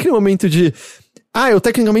foi muito aquele momento de... eu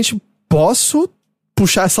tecnicamente posso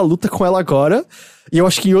puxar essa luta com ela agora, e eu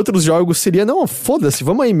acho que em outros jogos seria, não, foda-se,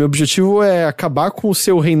 vamos aí, meu objetivo é acabar com o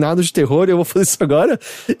seu reinado de terror, e eu vou fazer isso agora.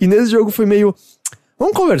 E nesse jogo foi meio...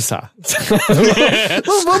 Vamos conversar.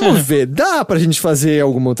 Vamos ver, dá pra gente fazer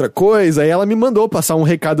alguma outra coisa? Aí ela me mandou passar um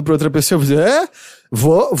recado pra outra pessoa, eu falei,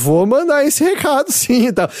 vou mandar esse recado sim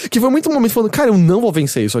e tal. Que foi muito um momento falando, cara, eu não vou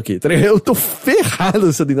vencer isso aqui, tá? Eu tô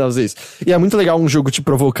ferrado se eu tentar fazer isso. E é muito legal um jogo te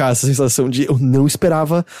provocar essa sensação de eu não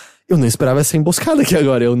esperava essa emboscada aqui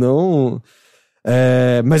agora, eu não...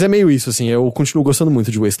 mas é meio isso, assim, eu continuo gostando muito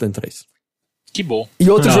de Wasteland 3. Que bom. E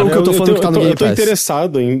outro jogo que eu tô falando que tá no Game Pass. Eu tô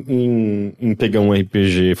interessado em pegar um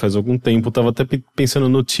RPG faz algum tempo. Eu tava até pensando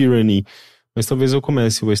no Tyranny. Mas talvez eu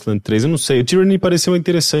comece o Wasteland 3. Eu não sei. O Tyranny pareceu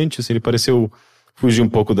interessante. Assim, ele pareceu fugir um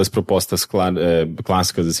pouco das propostas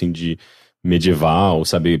clássicas, assim, de medieval,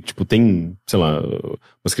 sabe? Tipo, tem, sei lá,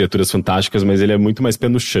 umas criaturas fantásticas, mas ele é muito mais pé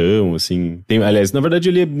no chão, assim. Aliás, na verdade,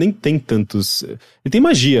 ele nem tem tantos... Ele tem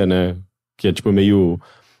magia, né? Que é, tipo, meio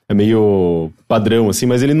padrão, assim,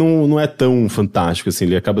 mas ele não é tão fantástico, assim,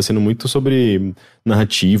 ele acaba sendo muito sobre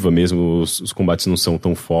narrativa mesmo, os combates não são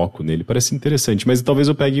tão foco nele, parece interessante, mas talvez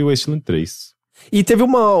eu pegue o Wasteland 3. E teve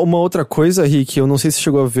uma outra coisa, Rick, eu não sei se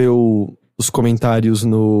chegou a ver os comentários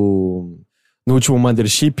no último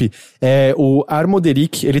Mothership, o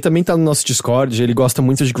Armoderic, ele também tá no nosso Discord, ele gosta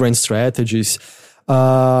muito de Grand Strategies.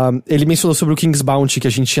 Ele mencionou sobre o King's Bounty que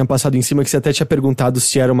a gente tinha passado em cima, que você até tinha perguntado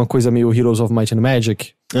se era uma coisa meio Heroes of Might and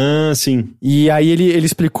Magic. Sim. E aí ele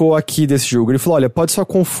explicou aqui desse jogo. Ele falou, olha, pode ser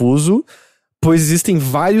confuso, pois existem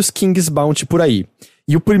vários King's Bounty por aí.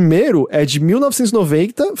 E o primeiro é de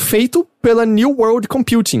 1990, feito pela New World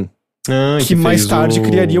Computing. que mais tarde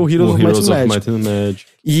criaria o Heroes of Might and Magic.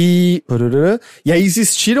 E aí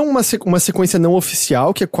existiram uma sequência não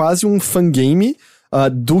oficial, que é quase um fangame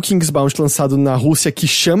do King's Bounty lançado na Rússia, que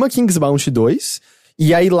chama King's Bounty 2.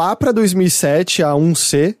 E aí lá pra 2007, a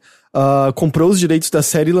 1C comprou os direitos da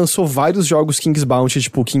série e lançou vários jogos King's Bounty,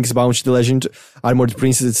 tipo King's Bounty, The Legend, Armored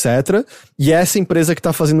Princess, etc. E essa empresa que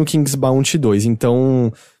tá fazendo o King's Bounty 2.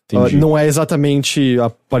 Então, não é exatamente,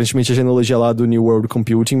 aparentemente, a genealogia lá do New World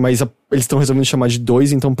Computing, mas eles estão resolvendo chamar de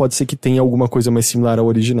 2, então pode ser que tenha alguma coisa mais similar ao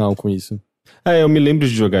original com isso. Eu me lembro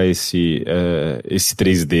de jogar esse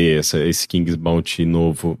 3D, esse King's Bounty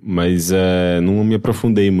novo, mas não me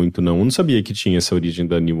aprofundei muito, não. Eu não sabia que tinha essa origem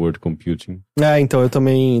da New World Computing. Então eu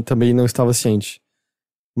também não estava ciente.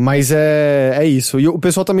 Mas é isso. E o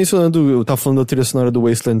pessoal tá mencionando, tá falando da trilha sonora do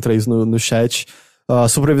Wasteland 3 no chat. A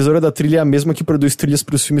supervisora da trilha é a mesma que produz trilhas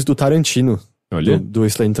pros filmes do Tarantino. Olha. Do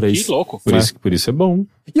Wasteland 3. Que louco. Por isso é bom.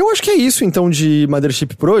 E eu acho que é isso, então, de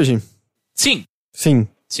Mothership por hoje. Sim.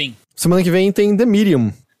 Semana que vem tem The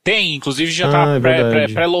Medium. Tem, inclusive já tá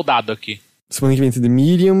pré-loadado aqui. Semana que vem tem The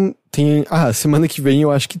Medium. Semana que vem eu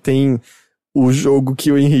acho que tem o jogo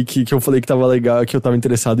que o Henrique, que eu falei que tava legal, que eu tava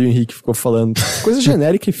interessado, e o Henrique ficou falando. Coisa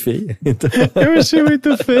genérica e feia. Então... Eu achei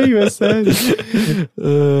muito feio, é sério.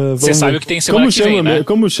 Você sabe o que tem semana que vem, né?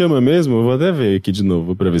 Como chama mesmo? Eu vou até ver aqui de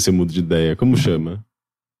novo pra ver se eu mudo de ideia. Como chama?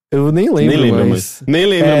 Eu nem lembro mais. Nem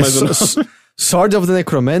lembro mais o nome. Sword of the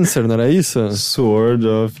Necromancer, não era isso? Sword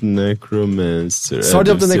of Necromancer.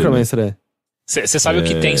 Sword of the Necromancer, é. Você sabe o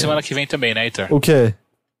que tem semana que vem também, né, Heitor? O quê?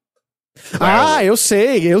 Eu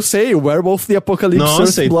sei. O Werewolf the Apocalypse.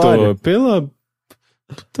 Nossa, Heitor,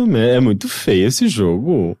 Puta merda, é muito feio esse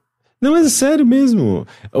jogo. Não, mas é sério mesmo.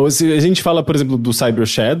 Se a gente fala, por exemplo, do Cyber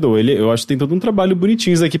Shadow, eu acho que tem todo um trabalho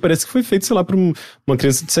bonitinho. Isso aqui parece que foi feito, sei lá, pra uma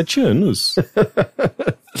criança de 7 anos.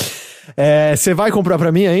 Você vai comprar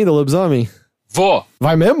pra mim ainda, Lobisomem? Vou.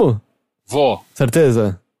 Vai mesmo? Vou.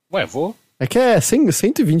 Certeza? Ué, vou. É que é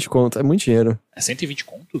 120 conto, é muito dinheiro. É 120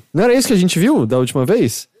 conto? Não era isso que a gente viu da última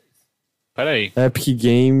vez? Pera aí. Epic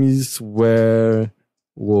Games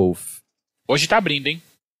Werewolf. Hoje tá abrindo, hein?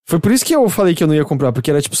 Foi por isso que eu falei que eu não ia comprar, porque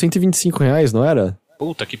era tipo R$125, não era?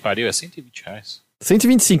 Puta que pariu, é 120 reais.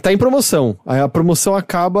 125, tá em promoção. Aí a promoção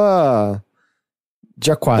acaba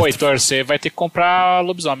dia 4. Pô, Heitor, você vai ter que comprar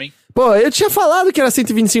Lobisomem. Pô, eu tinha falado que era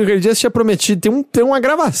 125 aquele dia, você tinha prometido. Tem uma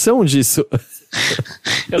gravação disso.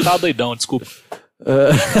 Eu tava doidão, desculpa.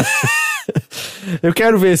 Eu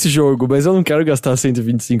quero ver esse jogo, mas eu não quero gastar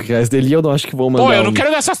R$125 dele e eu não acho que vou mandar. Pô, eu não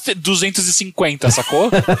quero gastar 250, sacou?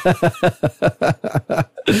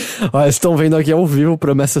 Ó, estão vendo aqui ao vivo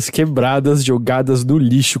promessas quebradas, jogadas no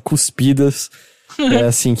lixo, cuspidas. É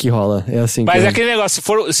assim que rola. É assim. Mas é aquele negócio,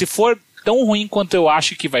 se for tão ruim quanto eu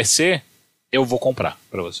acho que vai ser, eu vou comprar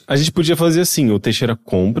pra você. A gente podia fazer assim, o Teixeira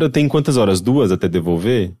compra, tem quantas horas? 2 até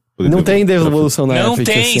devolver? Não tem devolução na Epic. Não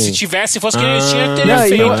tem, assim. se tivesse, fosse que ele tinha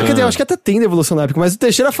feito. Eu acho que até tem devolução na Epic, mas o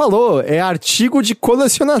Teixeira falou, é artigo de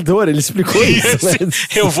colecionador, ele explicou isso. Mas...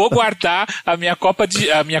 Eu vou guardar a minha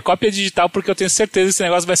cópia digital porque eu tenho certeza que esse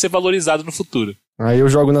negócio vai ser valorizado no futuro. Aí eu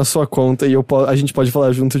jogo na sua conta e a gente pode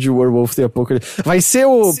falar junto de Werewolf The Apocalypse. Vai ser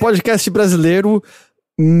o podcast brasileiro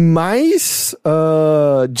mais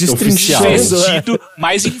destrinchado,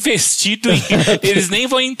 mais investido em... Eles nem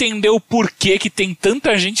vão entender o porquê que tem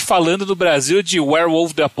tanta gente falando no Brasil de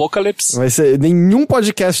Werewolf the Apocalypse. Vai ser, nenhum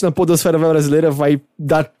podcast na podosfera brasileira vai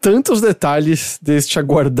dar tantos detalhes deste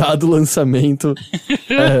aguardado lançamento.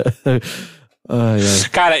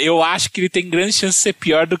 Cara, eu acho que ele tem grande chance de ser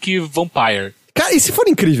pior do que Vampire. Cara, e se for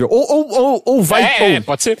incrível? Ou vai...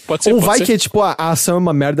 pode ser. Ou vai que, tipo, a ação é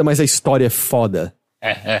uma merda, mas a história é foda.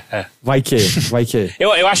 Vai que.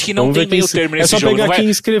 Eu acho que não tem meio termo nesse jogo. É só pegar quem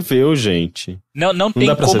escreveu, gente. Não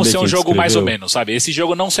tem como ser um jogo mais ou menos, sabe? Esse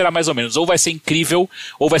jogo não será mais ou menos. Ou vai ser incrível,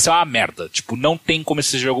 ou vai ser uma merda. Tipo, não tem como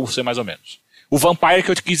esse jogo ser mais ou menos. O Vampire que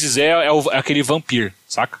eu te quis dizer é aquele Vampire,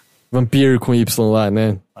 saca? Vampire com Y lá,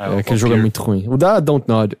 né? Aquele jogo é muito ruim. O da Don't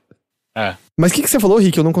Nod. Mas o que você falou,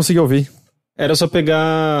 Rick? Eu não consegui ouvir. Era só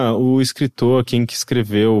pegar o escritor, quem que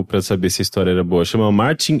escreveu, pra saber se a história era boa. Chama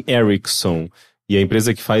Martin Erickson. E a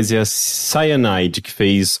empresa que faz é a Cyanide, que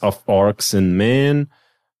fez Of Orcs and Men,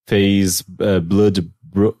 fez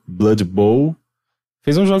Blood Bowl.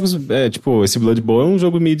 Fez uns jogos, esse Blood Bowl é um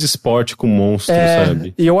jogo meio de esporte com monstros,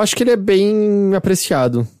 sabe? E eu acho que ele é bem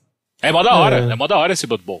apreciado. É mó da hora, é mó da hora esse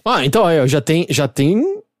Blood Bowl. Então, já tem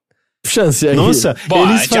chance aí. Nossa, bom,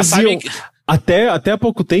 eles faziam... Até há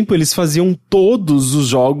pouco tempo eles faziam todos os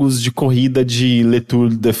jogos de corrida de Le Tour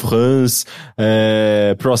de France,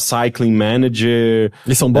 Pro Cycling Manager.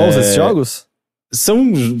 Eles são bons esses jogos?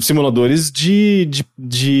 são simuladores de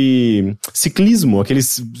ciclismo,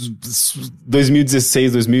 aqueles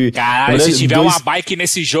 2016, 2000... Caralho, se tiver uma bike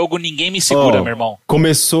nesse jogo, ninguém me segura, meu irmão.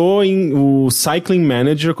 O Cycling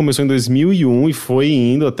Manager começou em 2001 e foi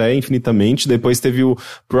indo até infinitamente, depois teve o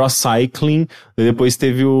Pro Cycling, depois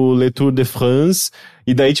teve o Le Tour de France,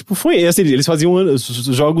 e daí, tipo, foi assim, eles faziam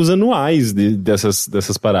jogos anuais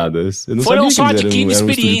dessas paradas. Eu não Foram sabia só que eles adquirindo eram um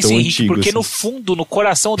experiência, estúdio tão Henrique, antigo, porque assim. no fundo, no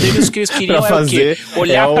coração deles, o que eles queriam era o quê? fazer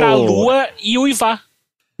Olhar pra lua e uivar.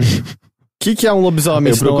 O que é um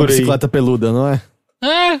lobisomem se não uma bicicleta peluda, não é?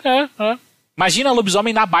 É. Imagina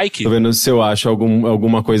lobisomem na bike. Tô vendo se eu acho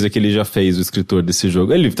alguma coisa que ele já fez, o escritor desse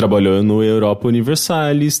jogo. Ele trabalhou no Europa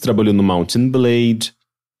Universalis, trabalhou no Mountain Blade.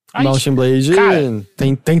 Mountain Blade, cara,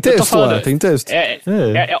 tem texto lá, tem texto.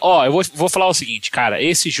 Ó, eu vou falar o seguinte, cara,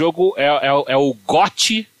 esse jogo é o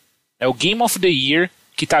GOTY, é o Game of the Year,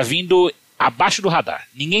 que tá vindo abaixo do radar.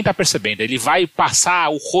 Ninguém tá percebendo, ele vai passar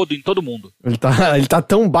o rodo em todo mundo. Ele tá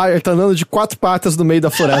tão baixo, ele tá andando de 4 patas no meio da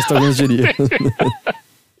floresta, alguns diriam.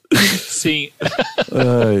 Sim.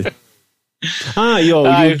 Ai.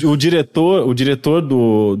 O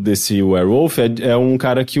diretor desse Werewolf é um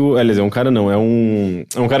cara que aliás, é um cara não, é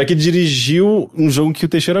um cara que dirigiu um jogo que o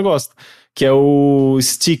Teixeira gosta, que é o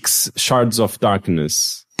Styx Shards of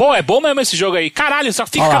Darkness. Pô, é bom mesmo esse jogo aí. Caralho, só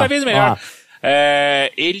fica cada vez melhor.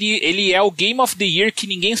 Ele é o Game of the Year que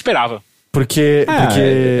ninguém esperava. Porque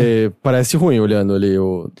parece ruim olhando ali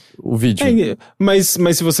o vídeo. Mas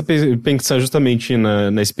se você pensar justamente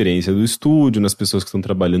na experiência do estúdio, nas pessoas que estão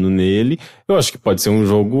trabalhando nele, eu acho que pode ser um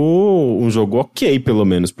jogo ok, pelo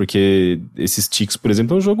menos, porque esses Styx, por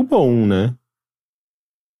exemplo, é um jogo bom, né?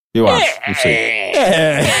 Eu acho, não sei.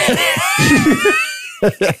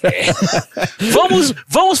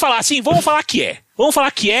 Vamos falar assim, vamos falar que é. Vamos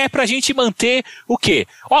falar que é pra gente manter o quê?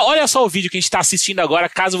 Olha só o vídeo que a gente tá assistindo agora,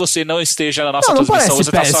 caso você não esteja na nossa transmissão. Não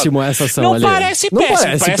parece péssimo essa ação ali. Não parece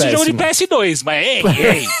péssimo, parece um jogo de PS2, mas ei.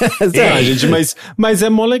 Gente, mas é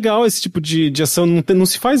mó legal esse tipo de ação, não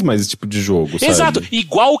se faz mais esse tipo de jogo, sabe? Exato,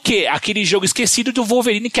 igual o quê? Aquele jogo esquecido do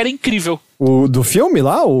Wolverine que era incrível. O do filme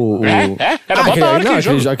lá? Era mó da hora aquele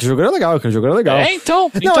jogo. Aquele jogo era legal.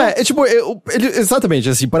 Então. Não, tipo, exatamente,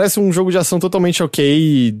 assim, parece um jogo de ação totalmente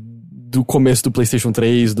ok do começo do PlayStation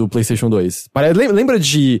 3, do PlayStation 2. Lembra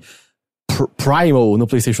de Primal no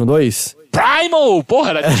PlayStation 2? Primal! Porra,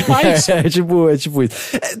 era demais! É tipo isso.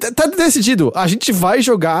 Tá decidido. A gente vai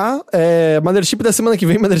jogar Mothership da semana que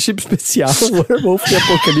vem, Mothership especial, Werewolf e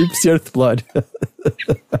Apocalypse Earthblood.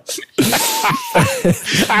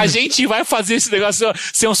 A gente vai fazer esse negócio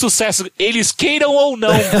ser um sucesso, eles queiram ou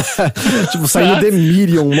não. Tipo, saindo The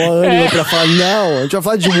Miriam, uma ânima pra falar, não, a gente vai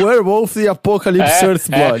falar de Werewolf e Apocalypse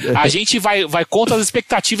Earthblood. A gente vai contra as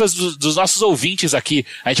expectativas dos nossos ouvintes aqui.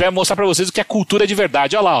 A gente vai mostrar pra vocês o que é cultura de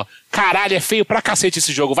verdade. Olha lá, ó. Caralho, é feio pra cacete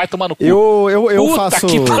esse jogo. Vai tomar no cu. Eu faço...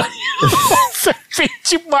 É feio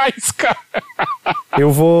demais, cara.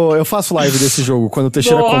 Eu faço live desse jogo quando o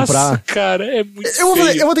Teixeira comprar. Nossa, cara, é muito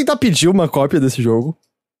feio. Eu vou tentar pedir uma cópia desse jogo.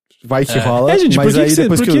 Vai que rola. Gente, mas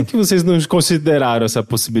por que vocês não consideraram essa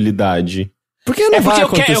possibilidade? Porque não vai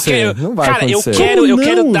acontecer. Não vai acontecer. Eu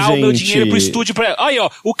quero dar o meu dinheiro pro estúdio pra... Olha, ó,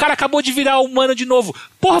 o cara acabou de virar humano de novo.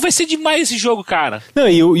 Porra, vai ser demais esse jogo, cara. Não,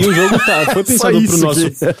 e o jogo foi pensado pro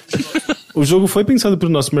nosso... O jogo foi pensado pro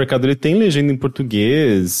nosso mercado, ele tem legenda em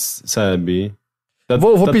português, sabe?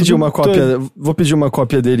 Vou pedir uma cópia. Vou pedir uma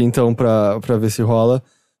cópia dele então pra ver se rola.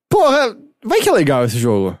 Porra, vai que é legal esse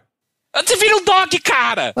jogo. Você vira um dog,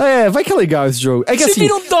 cara! Vai que é legal esse jogo. É que você assim,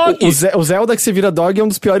 vira um dog! O Zelda que você vira dog é um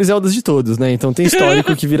dos piores Zeldas de todos, né? Então tem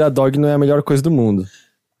histórico que virar dog não é a melhor coisa do mundo.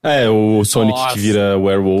 O Sonic que vira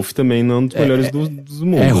Werewolf também não é um dos melhores do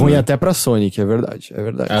mundo. É ruim né? até pra Sonic, é verdade.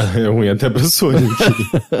 É ruim até pra Sonic.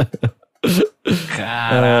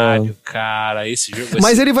 Caralho, cara, esse jogo vai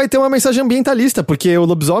Mas ele vai ter uma mensagem ambientalista, porque o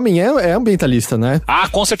lobisomem é ambientalista, né? Ah,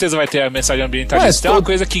 com certeza vai ter a mensagem ambientalista. É uma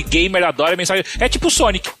coisa que gamer adora, a mensagem... É tipo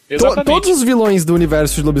Sonic, exatamente. Todos os vilões do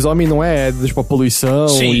universo de lobisomem não tipo a poluição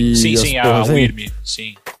Sim, a Wyrm,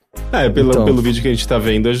 sim. Pelo vídeo que a gente tá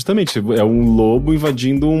vendo, é justamente, é um lobo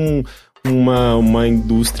invadindo uma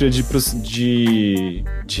indústria de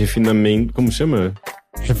refinamento, como chama?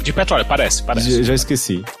 De petróleo, parece. Já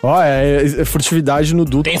esqueci. É furtividade no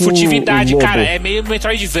duto. Tem furtividade, cara. É meio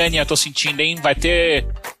Metroidvania, tô sentindo, hein? Vai ter...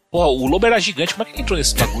 Pô, o lobo era gigante, como é que entrou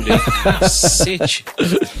nesse bagulho aí? Cacete.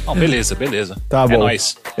 Não, beleza. Tá bom. É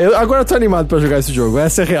nóis. Agora eu tô animado pra jogar esse jogo.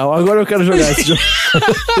 Essa é real. Agora eu quero jogar esse jogo.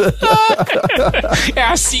 É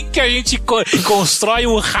assim que a gente constrói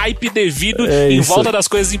um hype devido em volta das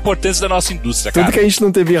coisas importantes da nossa indústria, cara. Tudo que a gente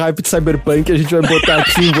não teve hype de Cyberpunk, a gente vai botar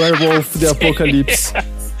aqui em Werewolf The Apocalypse.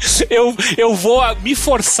 Eu vou me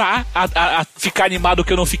forçar a ficar animado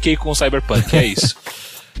que eu não fiquei com o Cyberpunk, é isso.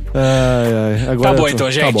 Agora Tá bom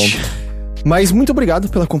então, gente. Tá bom. Mas muito obrigado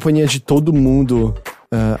pela companhia de todo mundo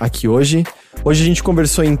aqui hoje. Hoje a gente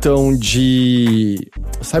conversou então de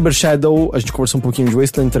Cyber Shadow, a gente conversou um pouquinho de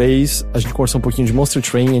Wasteland 3, a gente conversou um pouquinho de Monster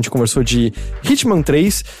Train, a gente conversou de Hitman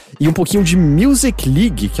 3 e um pouquinho de Music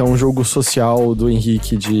League, que é um jogo social do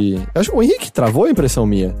Henrique de... O Henrique travou a impressão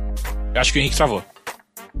minha? Eu acho que o Henrique travou.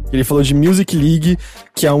 Ele falou de Music League,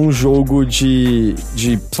 que é um jogo de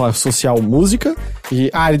sei lá, social música.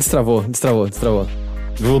 E... ele destravou.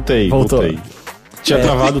 Voltei. Tinha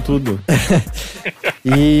travado tudo.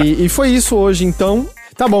 E foi isso hoje, então.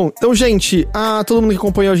 Tá bom. Então, gente, a todo mundo que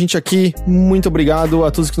acompanhou a gente aqui, muito obrigado.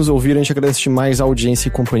 A todos que nos ouviram, a gente agradece demais a audiência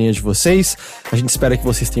e companhia de vocês. A gente espera que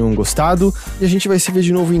vocês tenham gostado. E a gente vai se ver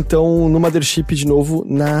de novo, então, no Mothership de novo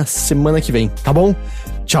na semana que vem, tá bom?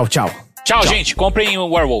 Tchau. Tchau, gente. Comprem o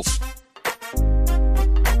Werewolf.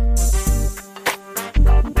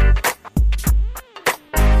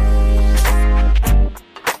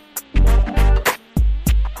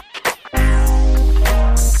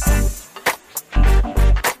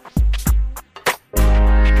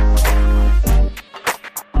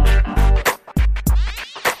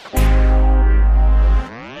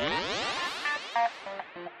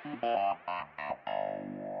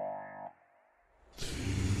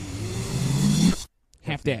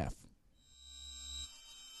 Half-Daff.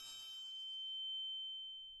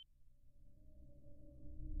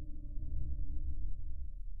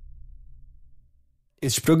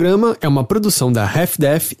 Este programa é uma produção da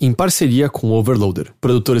Half-Daff em parceria com o Overloader.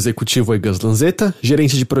 Produtor executivo é Gus Lanzetta,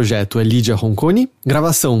 gerente de projeto é Lídia Ronconi,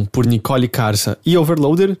 gravação por Nicole Carça e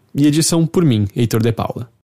Overloader e edição por mim, Heitor de Paula.